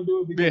 Now you don't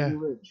do it because Yeah. you're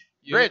rich.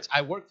 Rich,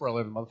 I work for a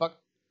living, motherfucker.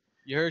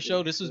 You heard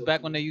show? This was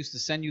back when they used to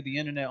send you the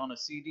internet on a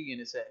CD and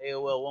it said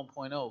AOL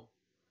 1.0.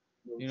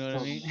 You know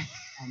what I mean?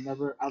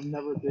 I've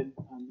never been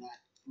on that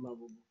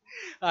level before.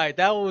 All right,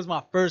 that one was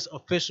my first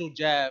official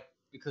jab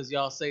because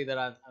y'all say that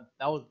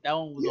that one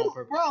was on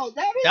purpose. Bro,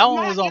 that That one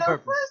not was on your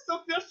purpose.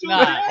 First official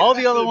Nah, jab. all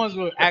the other ones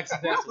were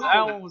accidental.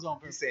 That one was on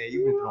You purpose. saying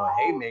you been throwing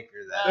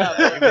haymakers Nah, at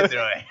me. You been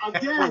throwing.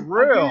 Again,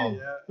 For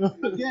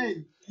real.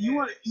 Again, you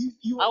want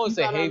you. I would you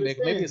say gotta haymaker,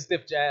 maybe a understand.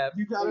 stiff jab.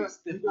 You maybe a gotta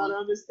stiff you gotta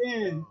one.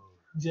 understand,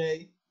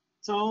 Jay.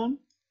 Tone,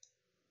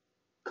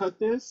 cut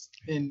this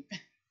and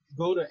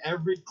go to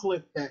every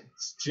clip that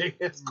Jay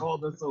has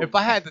called us over. If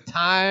I had the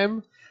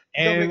time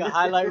Don't make and a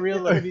highlight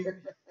reel or anything.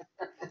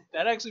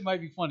 That actually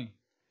might be funny.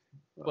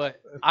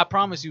 But I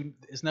promise you,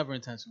 it's never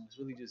intentional. It's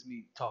really just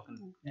me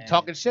talking. and-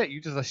 talking shit, you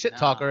just a shit Nah.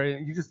 talker,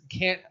 and you just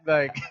can't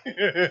like.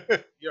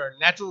 You're a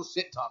natural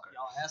shit talker.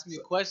 Y'all ask me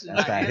a question.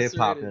 That's I that hip answer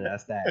hop, it. and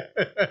that's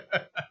that.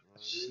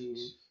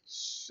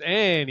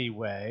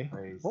 Anyway,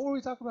 Crazy. what were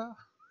we talking about?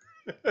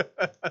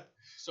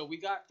 So we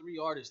got 3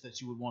 artists that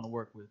you would want to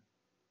work with.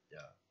 Yeah.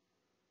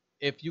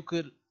 If you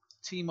could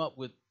team up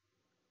with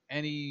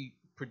any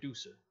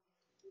producer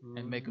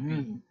and make a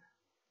beat,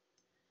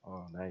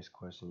 Oh, nice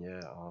question. Yeah.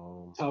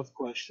 Tough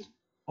question.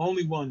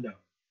 Only one though.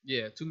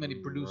 yeah, too many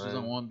producers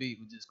on Right. one beat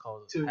would just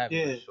cause Two. havoc.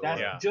 Yeah, sure.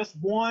 that's Yeah. just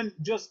one,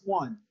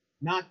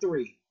 not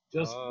 3.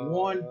 Just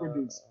one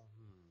producer.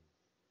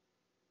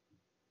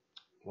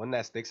 One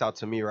that sticks out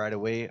to me right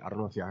away. I don't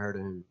know if y'all heard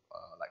of him,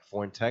 like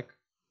Foreign Tech.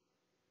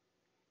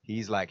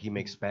 He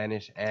makes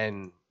Spanish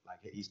and like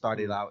he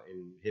started out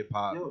in hip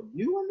hop. Yo,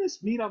 you on this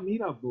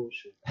meetup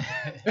bullshit?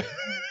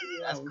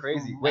 That's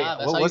crazy. Nah, Wait,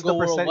 that's how what's you the go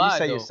percent? You worldwide,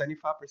 say you're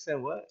though.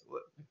 75%? What?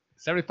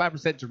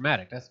 75%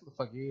 dramatic. That's what the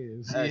fuck he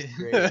is. That's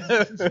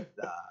Yeah. crazy.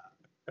 Nah.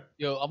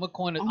 Yo, I'm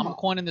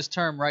coining this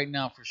term right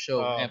now for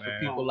show Oh, and for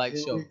man. people like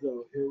Here show. we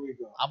go.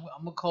 I'm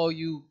gonna call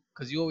you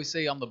because you always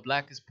say I'm the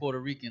blackest Puerto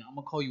Rican. I'm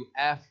gonna call you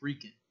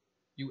African.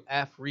 You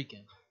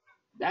African.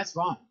 That's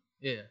fine.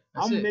 Yeah, I'm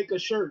that's gonna it. make a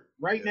shirt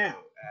right now.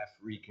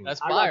 African.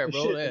 That's I got fire, the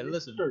bro. shit Yeah, for this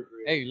listen. shirt.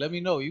 Hey, let me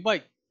know. You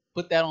might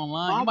put that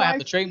online. My You might have to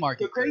wife- trademark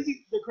The it.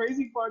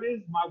 crazy part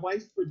is my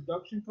wife's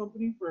production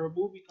company for a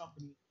movie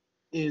company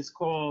is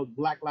called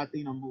Black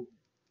Latina Movie.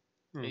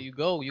 There you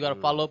go. You gotta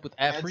follow up with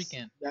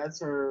African. That's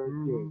her.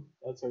 Mhm. Yeah,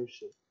 that's her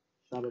shit.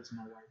 Shout out to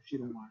my wife. She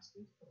don't watch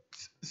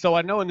this. So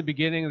I know in the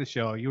beginning of the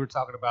show you were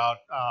talking about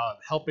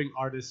helping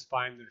artists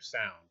find their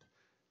sound.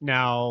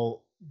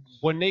 Now,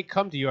 when they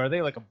come to you, are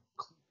they like a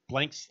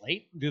blank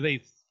slate? Do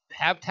they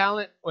have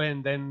talent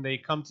and then they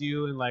come to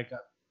you and like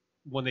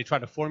when they try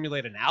to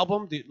formulate an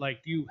album? Do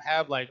you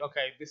have like,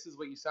 okay, this is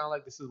what you sound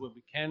like, this is what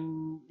we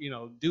can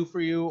do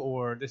for you,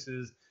 or this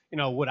is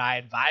would I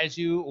advise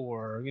you,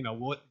 or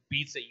what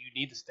beats that you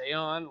need to stay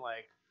on?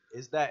 Like,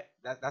 Is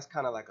that's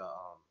kind of like a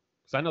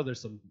so I know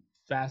there's some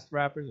fast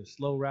rappers or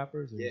slow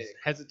rappers, there's Yeah.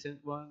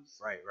 hesitant ones.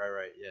 right,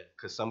 yeah.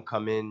 Because some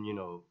come in,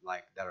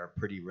 like that are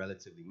pretty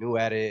relatively new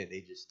at it.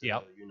 They just,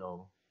 Yep.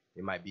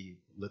 they might be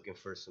looking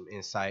for some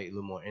insight, a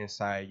little more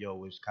insight.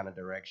 Which kind of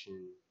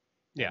direction?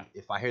 Yeah.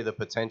 If I hear the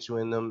potential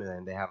in them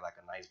and they have like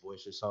a nice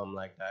voice or something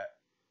like that,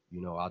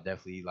 I'll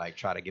definitely like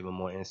try to give them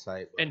more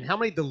insight. But And how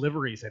many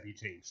deliveries have you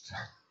changed?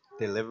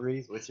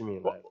 deliveries? What you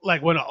mean?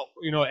 Like when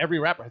every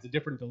rapper has a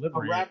different A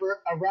delivery.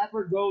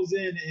 rapper goes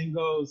in and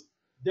goes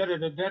da da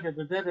da da da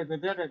da da da da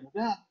da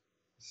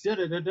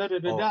da da da da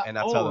da da. And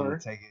I tell them Or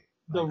to take it.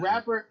 the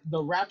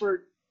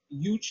rapper,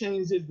 you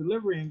change his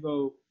delivery and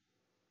go.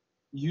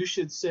 You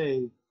should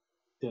say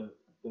the.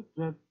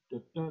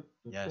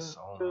 Yes.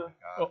 Oh my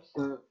gosh.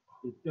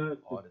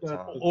 All the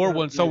time. Or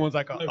when someone's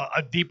like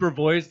a deeper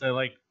voice, they're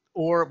like,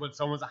 or when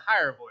someone's a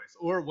higher voice,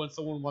 or when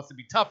someone wants to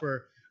be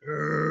tougher,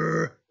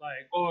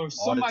 like, or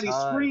somebody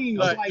time. screams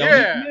Like, like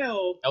yeah. Meek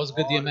Mill. That was a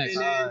good All the DMX. And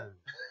then- time.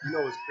 You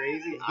know what's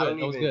crazy? That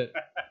was good.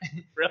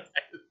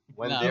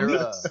 when Nah, they're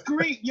Meek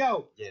scream,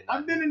 yo. yeah,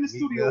 I've been in the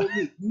studio with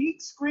Meek.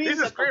 Meek screams He's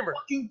a at the screamer.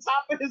 fucking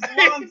top of his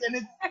lungs, and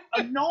it's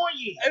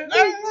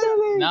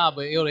annoying. Nah,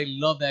 but yo, they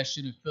love that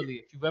shit in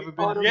Philly. If you've ever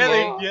been to Yeah,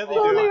 Philly, they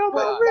oh do. my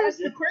But God. that's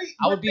the crazy.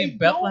 I would but be in they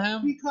don't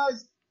Bethlehem.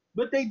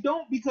 but they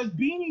don't because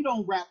Beanie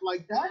don't rap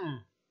like that.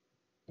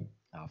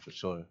 Oh, for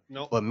sure.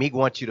 Nope. But Meek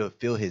wants you to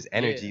feel his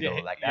energy Yeah, though.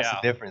 Like that's yeah.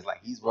 the difference.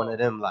 Like he's one of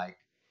them. Like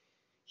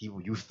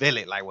you feel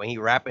it. Like when he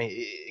rapping,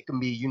 it can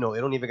be it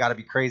don't even gotta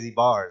be crazy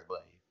bars,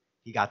 but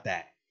he got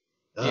that.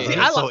 Yeah, See,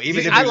 So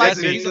even if I you like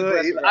listen Meek. to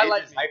it, even I if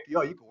like it's hype you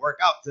up, you can work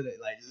out today.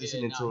 Like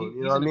listening nah, to him. You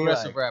he's know what I an mean?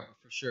 aggressive Like, rapper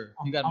for sure.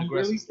 He got an I'm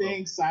aggressive really flow.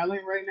 staying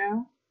silent right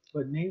now.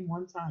 But name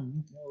one time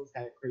Meek Mill's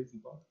had crazy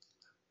bars.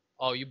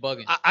 Oh, you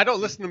bugging? I don't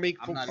listen to Meek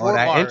I'm for not- four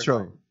that bars.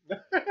 intro.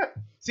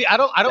 See, I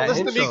don't That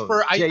listen to Meek intro.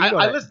 for. Yeah, you know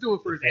I that- listen to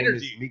it for his Famous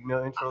energy. Meek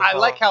Mill intro. I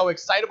like song. how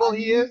excitable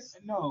he is.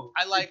 No,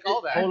 I like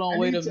all that. Hold on,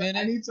 wait a to- minute.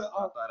 I need to. I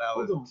thought that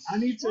Hold was. on. I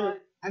need to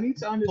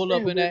understand. Pull up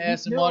in when that Meek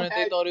Aston Mill Martin.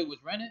 They had- thought it was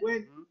rented.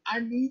 when I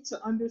need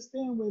to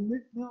understand when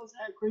Meek Mill's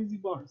had crazy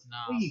bars.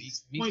 Nah,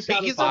 Please Meek- point Meek-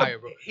 out he's a not a- fire,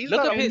 bro. He's Look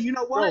not up a- And his you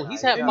know what? bro.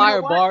 He's had And you fire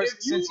know what? bars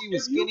If you- since he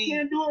was if you skinny.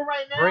 can't do it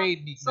right now,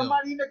 Braid Meek Mill.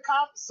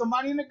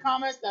 somebody in the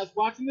comments that's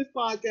watching this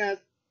podcast,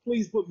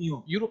 please put me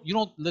on. You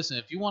don't listen.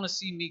 If you want to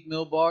see Meek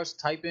Mill bars,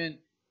 type in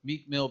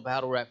Meek Mill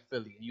battle rap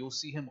Philly, and you'll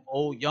see him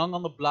old, young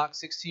on the block,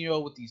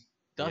 16-year-old with these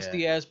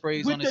dusty ass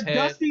braids With on his the head.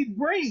 dusty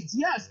braids,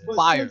 yes, but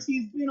Fire. since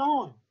he's been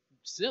on,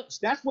 Still,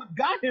 that's what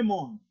got him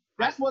on.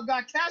 That's what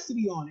got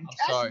Cassidy on, and I'm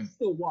Cassidy sorry.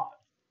 still watch.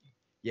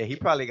 Yeah, he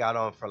probably got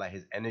on for like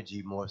his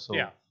energy more so.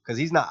 Yeah. Cause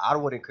he's not. I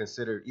wouldn't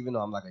consider, even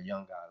though I'm like a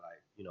young guy,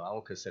 like I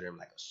won't consider him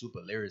like a super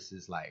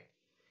lyricist. Like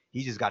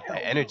he just got Hell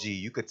that no. energy.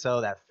 You could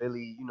tell that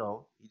Philly.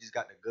 He just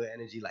got the good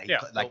energy. Like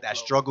Yeah. like that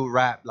Flow. struggle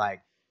rap,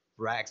 like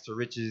rags to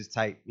riches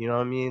type. You know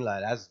what I mean?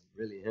 Like that's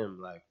really him.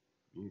 Like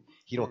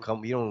he don't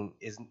come. He don't.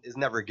 It's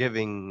never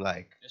giving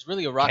like it's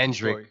really a Rocky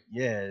Kendrick. story.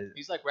 Yeah.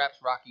 He's like raps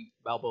Rocky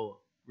Balboa,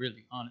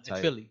 really, on in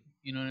Type. Philly.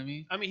 You know what I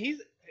mean? I mean,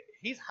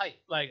 he's hype.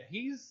 Like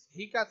he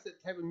got the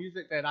type of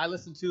music that I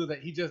listen to that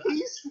he just.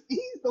 He's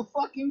the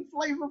fucking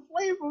flavor of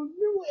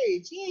new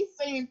age. He ain't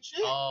saying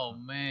shit. Oh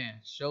man,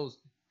 shows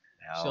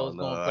Hell going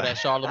no. for that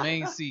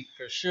Charlemagne seat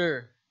for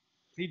sure.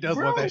 He does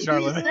Bro, want that he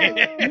Charlemagne.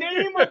 said,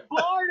 name a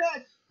bar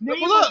that. Name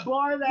Look, a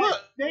bar that.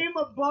 look. Name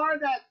a bar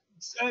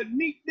that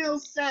Meek Mill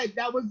said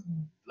that was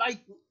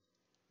like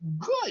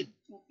good.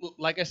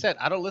 Like I said,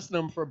 I don't listen to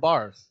him for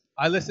bars.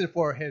 I listen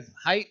for his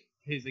hype,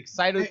 his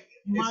excitement.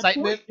 My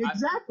Excitement. point,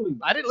 exactly.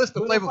 I didn't listen to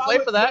But Flavor if I Flav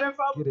was- for that. but if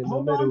I- Get in the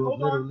hold middle on, of hold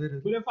little, on.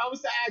 little. But if I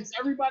was to ask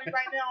everybody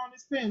right now on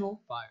this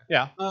panel, Fire.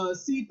 Yeah.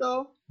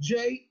 Cito,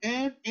 Jay,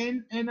 and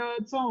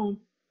Tone,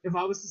 if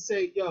I was to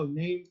say, yo,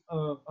 name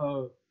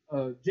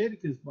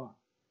Jadakiss bar,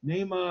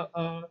 name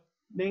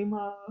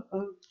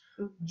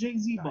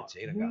Jay-Z Nah, bar.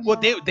 Jada Name, Well,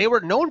 they were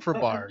known for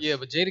bars. Yeah,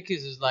 but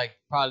Jadakiss is like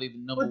probably the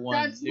number but one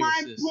that's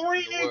my lyricist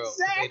point in the world.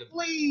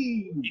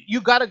 debatably. exactly.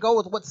 You got to go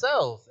with what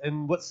sells,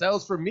 and what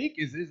sells for Meek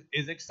is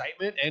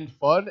excitement and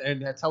fun,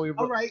 and that's how we.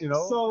 All right,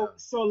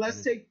 so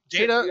let's take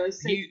Jada,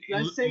 let's take,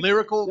 he's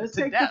lyrical let's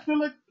to take death.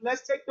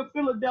 let's take the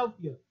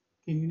Philadelphia.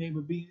 Can you name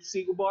a Beanie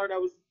Siegel bar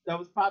that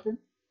was popping?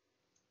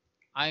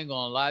 I ain't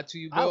gonna lie to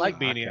you, bro. I like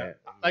Beanie. Okay.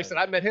 Like I said,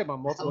 I met him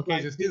on multiple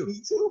occasions too.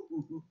 Beanie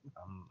too.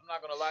 I'm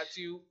not gonna lie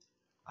to you.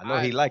 I know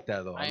he liked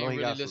that though. I I know ain't he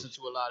really got listen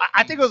some. to a lot of.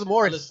 I think it was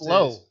more I listen to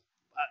slow. his-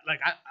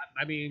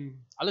 I mean,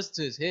 I listen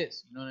to his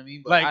hits. You know what I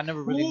mean? But Like, I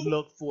never really who-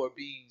 looked for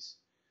beats.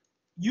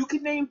 You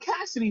can name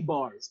Cassidy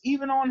bars,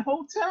 even on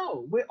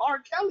Hotel with R.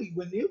 Kelly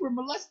when they were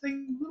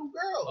molesting little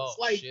girls. Oh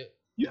like shit!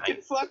 you can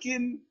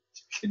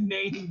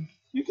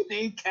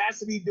name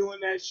Cassidy doing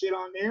that shit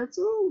on there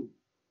too.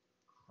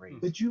 Crazy.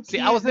 But you see,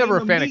 can't I was never a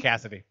name fan of Meek-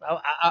 Cassidy. you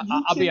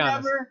I'll be can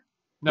honest. Never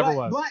Never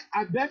was. But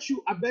I bet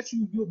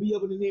you'll be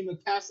able to name a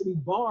Cassidy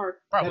bar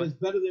Probably. that is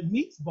better than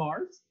Meek's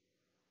bars.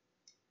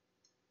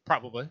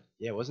 Probably.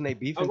 Yeah, wasn't they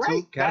beefing All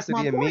right, too? that's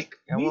my Cassidy and point. Meek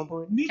at one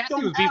point. Meek Cassidy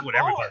don't was beef have with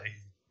bars. everybody.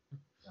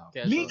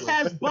 Cash Meek Flow.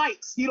 has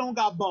bikes. He don't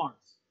got bars.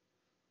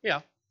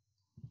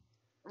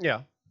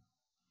 Yeah.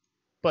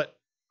 But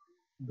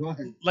Go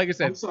ahead. like I I'm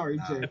said, sorry,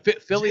 Jay.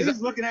 Philly's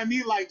Jay's looking at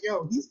me like,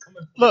 yo, he's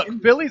coming. look.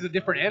 Philly's a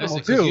different animal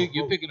Listen, 'cause too.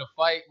 you're picking a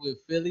fight with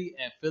Philly,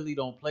 and Philly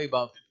don't play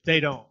about. They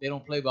don't. They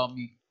don't play about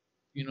me.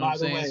 You know By what I'm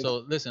the saying? way, So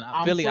listen,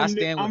 I'm Philly, I from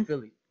New- stand I'm- with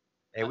Philly.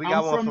 Hey, we I'm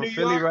got one from from New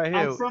Philly York. right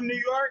here. I'm from New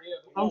York.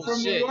 I'm Oh, from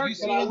New shit. York. You but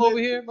see I him live- over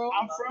here, bro?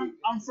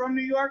 I'm from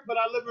New York, but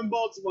I live in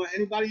Baltimore.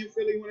 Anybody in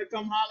Philly want to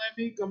come holler at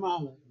me? Come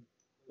holler.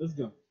 Let's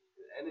go.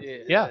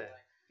 Yeah.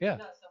 Yeah.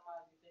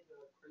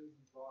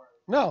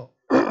 No.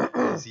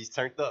 He's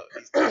turned up.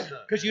 He's turned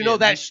up. Because you know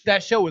that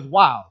that show is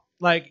wild.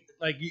 Like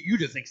you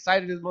just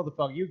excited as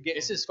motherfucker. You get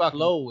It's his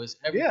flow, it's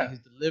everything, Yeah. his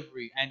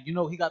delivery, and you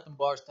know he got them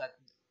bars that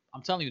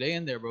I'm telling you, they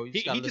in there, bro. You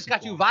he gotta just listen got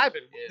for you him.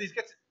 vibing. Yeah. These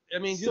gets, I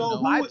mean, you So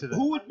just vibe to them.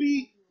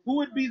 who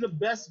would be the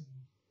best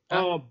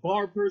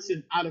bar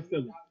person out of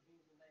Philly?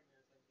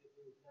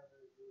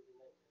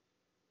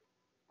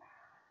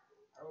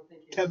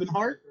 Kevin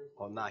Hart?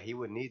 Oh nah, he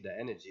would need the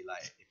energy.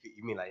 Like if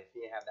you mean like if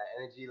he didn't have that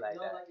energy like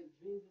that.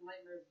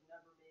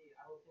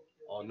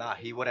 Oh nah,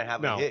 he wouldn't have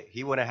No. a hit.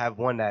 He wouldn't have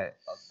one that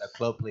the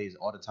club plays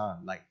all the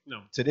time. Like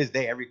No. to this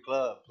day, every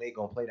club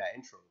gonna play that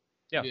intro.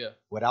 Yeah.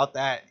 Without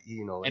that,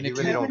 you know, And he if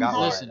really you- don't got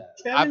one. listen, Like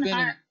that. I've Kevin been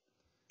in. Hart.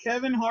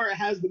 Kevin Hart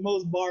has the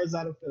most bars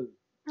out of Philly.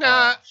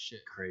 Nah, Oh,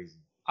 shit. Crazy.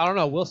 I don't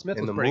know. Will Smith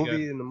In was the pretty movie,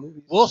 good. in the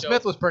movie. Will Show.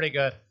 Smith was pretty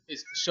good.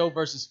 It's show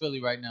versus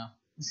Philly right now.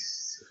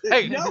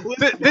 Hey, No,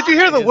 it's did you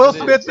hear the Yes, Will it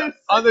is. Smith Just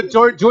on the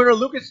saying. Joyner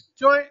Lucas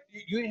joint?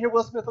 You didn't hear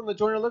Will Smith on the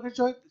Joyner Lucas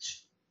joint?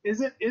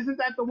 Isn't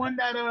that the one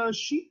that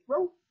Sheik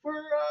wrote for?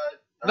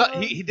 No,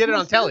 he did it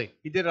on telly.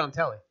 He did it on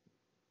telly.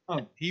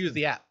 Oh. He used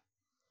the app.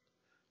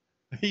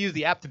 He used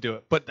the app to do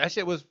it. But that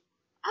shit was.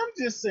 I'm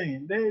just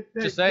saying.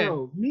 Just saying.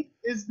 Bro, Meek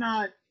is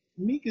not.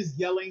 Meek is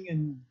yelling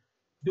and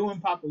doing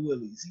Papa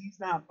Willies. He's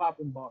not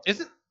popping bars.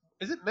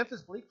 Isn't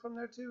Memphis Bleak from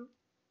there too?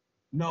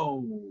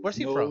 No. Where's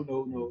he no, from?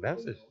 No.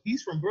 Memphis.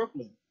 He's from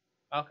Brooklyn.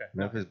 Okay.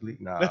 Memphis Bleak.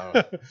 Nah. I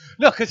don't-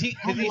 No, because he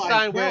I'm like,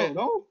 signed bro, with.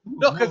 don't-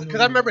 No, because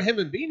I remember him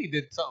and Beanie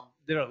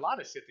did a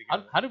lot of shit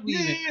together. How did we Yeah,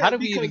 even? yeah, How did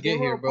we because even they get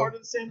were here, a bro? Part of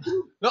the same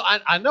group. No,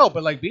 I know,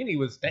 but like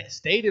Beanie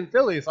stayed in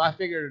Philly, so I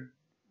figured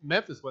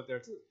Memphis went there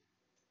too.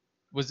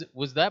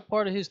 Was that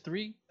part of his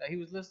 3 that he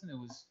was listing? It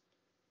was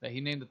that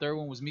he named the third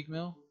one was Meek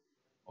Mill.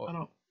 Or, I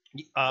don't.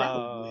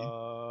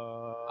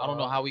 I don't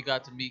know how we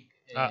got to Meek.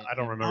 I don't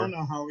I remember. don't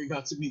know how we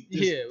got to meet.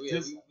 Yeah,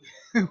 This,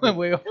 we went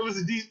way off. it was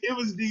a deep. It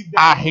was a deep.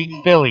 I dive.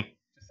 hate Philly.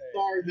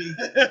 Sorry,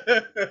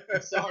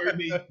 Meek. Sorry,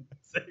 Meek.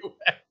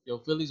 Yo,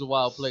 Philly's a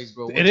wild place,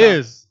 bro. One It time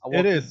is. I walked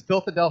It is.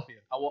 Philadelphia.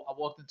 I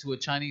walked into a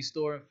Chinese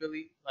store in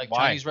Philly, like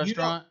Why? Chinese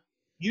restaurant.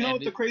 You know And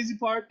what the crazy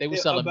part? they were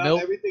selling about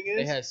milk, Everything is.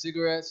 They had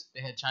cigarettes. They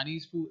had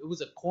Chinese food. It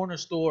was a corner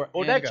store and a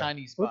Bodega.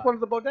 Chinese Which spot. one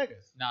of the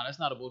bodegas? Nah, that's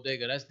not a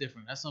bodega. That's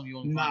different. That's something you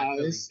only find Nah, in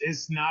Philly.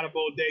 it's not a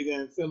bodega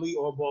in Philly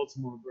or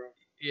Baltimore, bro.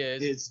 Yeah,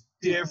 It's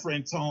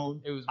different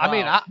tone. it was. I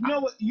mean,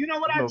 wild. You know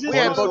what I No just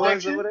had saw bodegas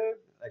election? over there.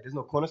 Like there's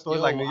no corner stores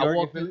Yo, like New I York.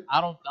 walked and in, Philly?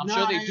 I'm No,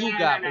 sure they do no,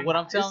 got, no, but what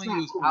I'm it's telling not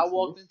you is, cool, I fool.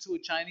 walked into a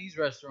Chinese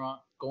restaurant,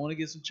 going to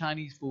get some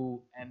Chinese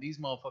food, and these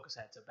motherfuckers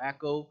had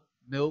tobacco,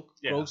 milk,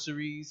 Yeah.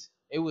 groceries.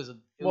 It was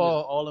Well,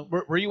 all in.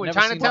 were you in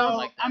Never seen Chinatown? nothing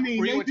like that. I mean,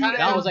 Were you they in do that.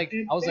 Chinatown? I was like-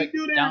 I was they like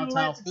do that downtown in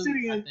Atlantic Philly,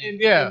 City I and,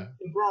 think. Yeah.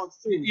 and Bronx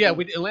too. Yeah,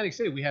 we Atlantic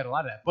City. We had a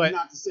lot of that, but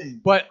not the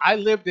same. But I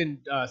lived in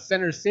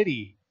Center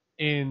City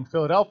in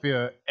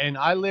Philadelphia, and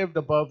I lived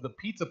above the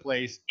pizza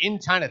place in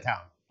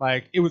Chinatown.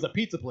 Like it was a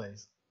pizza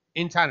place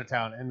in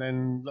Chinatown, and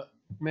then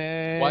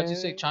man, Why'd you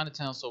say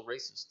Chinatown so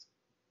racist?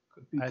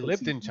 I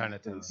lived in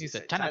Chinatown. He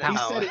said He Chinatown.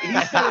 said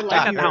it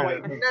like he Chinatown.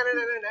 white.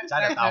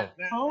 Chinatown.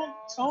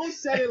 Tone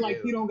said it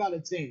like he don't got a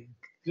team.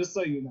 Just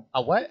so you know,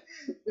 A what?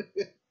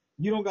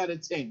 you don't got a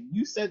team.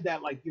 You said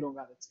that like you don't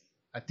got a team.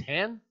 A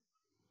tan?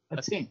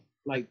 A team,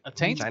 like A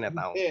taint?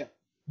 Chinatown.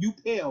 You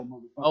pale,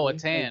 motherfucker. Oh, a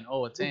tan.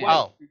 Oh, a tan. White.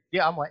 Oh,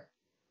 yeah, I'm white.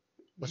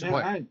 What's your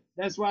point?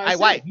 That's why I I said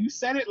white. it. You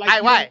said it like I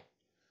you- white.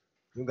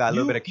 You got a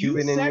little bit of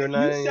Cuban in said, your You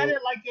name. said it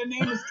like your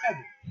name is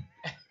Kevin.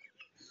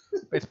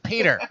 It's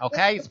Peter.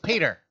 Okay, it's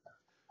Peter.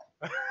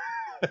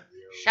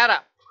 Shut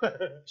up.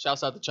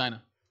 Shouts out to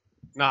China.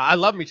 No, I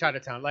love me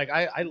Chinatown. Like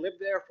I lived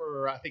there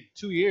for I think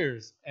 2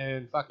 years,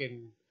 and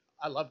fucking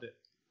I loved it.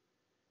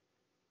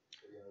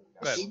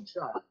 Good. Big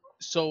shot.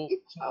 So Big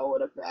shot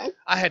with a bag.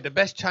 I had the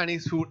best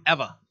Chinese food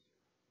ever.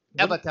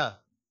 Ever.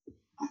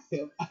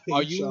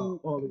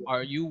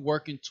 are you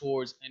working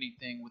towards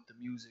anything with the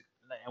music?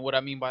 And what I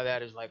mean by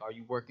that is like, are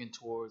you working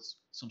towards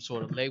some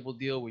sort of label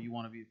deal where you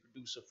want to be a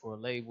producer for a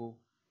label?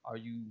 Are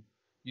you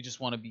just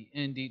want to be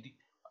indie?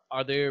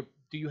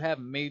 Do you have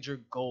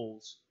major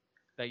goals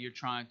that you're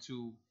trying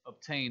to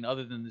obtain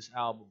other than this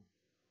album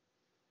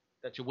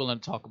that you're willing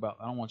to talk about?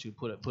 I don't want you to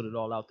put it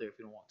all out there if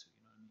you don't want to.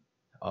 You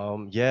know what I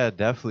mean? Yeah,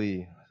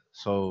 definitely.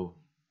 So,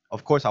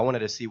 of course, I wanted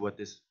to see what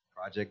this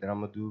project that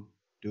I'm gonna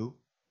do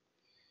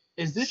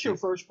Is this your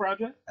first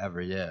project?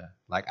 ever. Yeah,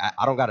 like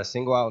I don't got a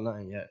single out,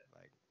 nothing yet.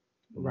 Like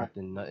Right.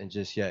 nothing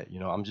just yet. You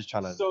know, I'm just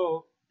trying to.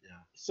 So, yeah.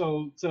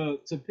 So to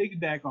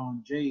piggyback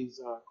on Jay's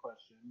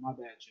question, my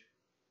bad, Jay.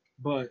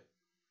 But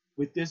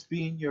with this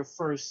being your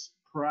first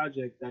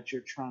project that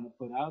you're trying to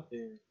put out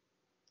there,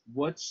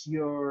 what's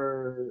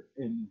your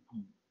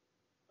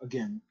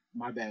again,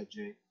 my bad,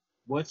 Jay.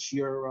 What's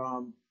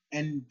your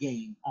end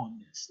game on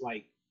this?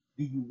 Like,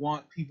 do you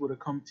want people to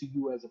come to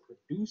you as a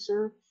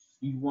producer?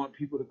 Do you want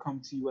people to come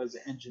to you as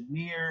an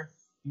engineer?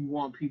 Do you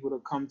want people to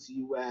come to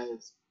you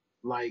as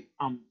like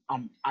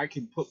I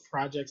can put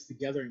projects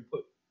together and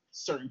put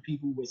certain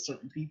people with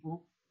certain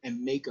people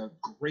and make a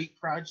great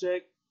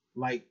project?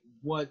 Like,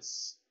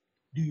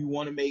 do you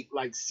want to make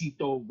like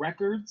Xito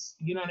records?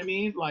 You know what I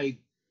mean? Like,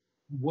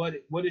 what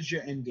is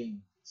your end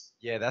game?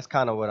 Yeah, that's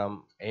kind of what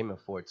I'm aiming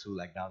for too.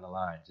 Like down the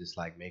line, just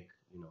like make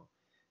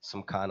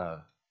some kind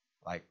of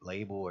like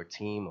label or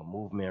team or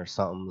movement or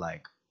something.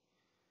 Like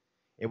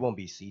it won't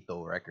be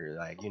Cito record.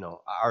 Like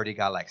I already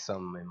got like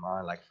something in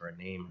mind, like for a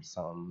name or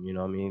something. You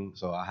know what I mean?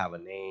 So I have a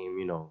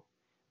name,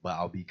 but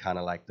I'll be kind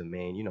of like the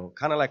main,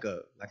 kind of like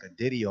a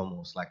Diddy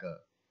almost, like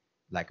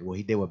what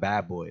he did with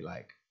Bad Boy,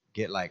 like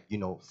get like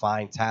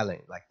find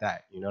talent like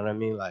that. You know what I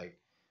mean? Like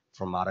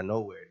from out of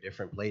nowhere,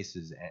 different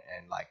places,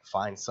 and like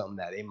find something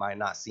that they might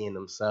not see in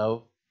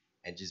themselves,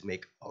 and just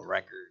make a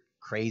record,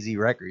 crazy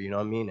record, you know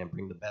what I mean, and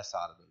bring the best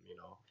out of them, you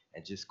know,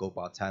 and just scope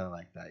out talent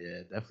like that.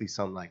 Yeah, definitely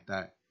something like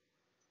that.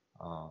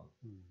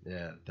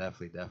 Yeah,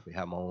 definitely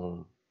have my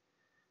own,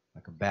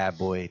 like a bad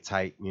boy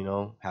type, you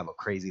know, have a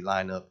crazy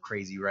lineup,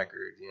 crazy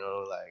record, you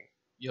know, like.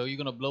 Yo, you're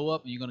gonna blow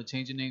up and you're gonna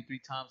change your name 3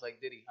 times like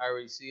Diddy. I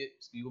already see it.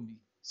 So you're gonna be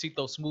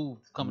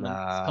Xitoosoundz coming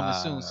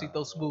soon.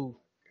 Xitoosoundz.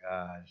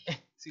 Gosh.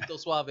 Xito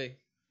Suave.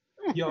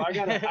 Yo, I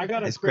got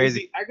a It's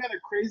crazy, crazy. I got a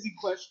crazy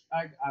question.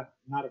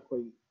 Not a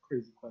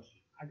crazy question.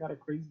 I got a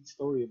crazy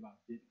story about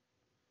Diddy.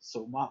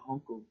 So my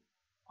uncle,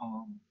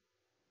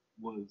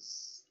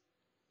 was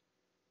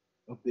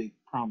a big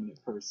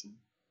prominent person.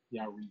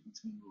 Y'all read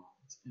between the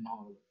lines and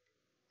all of it.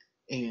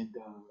 And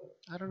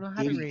I don't know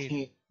how to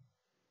read.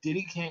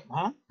 Diddy came,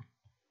 huh?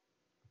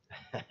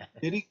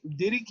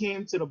 Diddy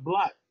came to the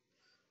block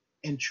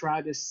and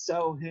tried to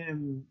sell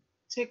him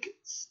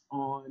tickets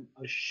on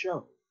a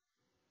show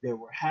they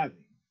were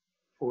having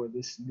for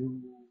this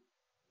new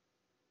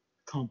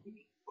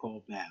company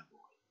called Bad Boy.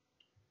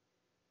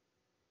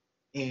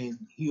 And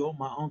he owed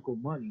my uncle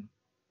money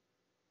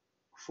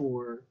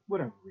for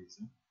whatever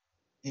reason.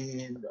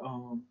 And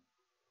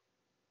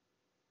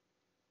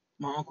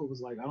my uncle was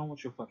like, I don't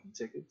want your fucking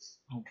tickets.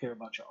 I don't care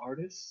about your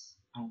artists.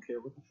 I don't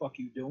care what the fuck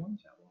you doing.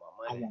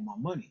 I want my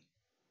money.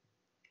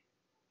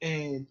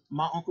 And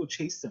my uncle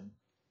chased him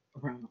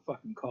around the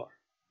fucking car.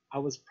 I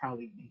was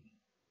probably maybe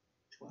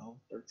 12,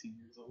 13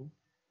 years old.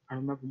 I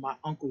remember my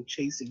uncle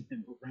chasing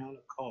him around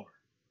a car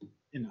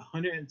in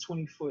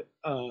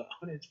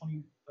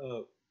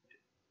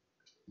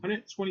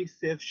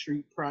 125th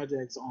Street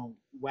projects on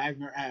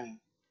Wagner Ave.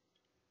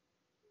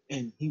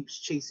 And he was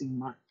chasing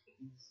my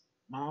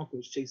uncle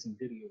was chasing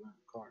Diddy around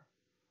the car.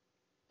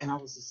 And I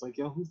was just like,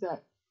 yo, who's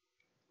that?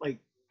 Like,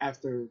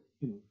 after,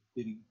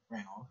 Diddy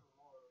ran off,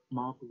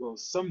 my uncle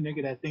goes, some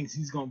nigga that thinks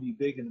he's gonna be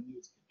big in the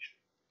music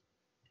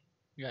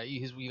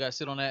industry. You gotta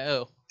sit on that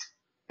L.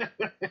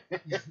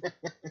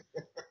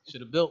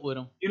 Should have built with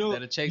him. You know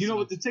instead of chasing him.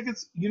 what the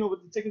tickets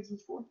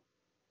was for?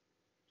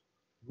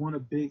 One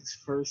of Big's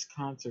first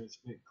concerts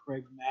with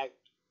Craig Mack,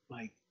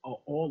 like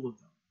all of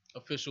them.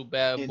 Official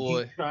Bad And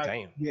Boy.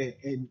 Damn. Yeah,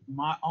 and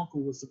my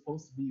uncle was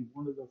supposed to be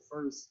one of the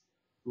first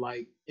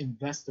like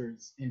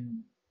investors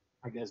in,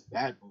 I guess,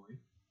 Bad Boy.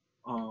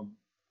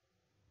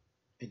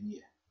 And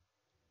yeah,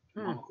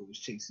 my uncle was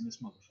chasing this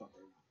motherfucker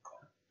around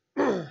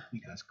the car.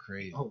 That's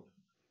crazy. Oh,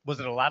 Was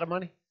it a lot of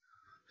money?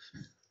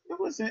 it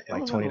wasn't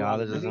Like $20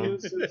 $20 or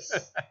something?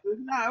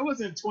 Nah, it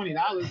wasn't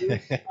 $20. It was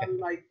probably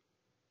like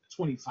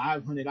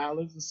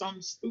 $2,500 or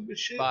some stupid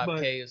shit. 5K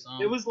but or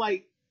something. it was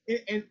like,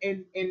 and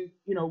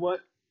you know what,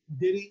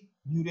 Diddy,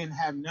 you didn't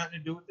have nothing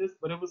to do with this,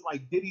 but it was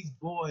like Diddy's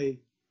boy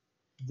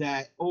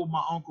that owed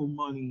my uncle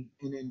money,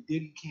 and then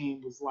Diddy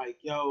came, was like,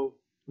 yo,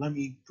 let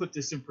me put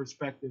this in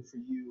perspective for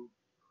you,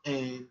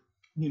 and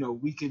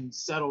we can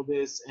settle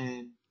this.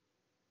 And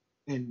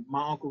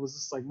my uncle was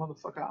just like,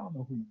 motherfucker, I don't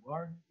know who you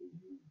are.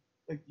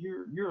 Like,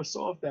 you're a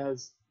soft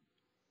ass,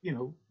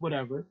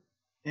 whatever.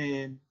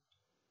 And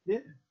yeah,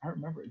 I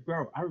remember it,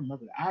 bro. I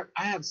remember that.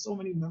 I have so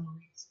many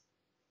memories.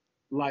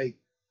 Like,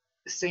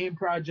 same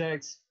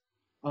projects.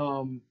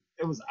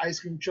 It was an ice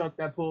cream truck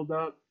that pulled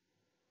up.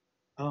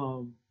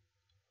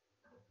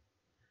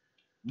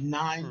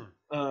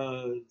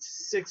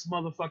 6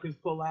 motherfuckers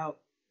pull out.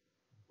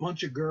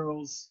 Bunch of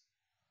girls.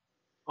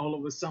 All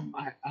of a sudden,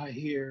 I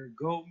hear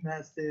go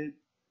method,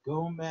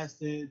 and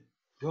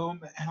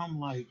I'm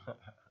like,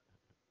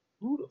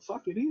 who the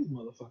fuck are these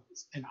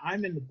motherfuckers? And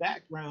I'm in the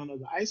background of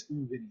the ice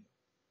cream video.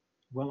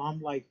 Well, I'm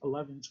like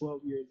 11,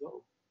 12 years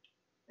old.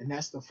 And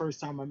that's the first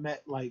time I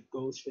met like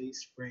Ghostface,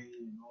 Spray,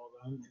 and all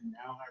them. And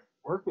now I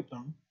work with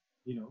them.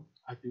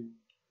 I do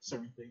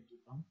certain things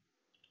with them.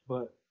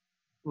 But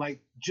like,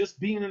 just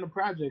being in the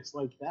projects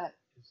like that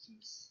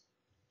is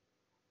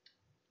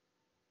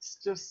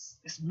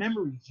it's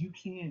memories. You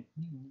can't,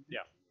 Yeah.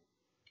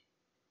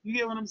 You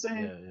get what I'm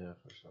saying? Yeah,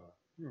 for sure.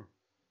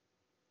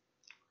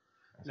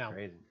 That's Now-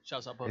 crazy.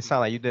 Shouts out, It Puppy. sounds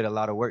like you did a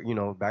lot of work,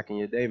 back in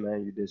your day,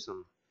 man. You did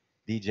some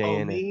DJing. Oh,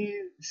 and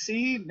me?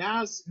 See,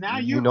 now You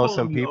you're know calling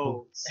some me people.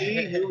 old.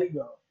 See, here we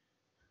go.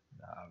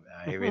 Nah, man,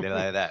 I ain't really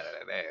like that.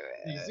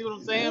 You see what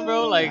I'm saying,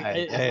 bro? Like, Right,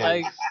 it's yeah.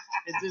 like,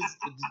 it's just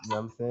You know what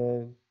I'm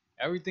saying?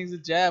 everything's a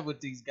jab with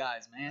these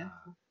guys, man.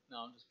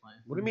 No, I'm just playing.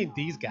 What do you mean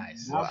these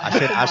guys? Well,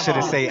 I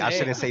shouldn't say Yeah.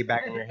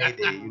 back in your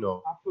heyday. I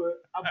put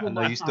I know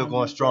my you still time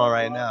going in, strong bro.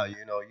 right now. You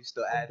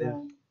still I've active.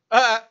 done-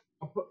 Uh,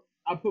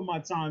 I put my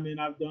time in.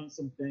 I've done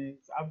some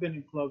things. I've been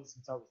in clubs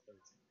since I was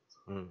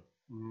 13.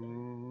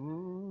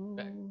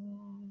 That's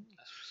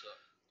what's up.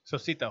 So,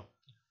 Cito,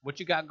 what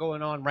you got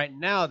going on right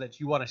now that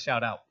you want to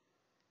shout out?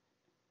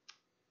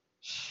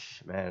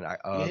 Man,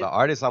 Yeah. the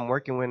artists I'm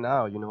working with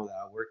now, that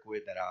I work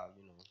with, that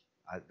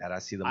I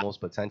see the I- most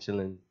potential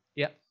in.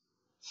 Yep.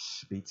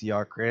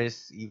 BTR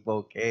Chris,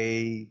 Evo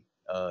K,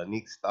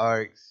 Nick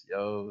Starks,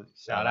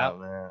 shout out,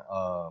 man.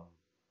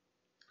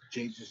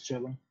 Jay just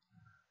chilling.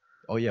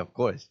 Oh yeah, of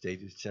course, Jay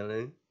just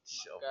chilling.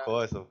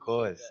 God. Of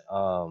course.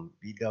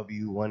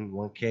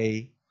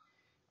 BW1K,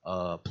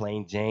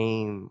 Plain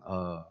Jane,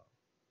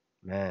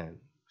 Man,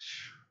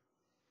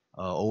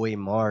 OA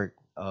Mark.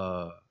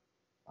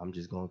 I'm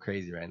just going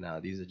crazy right now.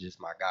 These are just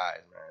my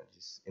guys, man.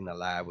 Just in the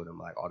lab with them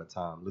like all the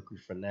time. Liquid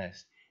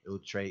Finesse, Ill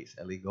Traits,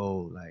 Ellie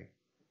Gold, like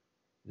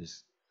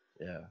just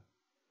yeah.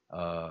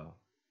 Uh,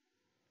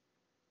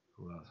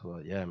 who else? Who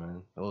else? Yeah,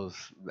 man. Those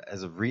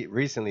as of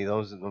recently,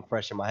 those are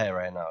fresh in my head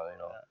right now. You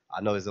know,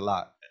 I know there's a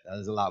lot.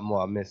 There's a lot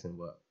more I'm missing,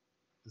 but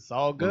It's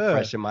all they're good.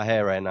 fresh in my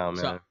head right now,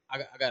 So man. I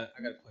got a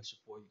question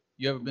for you.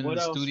 You ever been What in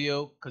the else?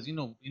 studio? Because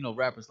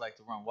rappers like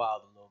to run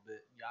wild a little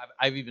bit. Yeah,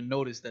 I've even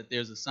noticed that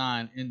there's a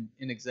sign in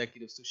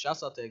executive.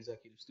 Shouts out to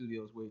executive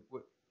studios where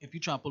if you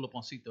try and pull up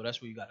on Cito,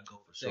 that's where you got to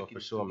go. For sure,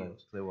 Executive man.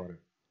 Studios. Clearwater.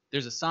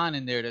 There's a sign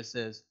in there that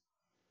says,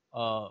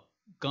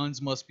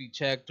 guns must be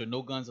checked or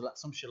no guns allowed,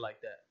 some shit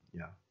like that.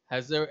 Yeah.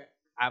 Has there?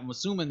 I'm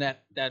assuming that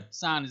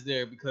sign is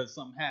there because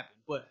something happened.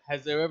 But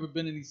has there ever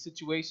been any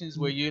situations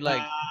where you're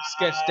like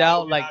sketched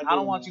out, like I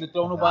don't want you to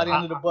throw nobody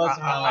under the bus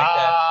or anything like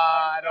that?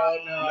 I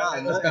don't know. Nah,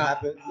 That's nothing not-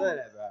 happened. None of that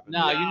happened.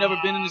 Nah, you never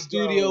been in the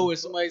studio bro. where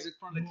somebody's in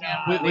front of the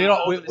camera. We- and we they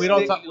don't- over we- the we don't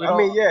stick, talk- you we like, I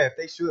mean, yeah, if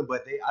they shoot,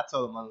 but I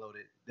told them unload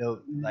it.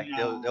 They'll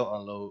they'll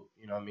unload.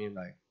 You know what I mean?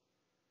 Like,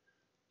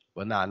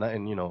 but nah,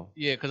 nothing. You know.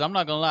 Yeah, because I'm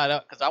not gonna lie,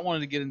 because I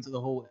wanted to get into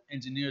the whole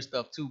engineer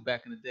stuff too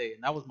back in the day,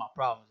 and that was my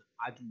problem.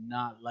 I do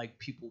not like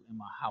people in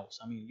my house.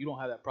 I mean, you don't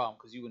have that problem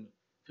because you in the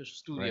official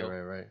studio,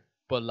 Right.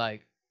 but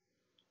like,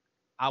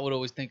 I would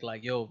always think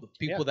like, yo, the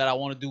people that I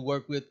want to do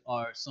work with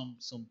are some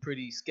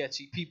pretty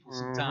sketchy people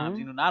sometimes. Mhm.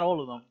 You know, not all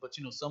of them, but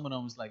you know, some of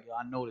them is like, yo,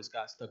 I know this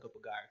guy stuck up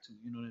a guy or two.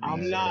 You know what I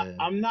mean?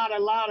 I'm not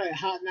allowed at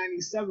Hot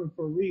 97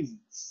 for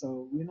reasons.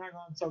 So we're not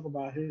gonna talk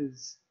about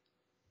his,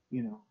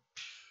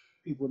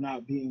 people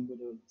not being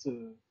able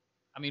to.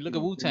 I mean, look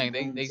at Wu Tang.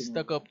 They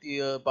stuck up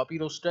the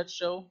Papito Stretch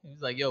show. He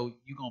was like, yo,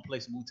 you gonna play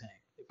some Wu Tang?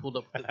 They pulled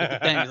up the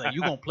thing. He's like,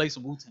 you gonna play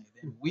some Wu Tang?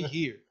 Then we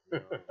here.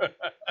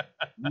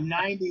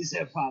 90s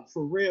hip hop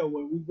for real.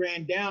 When we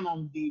ran down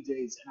on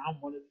DJs, and I'm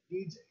one of the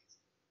DJs,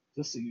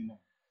 just so you know.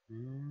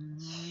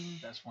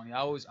 That's funny. I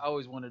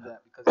always wondered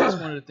that because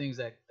that's one of the things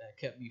that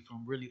kept me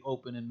from really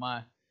opening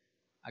my,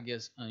 I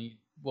guess,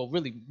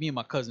 really me and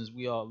my cousins,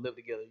 we all lived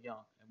together young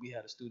and we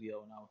had a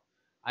studio, and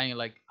I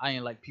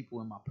ain't like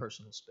people in my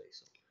personal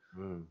space.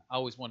 So I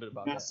always wondered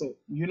about that. So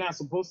you're not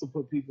supposed to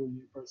put people in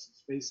your personal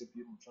space if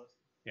you don't trust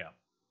them.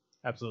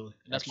 Yeah, absolutely.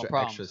 And that's extra, my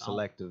problem. Extra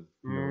selective.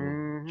 You know,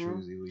 Mhm.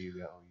 choosy who you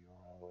got. Who you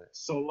on with.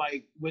 So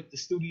like with the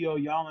studio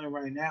y'all in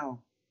right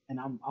now,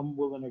 and I'm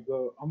willing to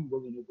go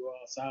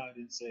outside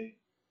and say,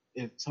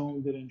 if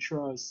Tone didn't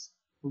trust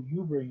who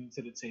you bring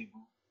into the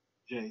table,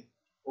 Jay,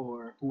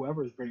 or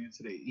whoever is bringing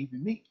today,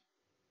 even me,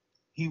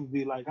 he would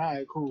be like, all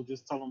right, cool,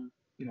 just tell him,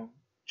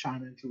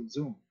 chime into a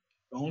Zoom.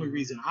 The only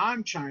reason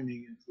I'm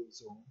chiming into a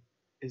Zoom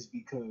is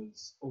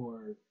because,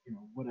 or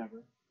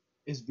whatever,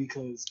 is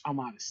because I'm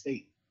out of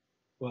state.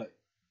 But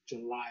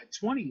July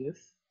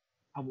 20th,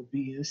 I will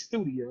be in the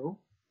studio.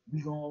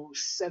 We gonna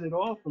set it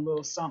off a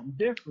little something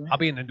different.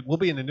 We'll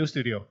be in the new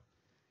studio.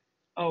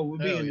 Oh, we'll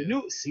be Hell in the yeah.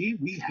 new. See,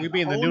 we have We'll be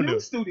a in the whole new.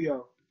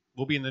 studio.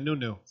 We'll be in the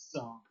new.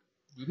 So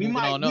We we moving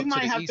might- on we up might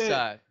to the have east to-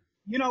 side.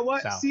 you know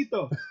what, South.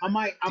 Cito? I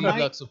might,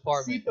 Deluxe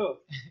apartment Cito,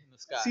 in the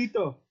sky.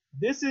 Cito.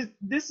 This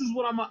is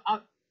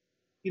what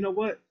you know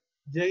what,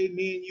 Jay,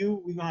 me and you,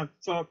 we're gonna have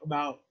to talk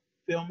about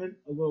filming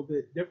a little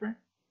bit different.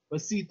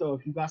 But Cito,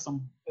 if you got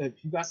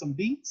some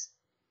beats,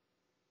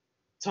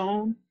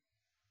 Tone,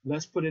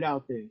 let's put it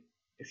out there.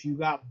 If you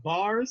got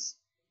bars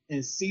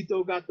and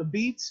Cito got the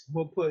beats,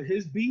 we'll put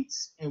his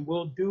beats and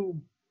we'll do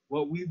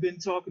what we've been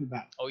talking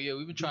about. Oh yeah,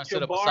 we've been trying to Get set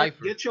your up a bar-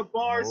 cipher. Get your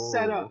bars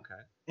set up.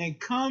 Okay. And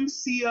come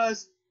see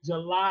us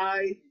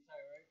July.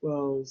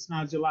 Well, it's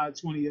not July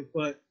 20th,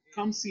 but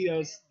come see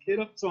us. Hit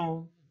up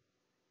Tone.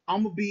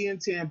 I'm gonna be in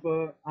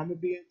Tampa. I'm gonna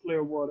be in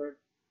Clearwater.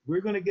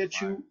 We're gonna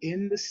get you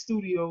in the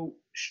studio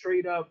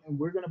straight up, and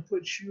we're gonna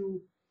put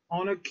you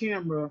on a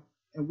camera,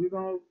 and we're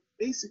gonna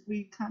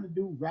basically kind of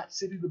do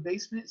Rhapsody the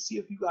Basement. See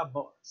if you got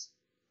bars.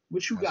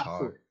 What you That's got hard.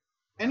 for it?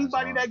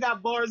 Anybody hard. that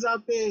got bars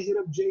out there, hit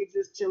up Jay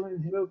Just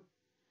Chillin'. Hit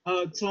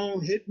up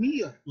Tone. Hit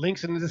me up.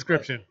 Links in the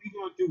description. We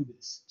gonna do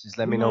this. Just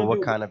let We me know gonna what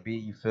do it. kind of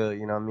beat you feel.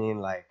 You know what I mean?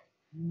 Like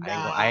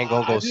Nah, I ain't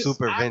gonna go just-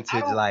 super I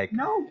vintage don't- like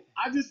No,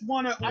 I just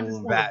wanna.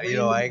 boom bap. You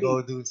know, I ain't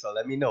gonna do so.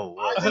 Let me know.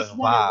 I What just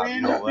want a vibe? You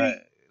random know what?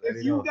 beat. Let If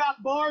me you know.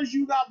 got bars,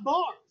 you got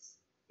bars.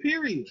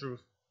 Period.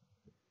 Truth.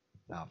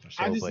 Nah, for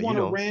sure. I just but want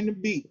you a know, random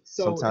beat.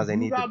 So sometimes if they you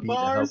need the got beat to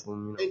help bars them.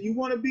 You know. and you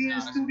want to be in Nah,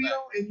 the that's studio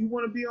fact. and you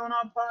want to be on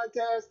our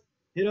podcast,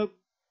 hit up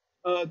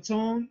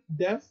Tone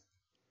Def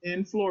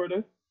in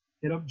Florida.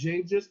 Hit up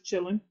Jay Just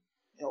Chillin',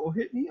 or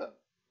hit me up,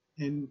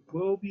 and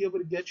we'll be able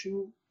to get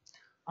you.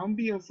 I'm gonna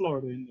be in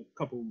Florida in a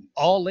couple of weeks.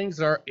 All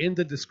links are in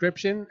the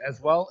description as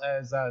well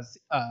as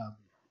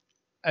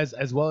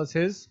well as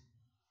his.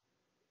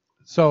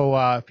 So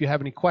if you have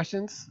any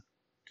questions,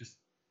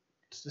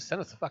 just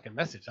send us a fucking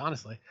message.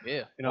 Honestly,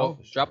 Yeah, You know?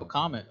 drop a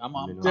comment. I'm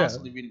Yeah.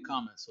 constantly reading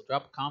comments, so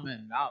drop a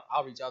comment and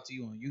I'll reach out to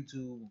you on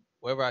YouTube,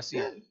 wherever I see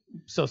Yeah. it.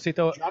 so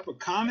Cito, Drop a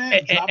comment.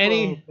 A-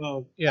 any-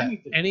 yeah,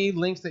 anything. any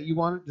links that you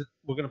want,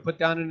 we're gonna put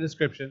down in the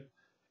description,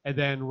 and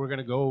then we're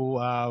gonna go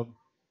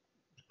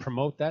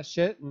promote that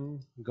shit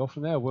and go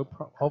from there.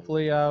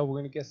 Hopefully we're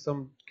gonna get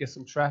some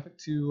traffic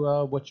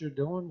to what you're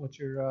doing, what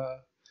you're.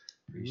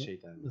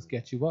 Appreciate that. Let's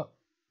get you up.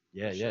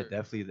 Yeah, For yeah, sure.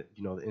 definitely.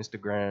 You know, the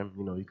Instagram.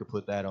 You know, you could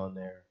put that on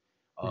there.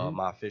 Mhm.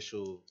 My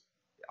official.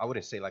 I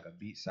wouldn't say like a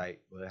beat site,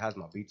 but it has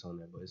my beats on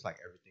there. But it's like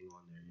everything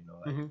on there. You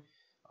know,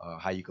 like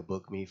how you could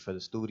book me for the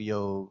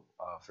studio,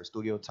 for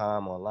studio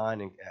time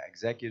online and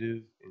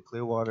Executive in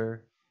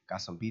Clearwater.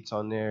 Got some beats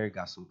on there.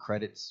 Got some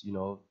credits. You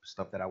know,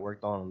 stuff that I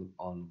worked on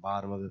the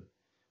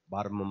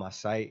bottom of my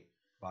site,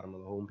 bottom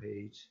of the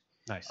homepage.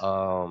 Nice.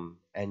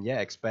 And yeah,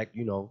 expect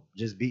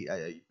just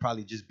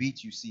probably just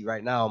beats you see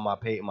right now on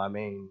my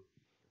main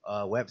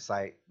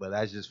website, but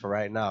that's just for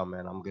right now,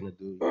 man. I'm gonna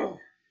do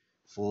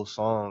full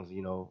songs,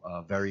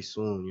 very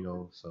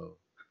soon, So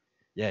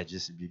yeah,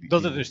 just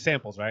Those are just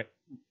samples, right?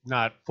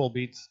 Not full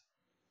beats.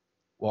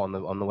 well on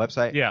the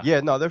website. Yeah.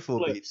 Yeah, no, they're full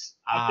Clips. beats.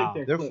 I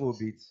think They're clips. full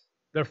beats.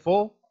 They're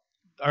full.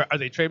 Are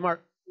they trademarked?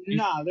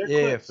 Nah, they're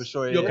Yeah, clips. for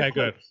sure. Okay, Yeah.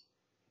 good.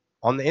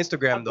 On the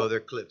Instagram though, they're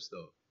clips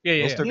though. Yeah,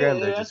 yeah. Instagram, Yeah,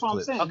 they're that's just what I'm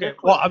clips. saying. Okay. They're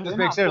Well, clips. I'm just They're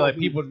making not sure full like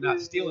people beats.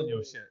 not stealing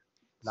your shit.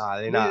 Nah,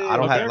 they're not. Yeah, I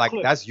don't they're have like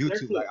clips. that's They're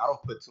YouTube. Like I clips.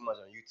 don't put too much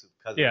on YouTube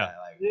because Yeah. of that.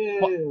 Like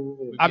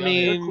Yeah. I Yeah,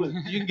 mean, they're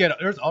clips. you can get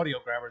there's audio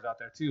grabbers out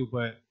there too,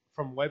 but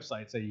from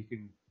websites that you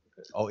can.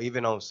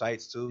 even on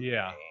sites too.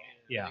 Yeah. Man,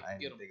 Yeah. I didn't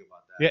Get even 'em. think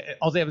about that. Yeah.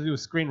 All they have to do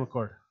is screen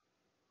record.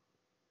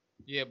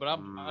 Yeah, but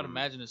I'd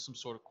imagine it's some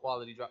sort of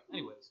quality drop.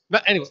 Anyways,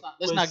 But anyway,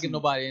 let's not give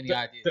nobody any the-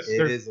 ideas. the- It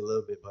There's- is a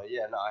little bit, but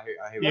yeah, no, I hear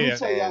Let what me you're tell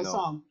saying. y'all though.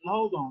 something.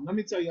 Hold on. Let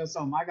me tell y'all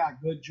something. I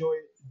got good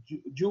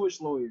Jewish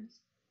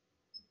lawyers.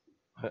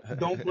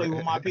 Don't play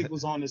with my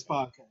peoples on this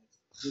podcast.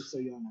 Just so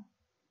y'all know.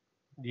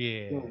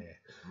 yeah.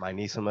 Might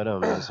need some of them,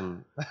 man,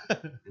 some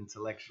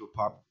intellectual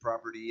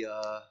property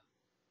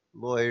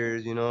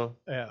lawyers,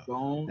 Yeah.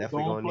 Don't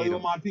Definitely gonna play need with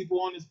 'em. my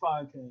people on this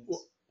podcast.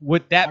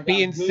 With I that got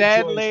being good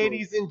said, choice,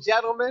 ladies and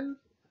gentlemen,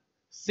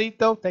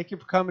 Xito, thank you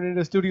for coming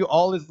into the studio.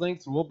 All his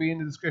links will be in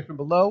the description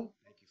below.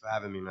 Thank you for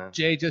having me, man.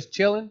 Jay just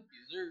chilling.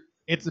 Yes, sir.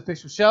 It's an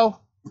official show.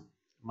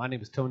 My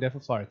name is Tony Deaf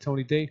from Florida.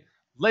 Tony D.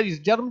 Ladies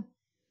and gentlemen,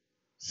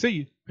 see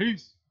you.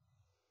 Peace.